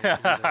song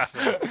either,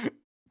 so.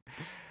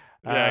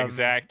 Yeah, Um,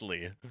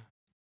 exactly.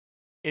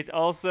 It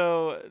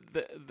also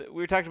we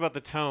were talking about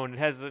the tone. It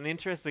has an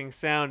interesting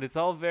sound. It's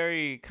all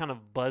very kind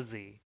of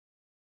buzzy.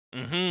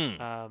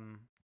 Mm-hmm.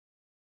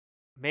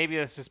 Maybe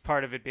that's just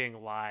part of it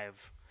being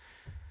live,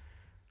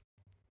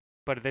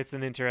 but it's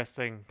an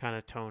interesting kind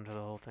of tone to the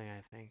whole thing,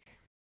 I think.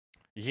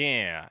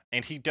 Yeah,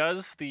 and he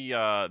does the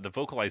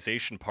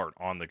vocalization part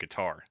on the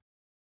guitar.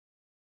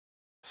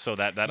 So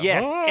that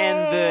Yes,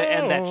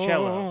 and that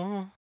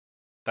cello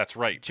That's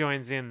right.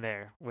 joins in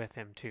there with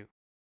him too.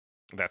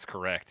 That's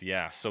correct.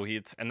 Yeah. So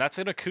and that's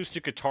an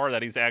acoustic guitar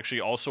that he's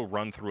actually also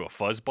run through a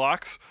fuzz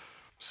box.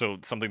 So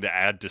something to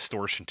add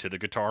distortion to the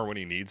guitar when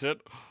he needs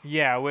it.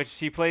 Yeah, which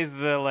he plays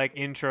the like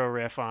intro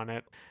riff on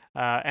it,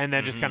 and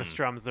then just kind of Mhm.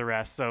 strums the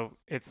rest, so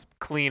it's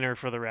cleaner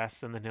for the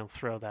rest, and then he'll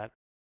throw that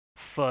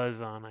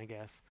fuzz on, I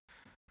guess.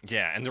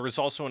 Yeah, and there was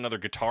also another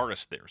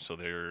guitarist there. So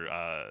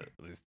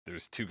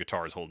there's two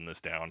guitars holding this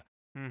down.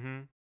 Mm-hmm.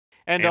 And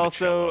And a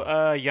also,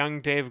 cello.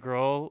 young Dave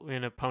Grohl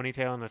in a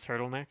ponytail and a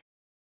turtleneck.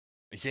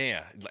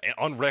 Yeah,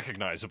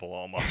 unrecognizable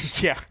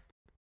almost. Yeah.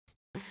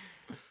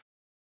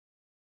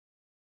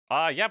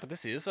 Yeah, but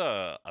this is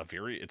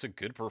it's a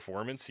good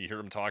performance. You hear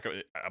him talk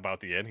about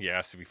the end. He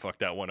asks if he fucked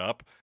that one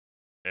up,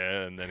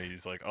 and then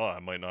he's like, "Oh, I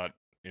might not,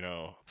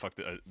 fuck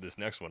this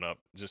next one up."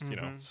 Just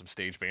Mhm. some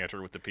stage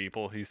banter with the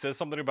people. He says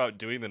something about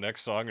doing the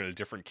next song in a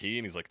different key,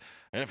 and he's like,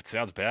 "And if it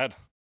sounds bad,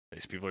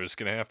 these people are just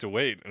gonna have to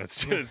wait." And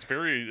it's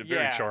very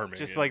Yeah, charming.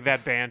 just and- like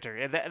that banter.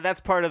 And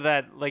that's part of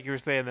that, like you were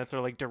saying, that sort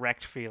of like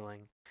direct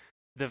feeling.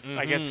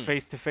 I guess Mhm.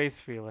 face-to-face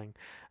feeling.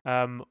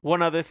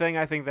 One other thing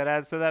I think that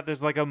adds to that,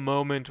 there's like a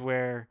moment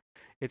where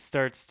it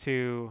starts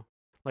to,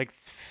 like,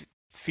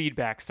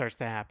 feedback starts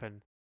to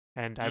happen.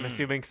 And I'm Mm.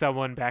 assuming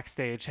someone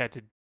backstage had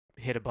to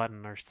hit a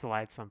button or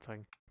slide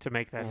something to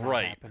make that not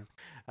Right. happen.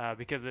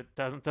 Because it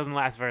doesn't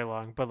last very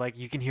long, but like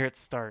you can hear it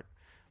start.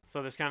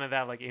 So there's kind of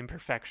that like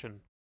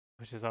imperfection,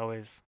 which is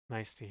always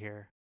nice to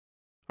hear.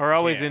 Or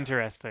always Yeah.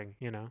 interesting,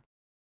 Yeah,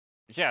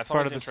 it's part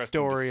always of the interesting to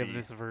story of see,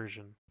 this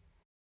version.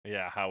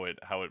 Yeah, how it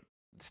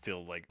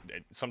still like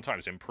it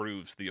sometimes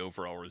improves the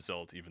overall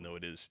result, even though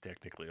it is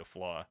technically a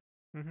flaw.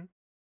 Mhm.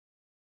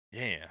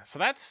 Yeah, so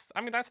that's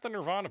the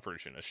Nirvana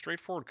version, a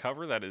straightforward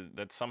cover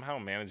that somehow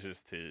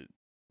manages to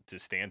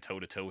stand toe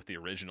to toe with the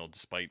original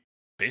despite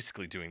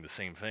basically doing the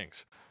same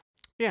things.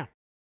 Yeah,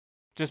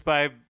 just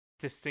by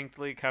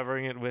distinctly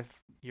covering it with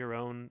your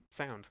own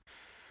sound.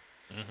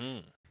 Mm-hmm.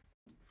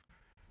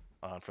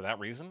 For that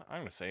reason,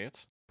 I'm gonna say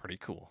it's pretty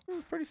cool. It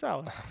was pretty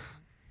solid.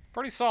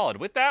 Pretty solid.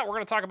 With that, we're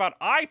gonna talk about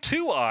Eye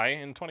to Eye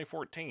in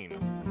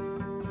 2014.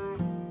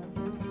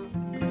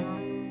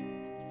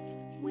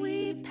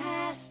 We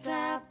passed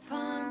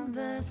upon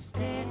the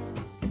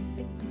stairs.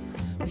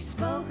 We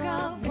spoke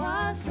of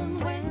was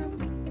and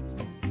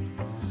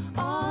when,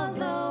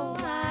 although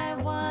I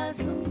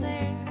wasn't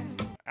there.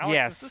 Alex,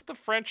 Yes. is this the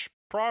French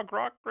prog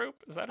rock group?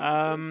 Is that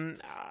who this is?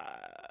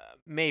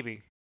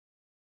 Maybe.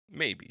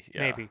 Maybe,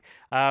 yeah. Maybe.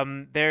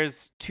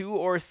 There's 2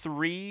 or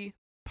 3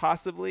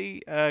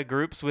 possibly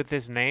groups with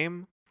this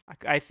name.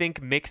 I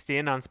think mixed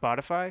in on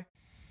Spotify.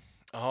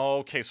 Oh,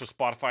 okay, so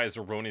Spotify has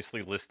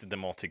erroneously listed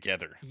them all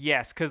together.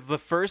 Yes, because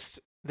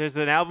there's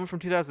an album from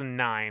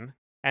 2009,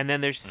 and then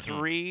there's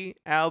 3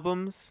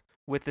 albums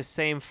with the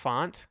same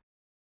font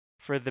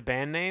for the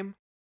band name.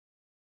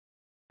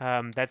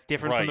 That's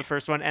different from the Right.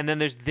 first one, and then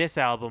there's this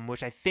album,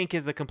 which I think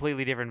is a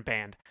completely different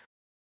band.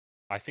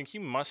 I think you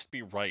must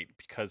be right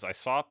because I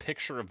saw a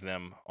picture of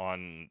them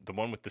on the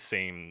one with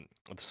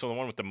the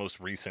one with the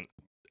most recent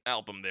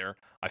album there.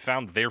 I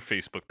found their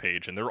Facebook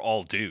page and they're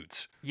all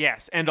dudes.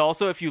 Yes, and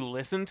also if you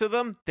listen to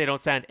them, they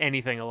don't sound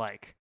anything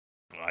alike.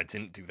 I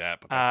didn't do that,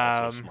 but that's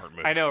also a smart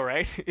move. I know,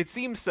 right? It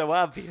seems so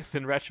obvious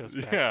in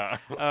retrospect. Yeah.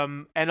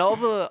 And all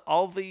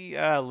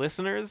the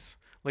listeners,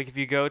 like if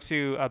you go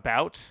to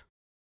About,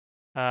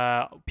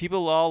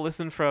 people all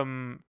listen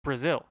from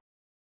Brazil.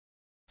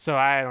 So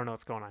I don't know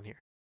what's going on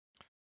here.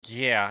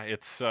 Yeah,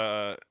 it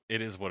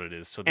is what it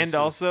is. So this And is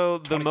also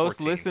the most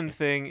 2014. listened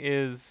thing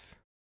is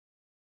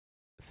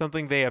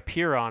something they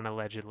appear on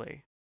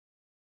allegedly,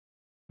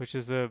 which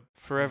is a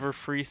Forever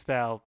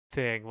Freestyle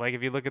thing. Like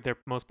if you look at their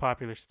most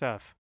popular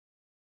stuff.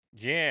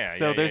 Yeah.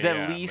 So yeah, there's yeah, at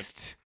yeah, but-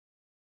 least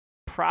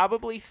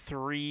probably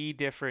 3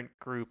 different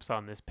groups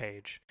on this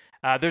page.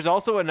 There's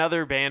also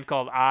another band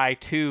called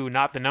I2,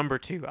 not the number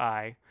 2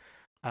 I.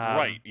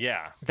 right,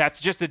 yeah. That's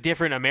just a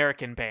different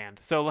American band.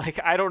 So like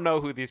I don't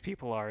know who these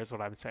people are is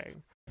what I'm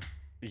saying.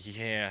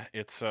 Yeah,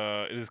 it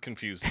is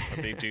confusing,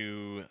 but they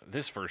do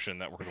this version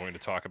that we're going to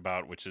talk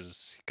about, which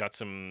is got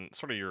some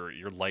sort of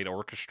your light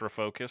orchestra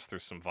focus.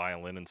 There's some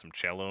violin and some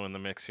cello in the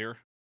mix here.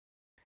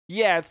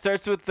 Yeah, it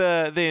starts with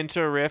the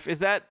intro riff. Is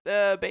that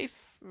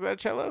bass? Is that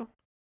cello?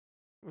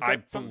 Is I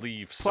that something-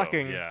 believe so.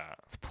 plucking. Yeah.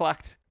 It's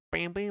plucked.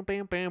 Bam, bam,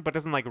 bam, bam, but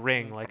doesn't like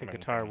ring like a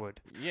guitar would.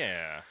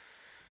 Yeah.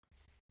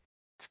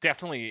 It's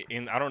definitely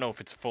in. I don't know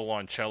if it's full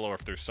on cello or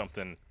if there's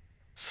something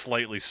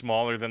slightly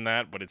smaller than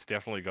that, but it's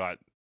definitely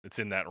it's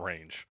in that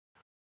range.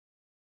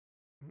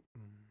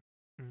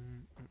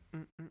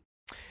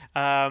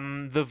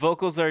 The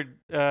vocals are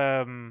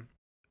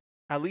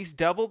at least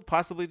doubled,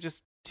 possibly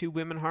just 2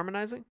 women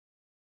harmonizing.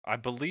 I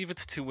believe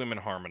it's 2 women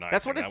harmonizing.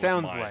 That's what it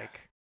sounds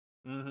like.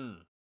 Mm-hmm.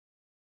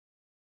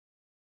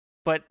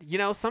 But you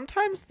know,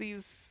 sometimes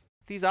these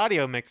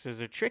audio mixers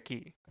are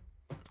tricky,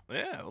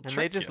 Yeah, they'll and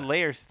trick they just ya.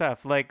 layer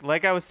stuff. Like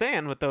I was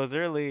saying with those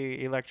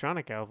early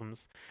electronic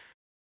albums,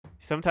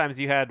 sometimes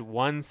you had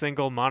one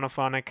single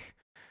monophonic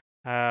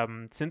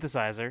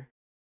synthesizer,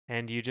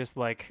 and you just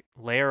like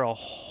layer a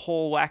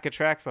whole whack of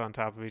tracks on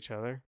top of each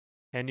other,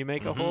 and you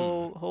make a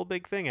Mhm. whole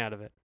big thing out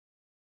of it.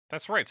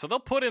 That's right. So they'll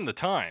put in the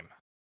time.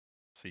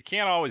 So you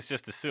can't always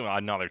just assume, oh,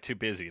 no, they're too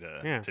busy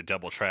to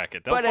double track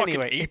it. They'll But fucking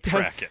anyway,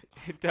 8-track it.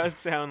 it does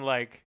sound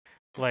like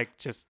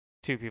just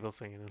 2 people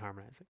singing and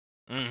harmonizing.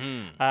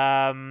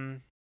 Mm-hmm.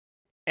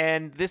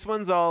 And this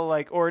one's all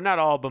like, or not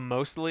all, but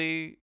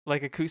mostly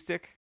like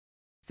acoustic.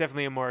 It's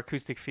definitely a more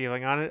acoustic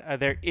feeling on it.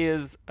 There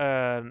is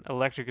an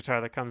electric guitar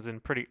that comes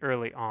in pretty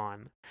early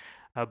on,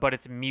 but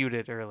it's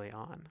muted early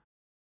on.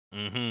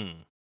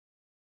 Mm-hmm.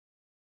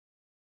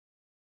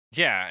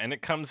 Yeah, and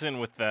it comes in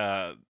with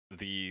the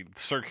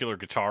circular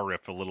guitar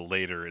riff a little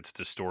later. It's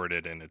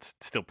distorted and it's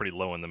still pretty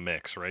low in the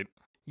mix, right?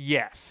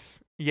 Yes.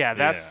 Yeah,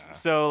 that's Yeah.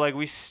 so like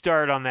we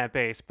start on that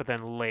bass, but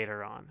then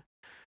later on.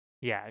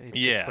 Yeah, it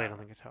gets played Yeah. on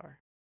the guitar.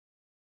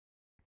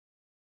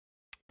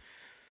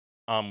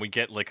 We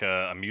get like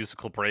a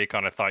musical break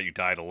on I Thought You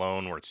Died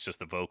Alone where it's just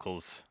the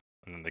vocals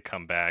and then they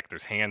come back.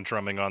 There's hand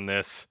drumming on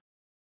this.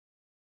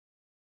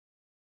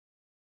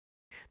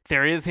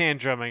 There is hand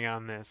drumming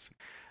on this.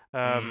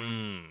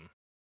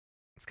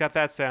 It's got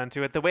that sound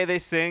to it. The way they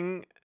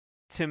sing,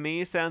 to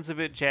me, sounds a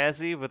bit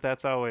jazzy, but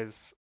that's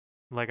always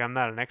like I'm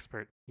not an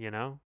expert, you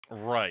know?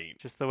 Right.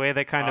 Just the way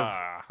they kind of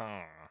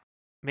Uh-huh.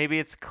 maybe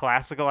it's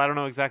classical. I don't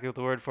know exactly what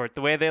the word for it.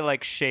 The way they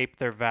like shape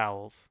their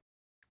vowels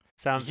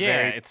sounds Yeah,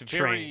 very it's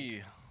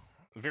trained.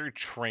 very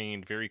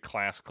trained, very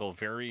classical,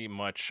 very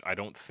much I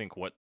don't think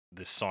what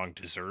this song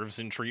deserves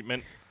in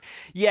treatment.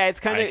 Yeah, it's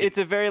kind of I- it's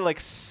a very like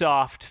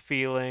soft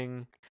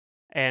feeling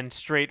and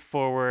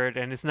straightforward,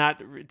 and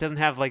it doesn't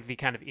have like the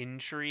kind of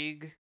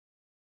intrigue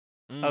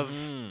of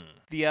Mhm.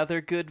 the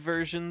other good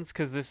versions,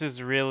 because this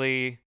is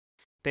really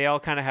they all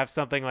kind of have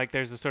something like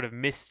there's a sort of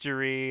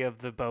mystery of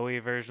the Bowie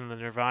version. The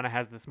Nirvana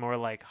has this more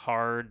like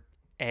hard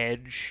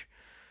edge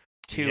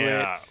to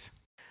Yeah. it.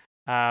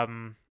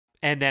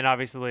 And then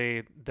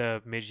obviously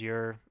the Midge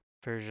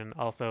version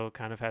also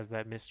kind of has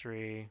that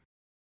mystery.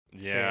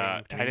 Yeah, thing,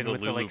 and tied even in the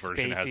with the, Lulu like,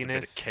 version has a bit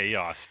of spaciness.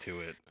 chaos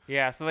to it.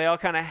 Yeah, so they all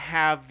kind of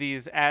have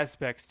these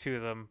aspects to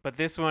them, but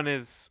this one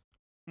is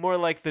more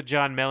like the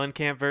John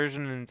Mellencamp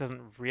version and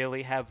doesn't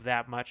really have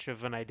that much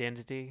of an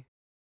identity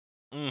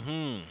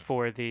Mm-hmm.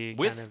 for the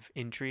With- kind of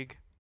intrigue.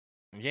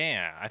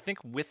 Yeah, I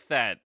think with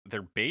that,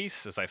 their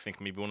bass is, I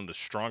think, maybe one of the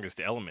strongest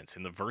elements.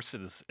 In the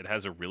verses, it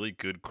has a really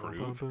good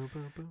groove,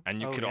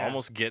 and you Oh, could yeah.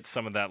 almost get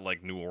some of that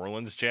like New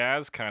Orleans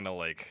jazz, kind of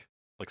like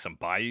some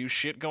Bayou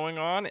shit going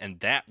on, and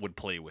that would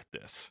play with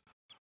this.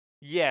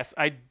 Yes,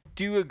 I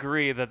do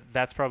agree that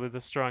that's probably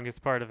the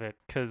strongest part of it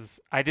because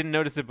I didn't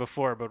notice it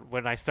before, but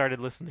when I started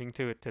listening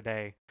to it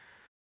today,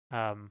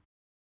 kind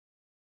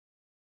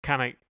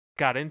of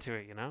got into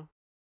it, you know?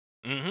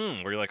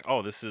 Mm-hmm. Where you're like,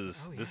 oh, this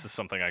is Oh, this yeah. is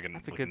something I can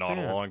That's a like, good nod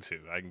sound. along to.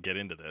 I can get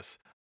into this.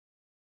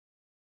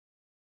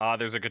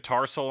 There's a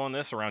guitar solo in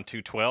this around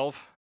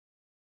 212.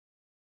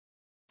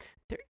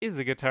 There is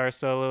a guitar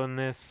solo in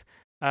this.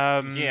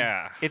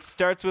 Yeah. It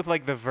starts with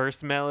like the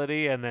verse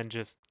melody and then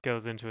just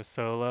goes into a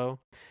solo.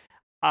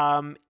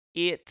 I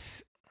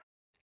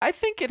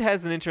think it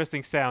has an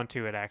interesting sound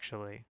to it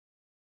actually.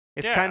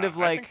 It's kind Yeah, of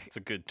I think like it's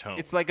a good tone.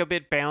 it's like a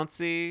bit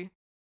bouncy.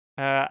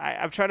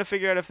 I'm trying to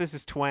figure out if this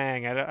is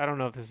twang. I don't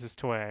know if this is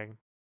twang.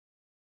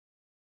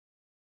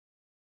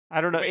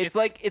 I don't know. Wait,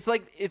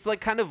 It's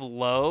like kind of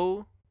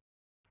low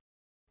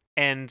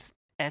and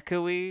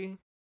echoey.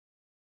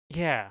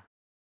 Yeah.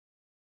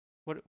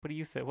 What do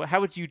you think? How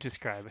would you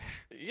describe it?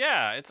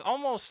 Yeah, it's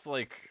almost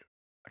like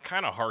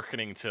kind of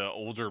hearkening to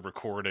older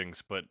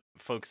recordings, but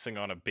focusing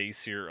on a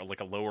bassier, like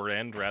a lower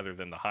end rather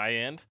than the high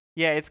end.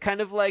 Yeah, it's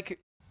kind of like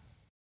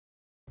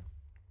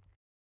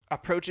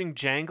approaching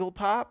jangle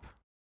pop,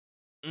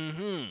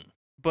 Mm-hmm.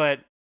 but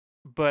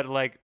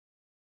like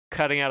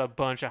cutting out a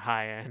bunch of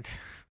high end.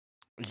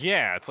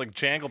 Yeah, it's like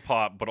jangle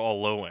pop, but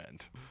all low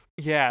end.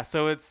 Yeah,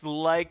 so it's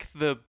like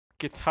the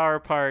guitar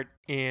part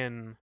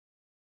in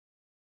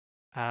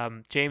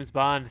James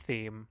Bond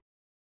theme,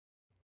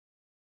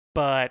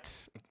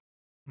 but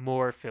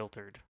more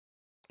filtered.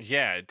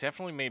 Yeah, it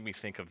definitely made me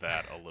think of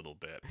that a little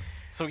bit.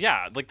 So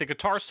yeah, like the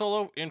guitar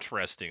solo,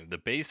 interesting. The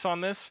bass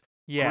on this,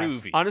 Yes.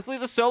 groovy. Honestly,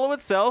 the solo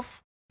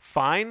itself,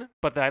 fine,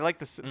 but I like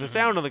the Mm-hmm.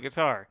 sound of the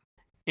guitar.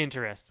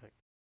 Interesting.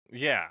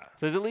 yeah.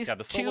 So there's at least Yeah,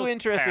 the two solo's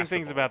interesting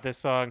things passable. about this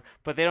song,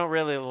 but they don't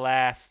really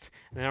last.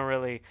 They don't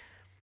really.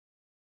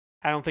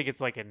 I don't think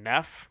it's like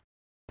enough.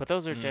 But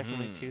those are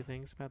definitely Mhm. two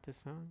things about this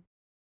song.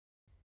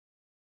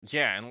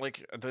 Yeah, and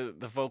like the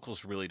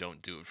vocals really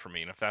don't do it for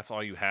me. And if that's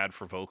all you had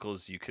for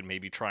vocals, you could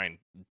maybe try and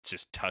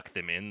just tuck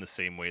them in the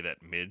same way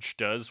that Midge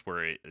does,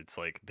 where it's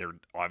like they're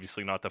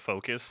obviously not the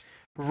focus.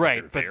 Right,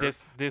 they're but there.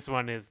 this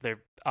one is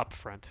they're up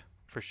front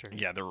for sure.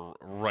 Yeah, they're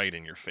right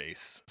in your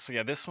face. So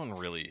yeah, this one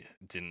really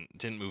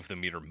didn't move the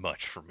meter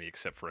much for me,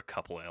 except for a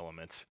couple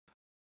elements.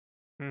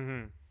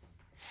 Mm-hmm.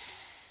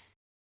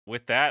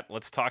 With that,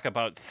 let's talk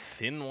about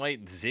Thin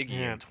White Ziggy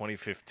Yeah. in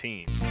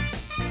 2015.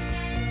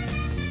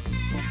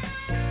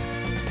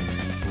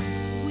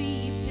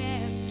 We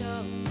passed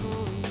up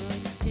on the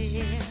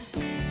stairs.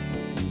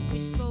 We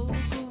spoke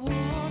of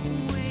wars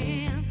and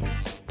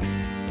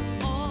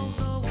when,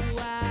 although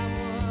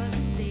I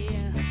wasn't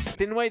there.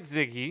 Thin White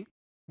Ziggy,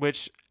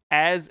 which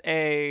as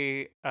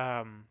a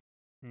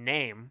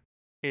name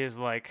is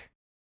like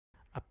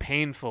a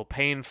painful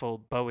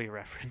Bowie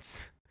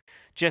reference.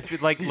 Just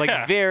like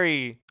Yeah.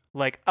 very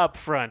like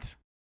upfront.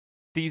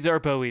 These are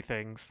Bowie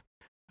things.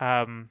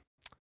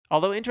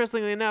 Although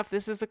interestingly enough,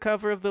 this is a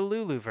cover of the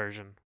Lulu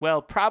version.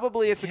 Well,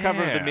 probably it's a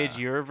cover of the Yeah. Midge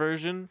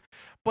version,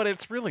 But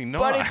it's really not.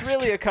 but it's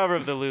really a cover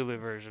of the Lulu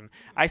version.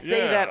 I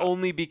say that Yeah.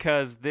 only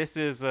because this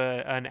is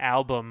an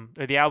album,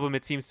 or the album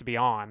it seems to be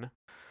on,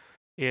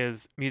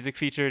 is music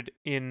featured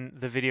in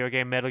the video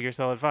game Metal Gear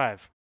Solid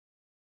 5,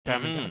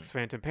 Diamond Mhm. Dogs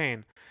Phantom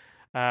Pain.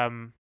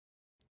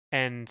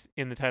 And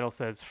in the title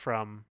says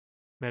from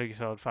Metal Gear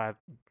Solid 5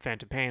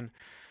 Phantom Pain.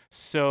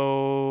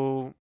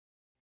 So,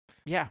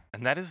 yeah.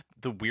 And that is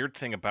the weird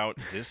thing about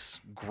this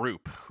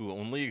group, who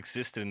only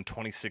existed in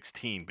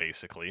 2016,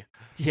 basically.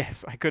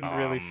 Yes, I couldn't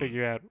really Um,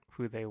 figure out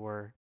who they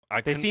were. I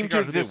They couldn't seem figure to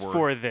out who they exist were.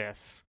 for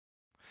this.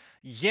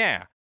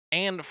 Yeah,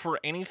 and for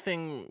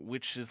anything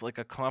which is like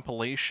a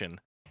compilation.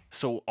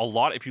 So a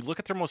lot, if you look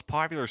at their most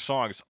popular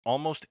songs,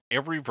 almost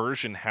every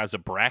version has a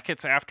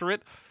brackets after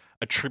it,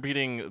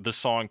 attributing the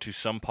song to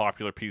some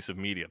popular piece of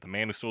media. The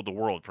Man Who Sold the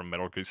World from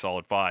Metal Gear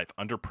Solid 5,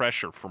 Under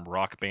Pressure from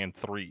Rock Band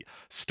 3,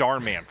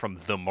 Starman from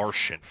The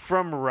Martian.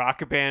 From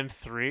Rock Band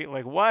 3?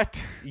 Like,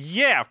 what?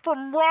 Yeah,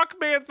 from Rock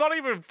Band, not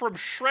even from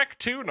Shrek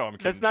 2. No, I'm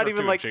kidding. That's not Shrek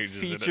even 2 like changes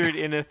in it. featured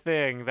in a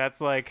thing. That's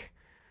like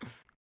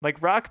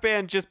Rock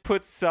Band just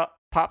puts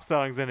pop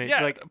songs in it.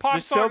 Yeah, like pop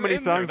there's so songs many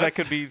in there, songs that that's-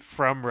 could be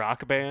from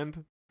Rock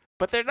Band,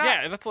 but they're not.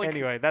 Yeah, that's like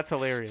anyway, that's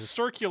hilarious.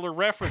 circular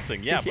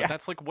referencing. Yeah, Yeah. but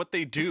that's like what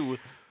they do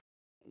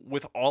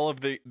with all of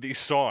these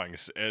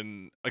songs,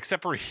 and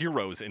except for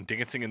Heroes and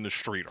Dancing in the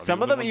Street. Are the Some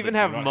of only them ones even that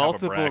do have not a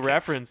multiple brackets.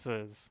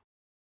 references.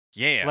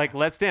 Yeah. Like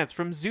Let's Dance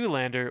from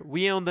Zoolander,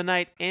 We Own the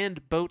Night,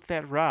 and Boat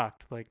That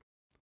Rocked. Like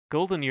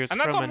Golden Years and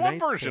from that's A on one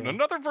Knight's version. Tale.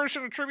 Another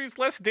version attributes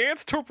Let's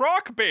Dance to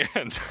Rock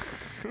Band.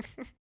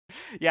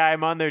 Yeah,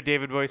 I'm on their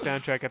David Bowie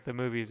soundtrack at the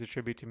movies, a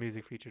tribute to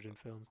music featured in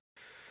films.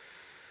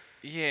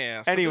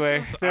 Yeah. So Anyway,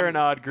 this is, they're an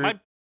odd group.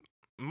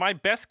 My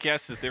best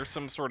guess is there's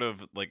some sort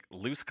of like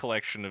loose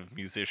collection of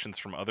musicians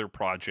from other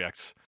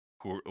projects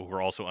who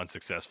are also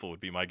unsuccessful, would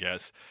be my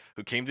guess,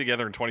 who came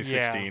together in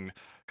 2016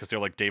 because they're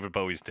like, David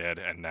Bowie's dead,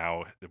 and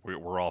now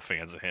we're all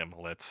fans of him.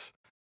 Let's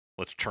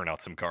churn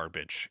out some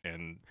garbage,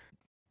 and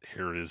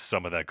here is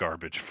some of that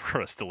garbage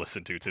for us to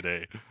listen to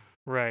today.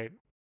 Right.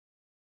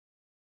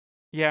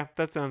 Yeah,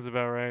 that sounds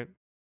about right.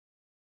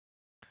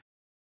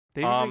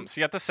 They even- So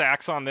you got the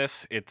sax on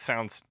this. It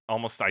sounds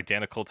almost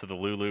identical to the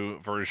Lulu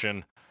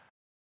version.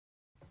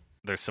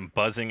 There's some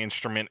buzzing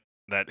instrument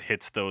that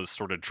hits those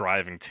sort of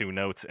driving two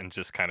notes and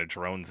just kind of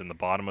drones in the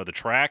bottom of the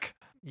track.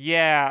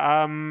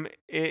 Yeah,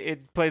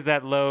 it plays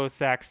that low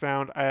sax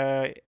sound.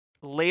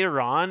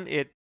 Later on,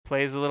 it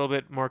plays a little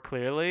bit more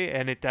clearly,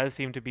 and it does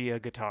seem to be a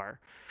guitar.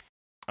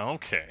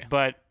 Okay.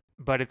 But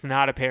it's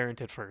not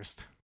apparent at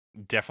first.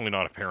 Definitely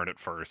not apparent at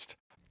first.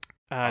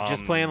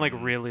 Just playing like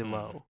really hmm.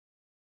 low.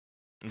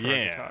 For a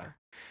Yeah.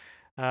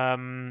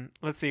 guitar.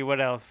 Let's see what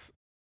else.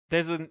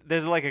 There's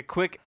like a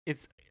quick.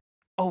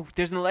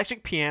 There's an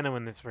electric piano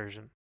in this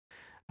version.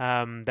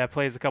 That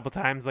plays a couple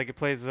times. Like it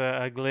plays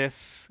a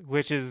gliss,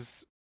 which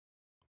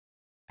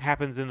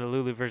happens in the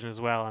Lulu version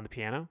as well on the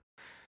piano,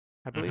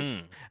 I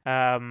believe.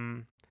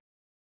 Mhm.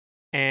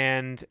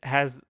 And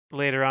has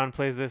later on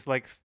plays this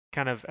like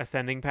kind of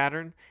ascending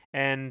pattern,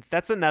 and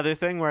that's another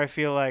thing where I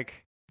feel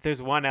like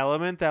there's one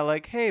element that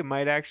like, hey,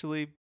 might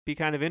actually be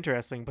kind of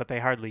interesting, but they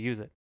hardly use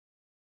it.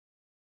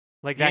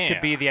 Like that could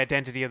be Yeah. the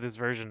identity of this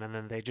version, and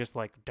then they just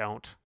like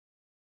don't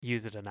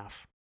use it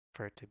enough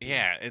for it to be.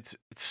 Yeah, it's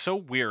so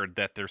weird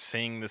that they're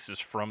saying this is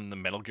from the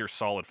Metal Gear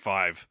Solid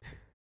 5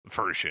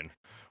 version,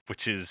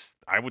 which is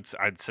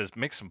I'd says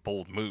make some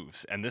bold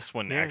moves, and this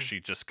one Yeah.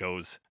 actually just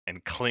goes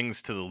and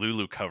clings to the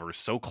Lulu cover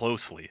so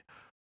closely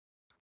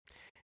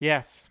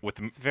Yes, with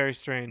it's very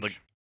strange.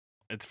 like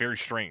it's very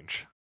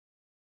strange.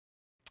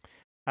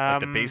 Like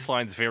the bass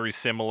line's very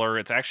similar.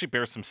 It's actually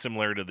bears some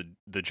similarity to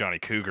the Johnny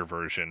Cougar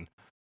version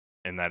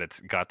in that it's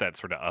got that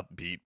sort of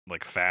upbeat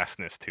like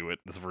fastness to it.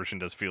 This version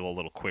does feel a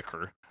little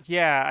quicker.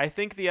 Yeah, I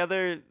think the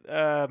other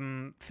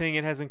thing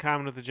it has in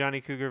common with the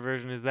Johnny Cougar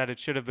version is that it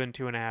should have been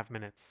 2.5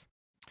 minutes.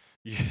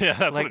 Yeah,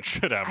 that's Like, what it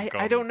should have.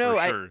 I don't know.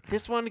 For sure.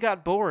 This one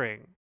got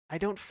boring. I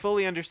don't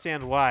fully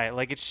understand why.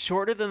 Like it's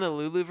shorter than the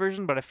Lulu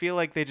version, but I feel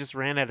like they just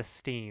ran out of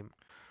steam.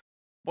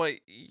 But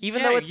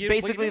Even yeah, though it's you-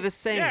 basically you- the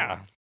same. Yeah,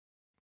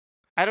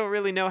 I don't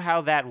really know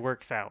how that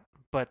works out,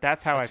 but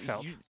that's how I It's-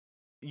 felt.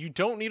 You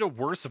don't need a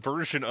worse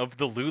version of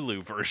the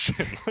Lulu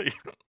version. Like,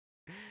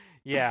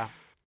 Yeah.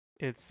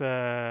 It's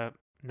not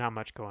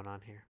much going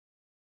on here.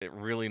 it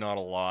really not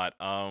a lot.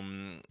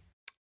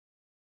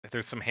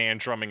 There's some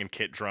hand drumming and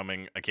kit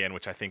drumming again,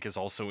 which I think is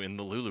also in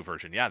the Lulu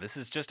version. Yeah, this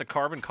is just a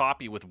carbon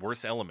copy with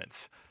worse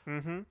elements.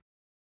 Mm-hmm.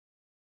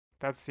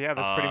 That's pretty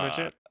much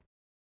Uh, it.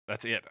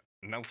 That's it.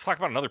 Now let's talk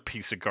about another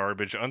piece of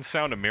garbage,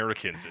 Unsound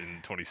Americans in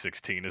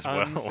 2016 as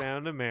well.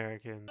 Unsound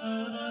American.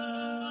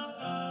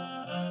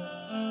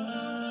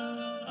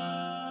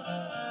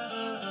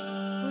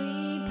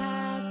 We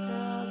passed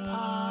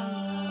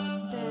upon the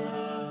stair.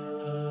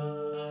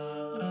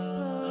 We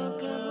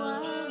spoke of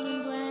was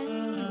and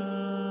when.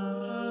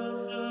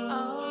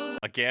 Oh,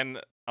 Again,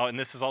 and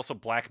this is also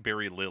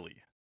Blackberry Lily,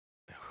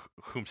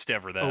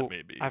 whomstever that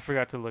may be. I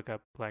forgot to look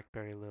up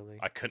Blackberry Lily.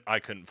 I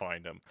couldn't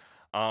find him.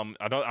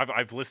 I know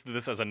I've listed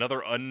this as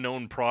another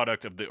unknown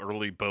product of the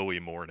early Bowie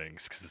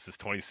mornings because this is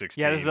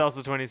 2016. Yeah, this is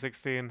also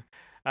 2016.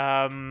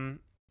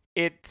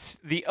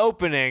 The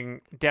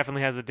opening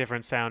definitely has a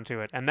different sound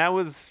to it, and that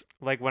was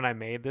like when I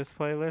made this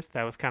playlist.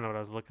 That was kind of what I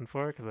was looking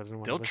for because I didn't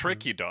want. They'll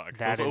trick you, dog.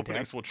 that Those in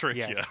openings depth. will trick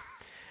you. Yes.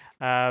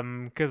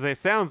 Because it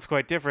sounds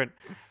quite different.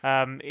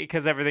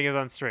 Because everything is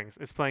on strings.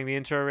 It's playing the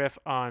intro riff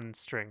on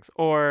strings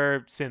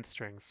or synth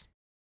strings.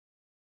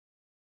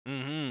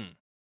 Mm-hmm.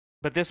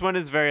 But this one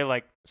is very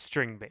like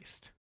string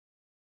based.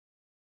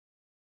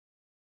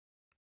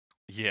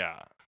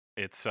 Yeah,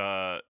 it's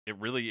it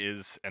really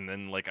is. And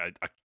then like a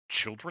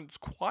children's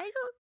choir.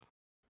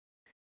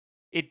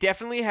 It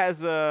definitely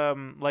has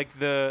like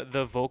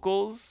the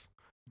vocals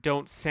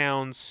don't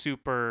sound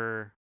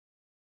super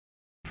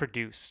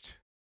produced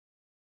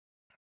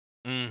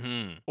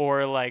Mm-hmm.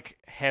 or like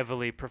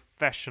heavily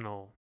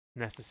professional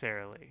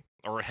necessarily.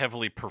 Or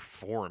heavily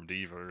performed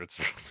either.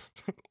 It's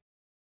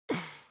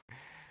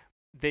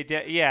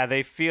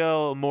They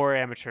feel more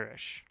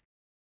amateurish.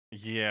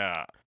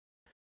 yeah.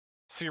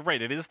 So you're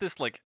right. It is this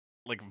like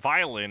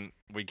violin.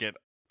 We get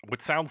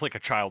what sounds like a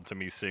child to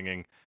me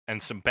singing,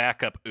 and some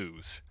backup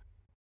ooze.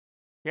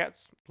 Yeah,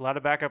 it's a lot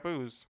of backup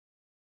ooze.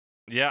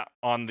 Yeah,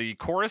 on the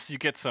chorus you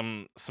get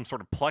some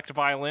sort of plucked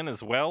violin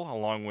as well,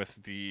 along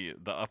with the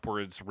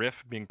upwards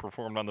riff being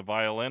performed on the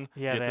violin.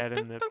 Yeah, You get that this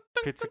and the ding, ding, ding,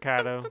 ding,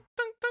 pizzicato, ding,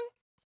 ding, ding.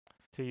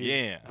 to use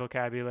Yeah,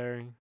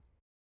 vocabulary.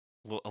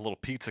 a little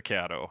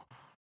pizzicato.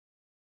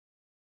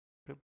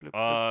 Bloop, bloop,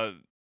 bloop.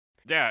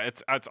 Yeah,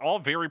 it's all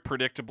very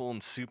predictable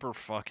and super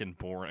fucking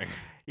boring.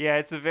 Yeah,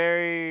 it's a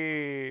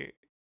very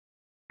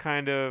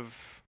kind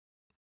of,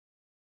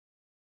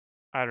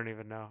 I don't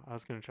even know. I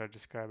was gonna try to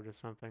describe it as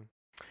something.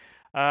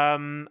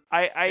 I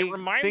It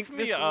reminds think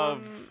me this of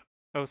one.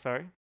 Oh,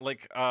 sorry.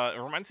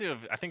 it reminds me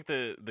of, I think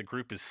the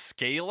group is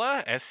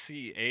Scala,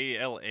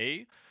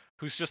 Scala,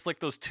 who's just like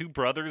those two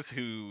brothers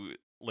who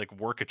like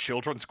work a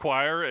children's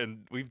choir,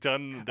 and we've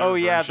done their Oh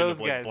yeah, version those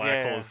of like guys. Black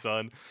Yeah, Hole's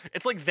Son.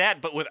 It's like that,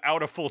 but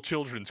without a full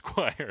children's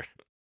choir.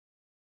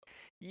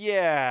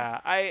 yeah.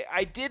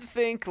 I did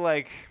think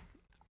like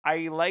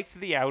I liked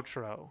the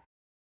outro.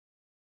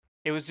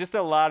 It was just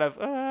a lot of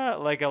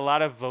like a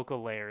lot of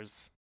vocal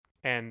layers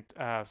and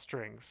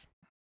strings.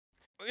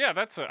 Yeah,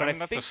 that's But I that's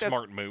a think that's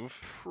smart move.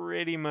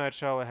 pretty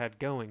much all it had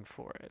going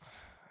for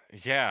it.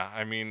 Yeah,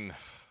 I mean,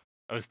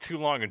 it was too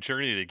long a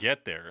journey to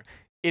get there.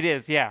 It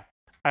is, yeah.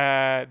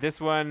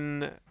 This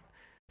one,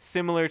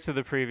 similar to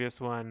the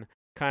previous one,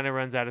 kind of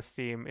runs out of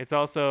steam. It's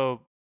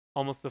also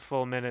almost a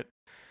full minute.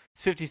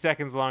 It's 50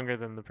 seconds longer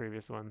than the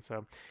previous one,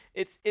 so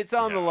it's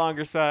on the Yeah.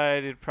 longer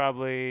side. It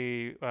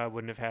probably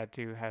wouldn't have had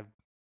to have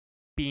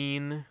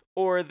been,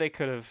 or they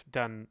could have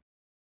done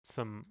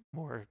some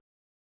more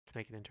to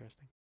make it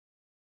interesting.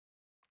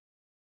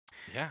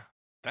 Yeah,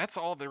 that's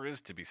all there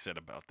is to be said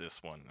about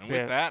this one. And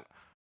Yeah. with that,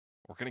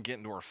 we're going to get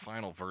into our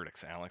final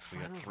verdicts, Alex. We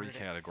got Final 3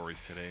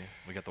 categories verdicts.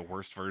 today. We got the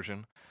worst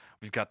version,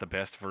 we've got the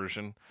best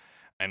version,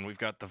 and we've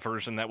got the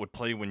version that would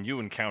play when you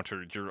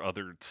encounter your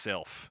other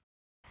self.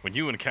 When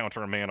you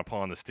encounter a man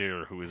upon the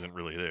stair who isn't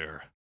really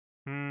there.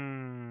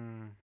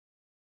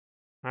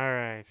 All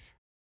right.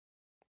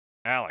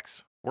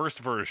 Alex, worst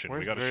version. We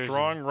Worst got a version.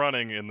 strong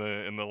running in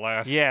the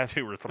last Yes,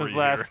 2 or 3 those here.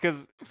 last,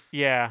 because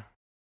yeah,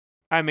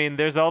 I mean,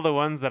 there's all the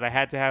ones that I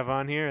had to have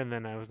on here, and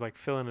then I was like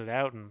filling it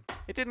out, and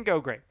it didn't go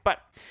great.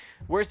 But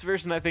worst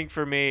version, I think,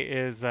 for me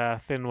is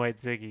Thin White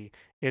Ziggy.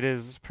 It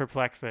is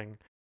perplexing,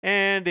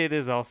 and it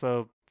is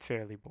also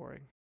fairly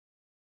boring.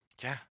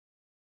 Yeah.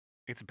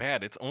 It's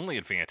bad. Its only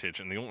advantage,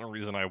 and the only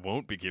reason I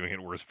won't be giving it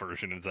worst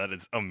version, is that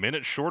it's a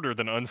minute shorter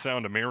than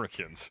Unsound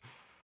Americans,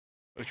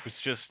 which was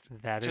just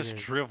That it is.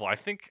 drivel. I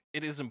think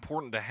it is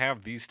important to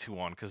have these two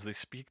on because they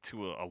speak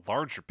to a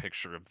larger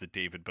picture of the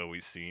David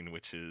Bowie scene,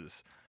 which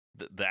is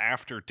the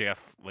after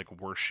death like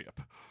worship.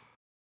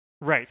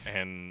 Right.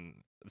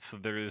 And so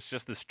there is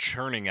just this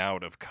churning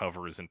out of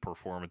covers and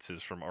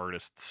performances from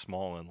artists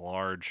small and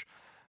large,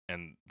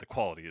 and the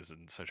quality is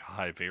in such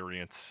high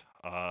variance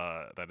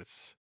that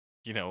it's,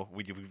 you know,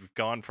 we've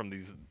gone from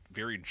these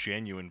very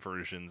genuine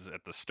versions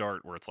at the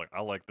start where it's like, I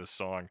like this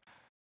song,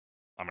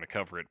 I'm going to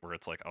cover it, where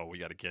it's like, oh, we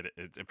got to get it.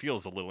 It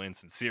feels a little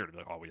insincere to be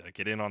like, oh, we got to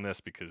get in on this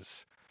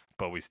because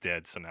Bowie's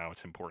dead, so now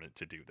it's important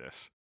to do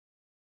this.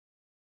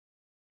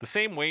 The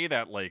same way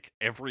that, like,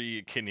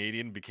 every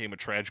Canadian became a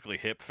Tragically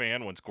Hip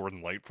fan once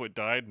Gordon Lightfoot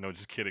died. No,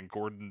 just kidding.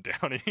 Gordon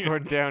Downey.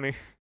 Gordon Downey.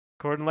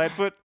 Gordon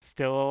Lightfoot,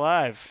 still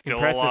alive. Still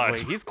Impressively.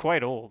 alive. He's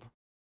quite old.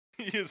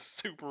 He is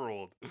super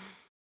old.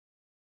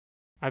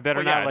 I better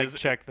Well, yeah, not it like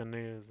is- check the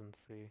news and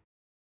see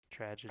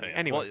tragedy. Yeah,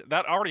 Anyway, well,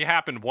 that already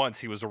happened once.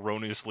 He was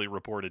erroneously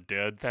reported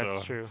dead. that's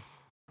so. true.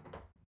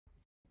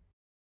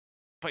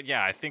 But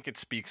yeah, I think it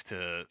speaks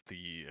to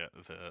the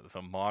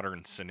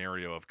modern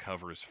scenario of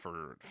covers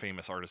for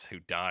famous artists who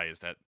die, is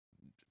that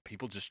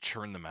people just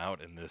churn them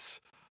out in this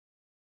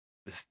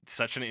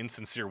such an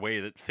insincere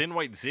way that Thin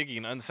White Ziggy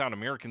and Unsound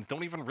Americans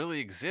don't even really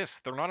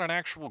exist. They're not an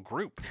actual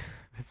group.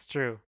 That's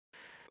true.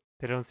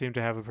 They don't seem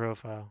to have a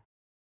profile.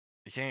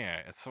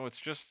 Yeah, so it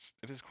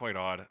is quite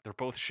odd. They're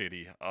both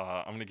shitty.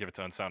 I'm gonna give it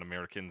to Unsound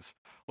Americans.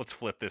 Let's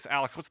flip this.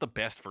 Alex, what's the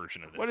best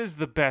version of this? What is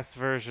the best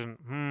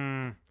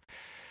version?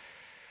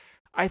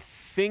 I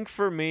think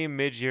for me,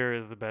 Midyear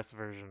is the best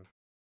version.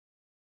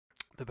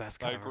 The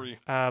best I cover. agree.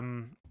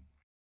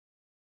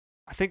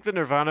 I think the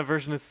Nirvana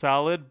version is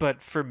solid,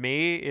 but for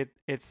me,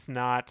 it's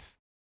not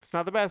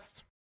the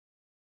best.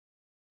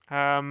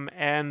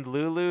 And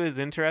Lulu is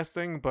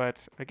interesting,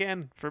 but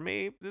again, for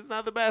me, it's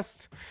not the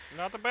best.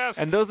 Not the best.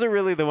 And those are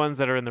really the ones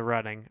that are in the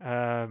running.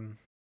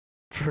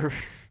 For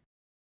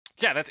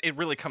yeah, it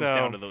really comes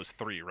down So- to those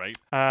 3, right?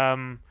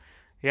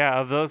 yeah,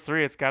 of those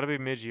 3, it's got to be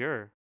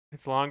Midyear.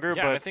 It's longer,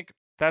 Yeah, but I think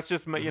that's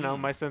just my, Mhm.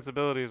 my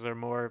sensibilities are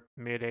more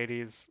mid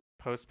 80s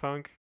post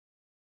punk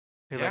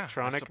Yeah, I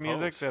electronic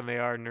music suppose. than they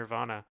are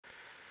Nirvana.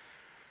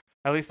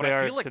 At least But they I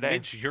are feel like today.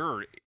 Midge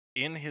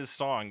in his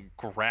song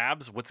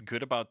grabs what's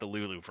good about the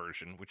Lulu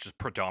version, which is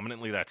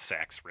predominantly that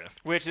sax riff,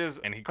 Which is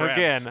and he grabs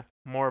again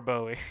more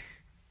Bowie.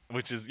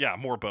 which is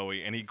more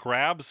Bowie, and he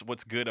grabs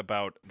what's good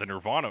about the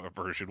Nirvana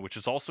version, which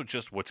is also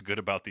just what's good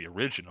about the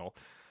original,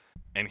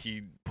 and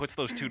he puts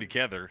those two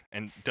together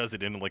and does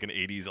it in like an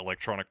 80s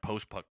electronic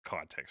post-punk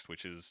context,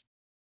 which is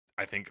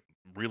I think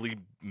really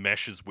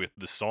meshes with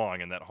the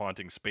song and that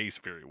haunting space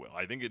very well.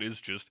 I think it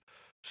is just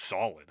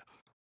solid.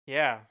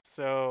 Yeah.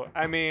 So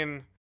I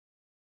mean,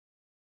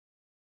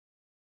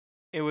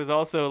 it was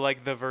also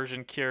like the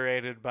version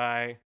curated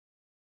by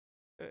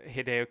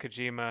Hideo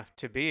Kojima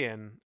to be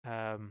in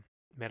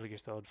Metal Gear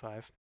Solid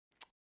 5.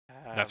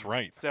 That's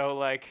right. So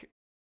like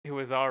it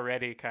was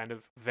already kind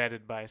of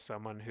vetted by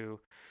someone who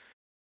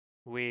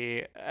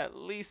we at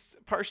least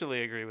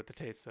partially agree with the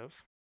tastes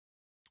of.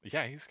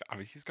 Yeah, he's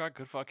got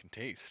good fucking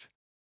taste.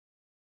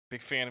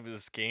 Big fan of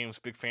his games.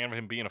 Big fan of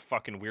him being a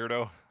fucking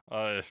weirdo.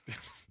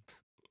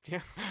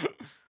 Yeah.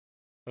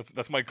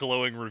 That's my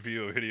glowing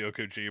review of Hideo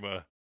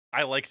Kojima.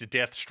 I liked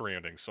Death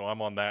Stranding, so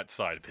I'm on that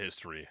side of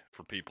history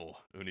for people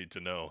who need to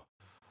know.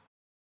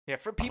 Yeah,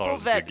 for thought it people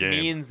was a that good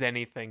game. means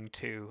anything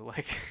too.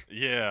 Like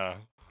Yeah.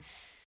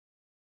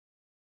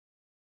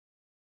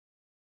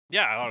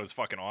 Yeah, I thought it was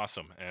fucking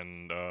awesome.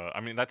 And I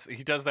mean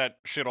he does that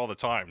shit all the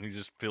time. He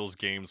just fills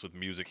games with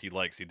music he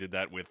likes. He did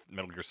that with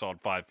Metal Gear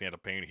Solid 5 Phantom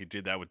Pain. He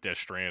did that with Death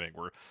Stranding,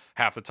 where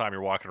half the time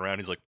you're walking around,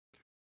 he's like,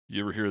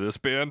 "You ever hear this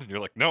band?" And you're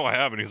like, "No, I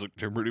haven't." He's like,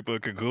 "They're pretty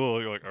fucking cool."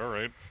 You're like, "All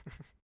right.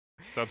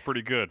 Sounds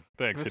pretty good.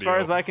 Thanks, as far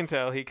Hideo." as I can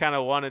tell, he kind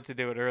of wanted to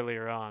do it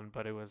earlier on,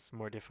 but it was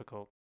more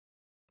difficult.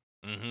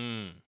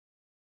 Mm-hmm.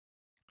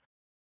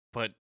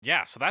 But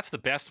yeah, so that's the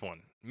best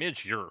one.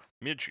 Midge, do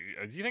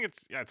you think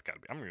it's? Yeah, it's gotta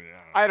be. I don't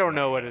I'm not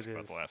know gonna what ask it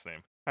about is. the last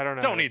name. I don't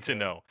know. Don't how need to say it.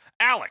 know.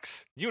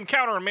 Alex, you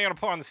encounter a man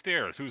upon the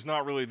stairs who's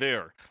not really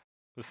there.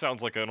 This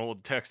sounds like an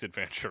old text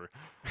adventure.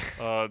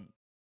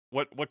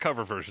 What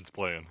cover version's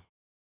playing?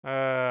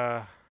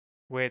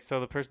 Wait, so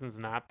the person's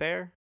not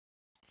there?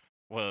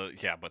 Well,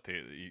 yeah, but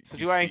So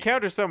do I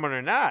encounter someone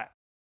or not?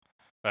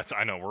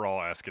 I know we're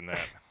all asking that.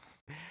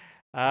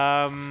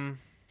 I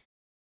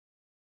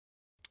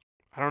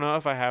don't know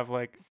if I have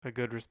like a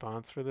good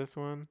response for this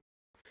one.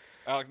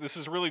 Alex, this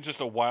is really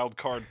just a wild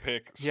card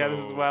pick. Yeah, this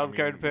is a so, wild I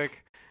card mean,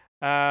 pick.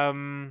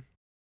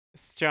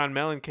 It's John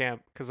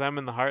Mellencamp because I'm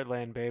in the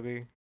Heartland,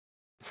 baby.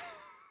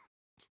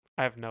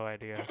 I have no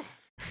idea.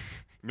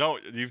 No,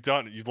 you've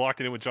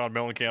locked it in with John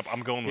Mellencamp.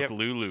 I'm going with Yep.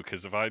 Lulu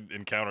because if I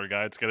encounter a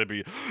guy, it's gonna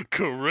be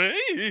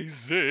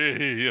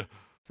crazy. Is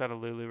that a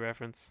Lulu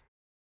reference?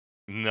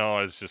 No,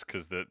 it's just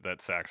because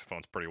that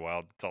saxophone's pretty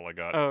wild. That's all I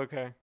got. Oh,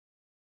 okay.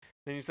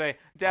 Then you say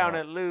down Uh,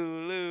 at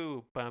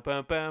Lulu. Bum,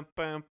 bum, bum,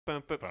 bum,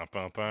 bum, bum. Bum,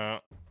 bum, bum.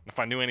 If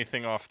I knew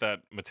anything off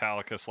that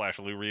Metallica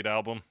 / Lou Reed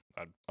album,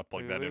 I'd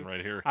plug that in Lulu?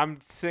 right here. I'm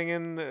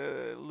singing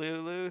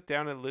Lulu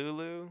down at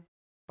Lulu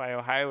by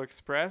Ohio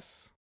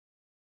Express.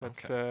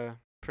 That's a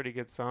pretty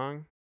good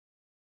song.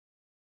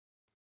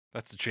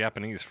 That's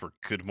Japanese for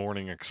Good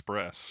Morning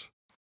Express.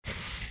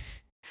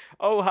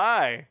 Oh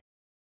hi,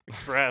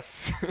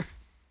 Express.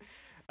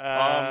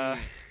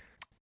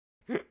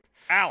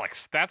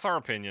 Alex, that's our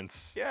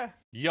opinions. Yeah.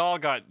 Y'all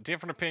got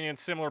different opinions,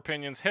 similar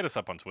opinions. Hit us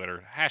up on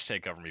Twitter.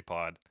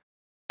 #GoverMePod.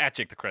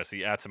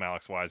 @JakeTheCressy.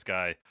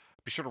 @SomeAlexWiseGuy.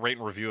 Be sure to rate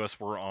and review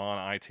us. We're on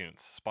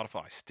iTunes,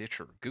 Spotify,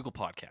 Stitcher, Google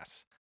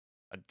Podcasts.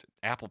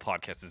 Apple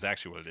Podcasts is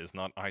actually what it is,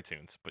 not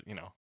iTunes. But,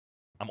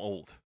 I'm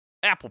old.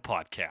 Apple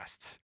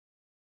Podcasts.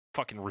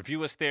 Fucking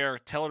review us there.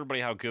 Tell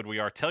everybody how good we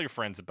are. Tell your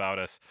friends about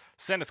us.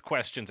 Send us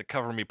questions at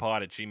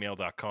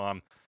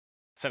covermepod@gmail.com.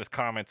 Send us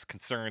comments,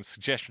 concerns,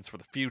 suggestions for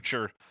the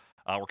future.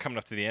 We're coming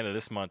up to the end of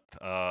this month,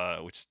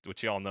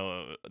 which y'all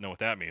know what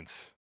that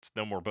means. It's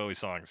no more Bowie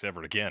songs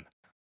ever again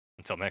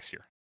until next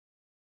year.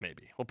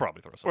 Maybe we'll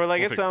probably throw some. Or like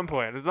We'll at figure some it out.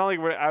 point. It's not like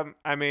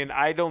I mean,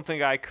 I don't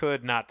think I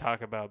could not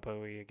talk about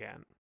Bowie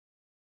again.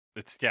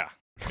 It's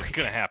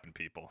gonna happen,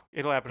 people.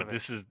 It'll happen. But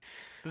this is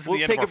We'll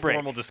the end take of a our break.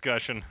 formal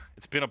discussion.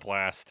 It's been a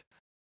blast.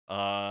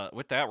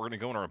 With that, we're gonna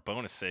go into our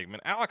bonus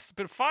segment. Alex, it's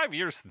been 5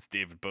 years since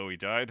David Bowie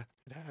died.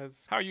 It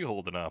has. How are you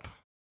holding up?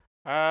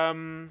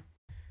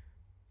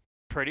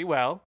 Pretty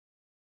well.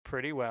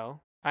 Pretty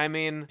well. I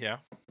mean, Yeah.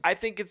 I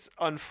think it's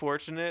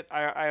unfortunate.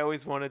 I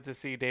always wanted to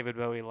see David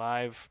Bowie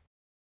live,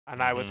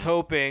 and I was Mhm.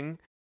 hoping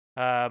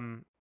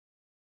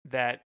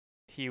that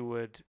he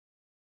would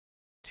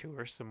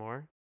tour some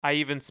more. I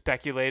even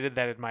speculated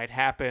that it might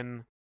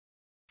happen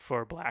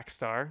for Black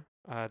Star.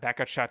 That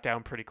got shot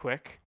down pretty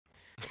quick.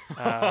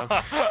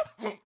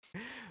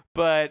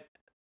 But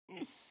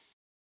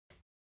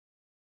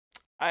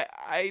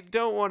I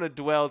don't want to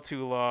dwell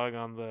too long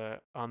on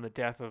the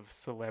death of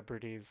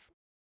celebrities,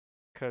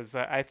 because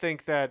I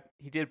think that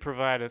he did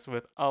provide us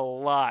with a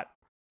lot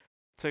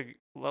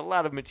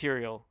of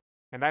material,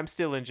 and I'm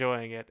still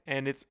enjoying it.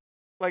 And it's,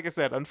 like I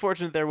said,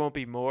 unfortunate there won't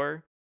be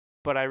more,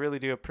 but I really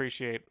do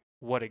appreciate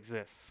what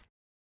exists.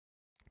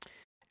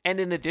 And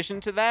in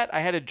addition to that,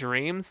 I had a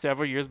dream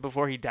several years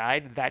before he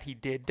died that he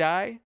did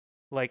die.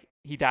 Like,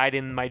 he died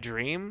in my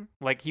dream.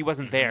 Like, he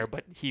wasn't there,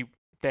 but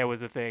there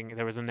was a thing.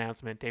 There was an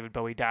announcement. David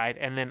Bowie died.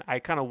 And then I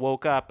kind of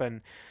woke up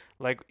and,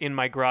 like, in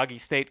my groggy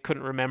state,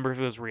 couldn't remember if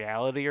it was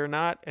reality or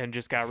not, and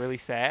just got really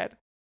sad.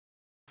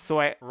 So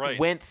I Right.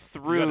 went You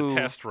through got a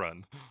test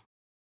run.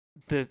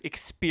 the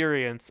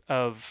experience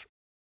of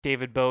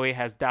David Bowie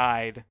has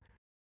died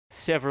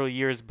several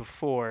years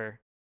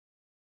before,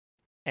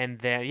 And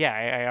then, yeah,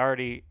 I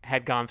already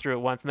had gone through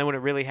it once. And then when it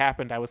really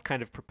happened, I was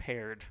kind of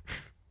prepared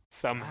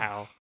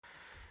somehow.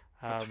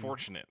 That's Um,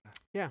 fortunate.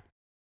 yeah.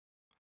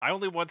 I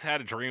only once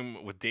had a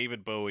dream with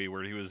David Bowie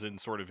where he was in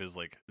sort of his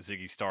like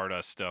Ziggy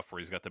Stardust stuff where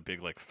he's got the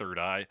big like third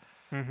eye,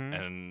 Mm-hmm.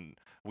 and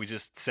we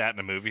just sat in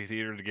a movie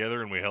theater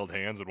together and we held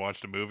hands and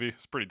watched a movie.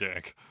 It's pretty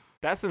dank.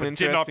 That's an But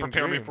interesting did not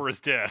prepare me dream. for his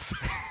death.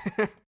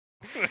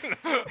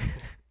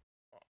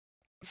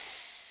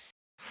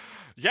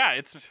 Yeah,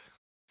 it's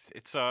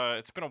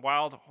been a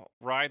wild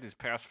ride these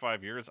past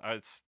 5 years.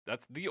 That's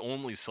the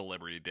only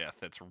celebrity death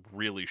that's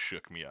really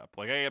shook me up.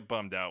 Like I get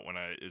bummed out when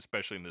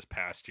especially in this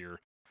past year,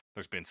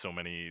 there's been so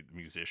many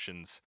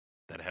musicians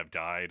that have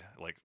died.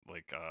 You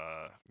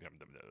know,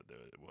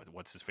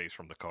 what's his face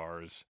from the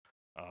Cars.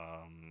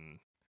 You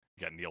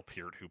got Neil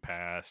Peart who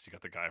passed. You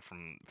got the guy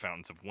from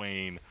Fountains of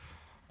Wayne.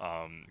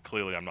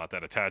 Clearly, I'm not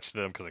that attached to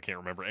them because I can't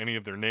remember any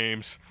of their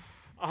names.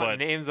 But-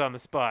 Names on the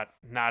spot,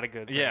 not a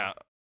good thing. Yeah,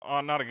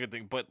 not a good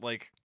thing. But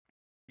like,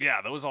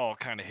 yeah, those all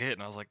kind of hit,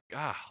 and I was like,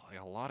 like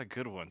a lot of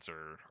good ones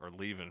are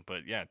leaving.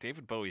 But yeah,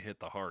 David Bowie hit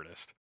the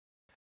hardest,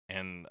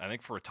 and I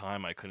think for a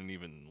time I couldn't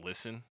even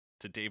listen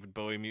to David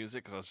Bowie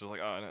music because I was just like,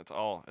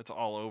 oh, it's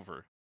all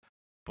over.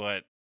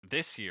 But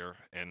this year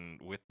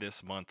and with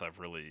this month, I've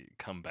really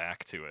come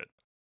back to it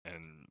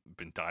and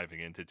been diving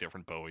into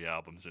different Bowie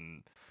albums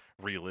and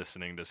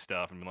re-listening to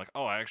stuff and been like,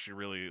 oh, I actually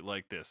really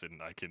like this,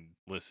 and I can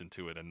listen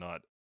to it and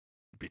not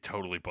be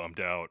totally bummed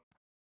out.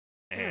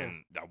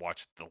 And I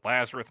watched the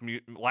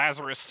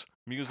Lazarus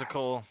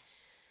musical.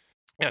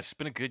 Yeah, it's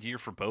been a good year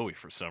for Bowie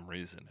for some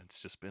reason.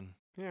 It's just been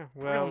Yeah,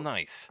 real well,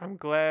 nice. I'm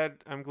glad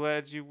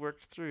you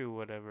worked through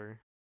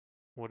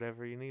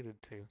whatever you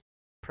needed to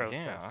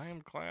process. Yeah, I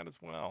am glad as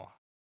well.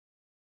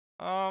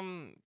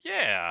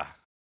 Yeah,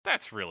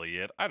 that's really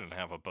it. I didn't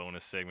have a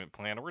bonus segment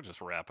planned. We're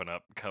just wrapping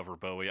up Cover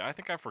Bowie. I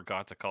think I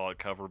forgot to call it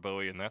Cover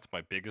Bowie, and that's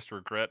my biggest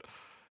regret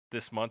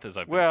this month as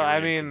I've been Well, very I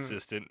mean,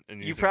 inconsistent in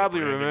You using the probably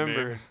branding name.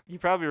 remember. You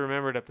probably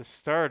remembered at the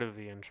start of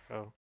the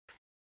intro,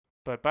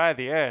 but by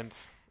the end,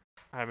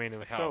 I mean it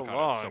was Like, so oh, God,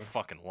 long. it's so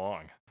fucking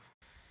long.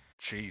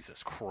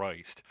 Jesus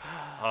Christ.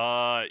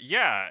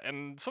 Yeah,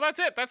 and so that's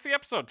it. That's the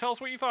episode. Tell us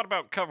what you thought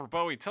about Cover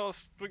Bowie. Tell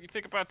us what you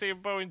think about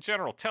David Bowie in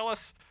general. Tell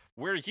us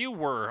where you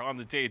were on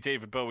the day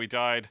David Bowie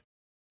died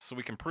so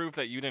we can prove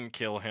that you didn't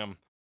kill him.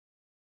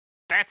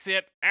 That's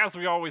it. As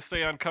we always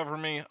say on Cover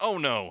Me, oh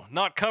no,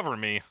 not Cover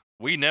Me.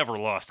 We never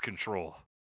lost control.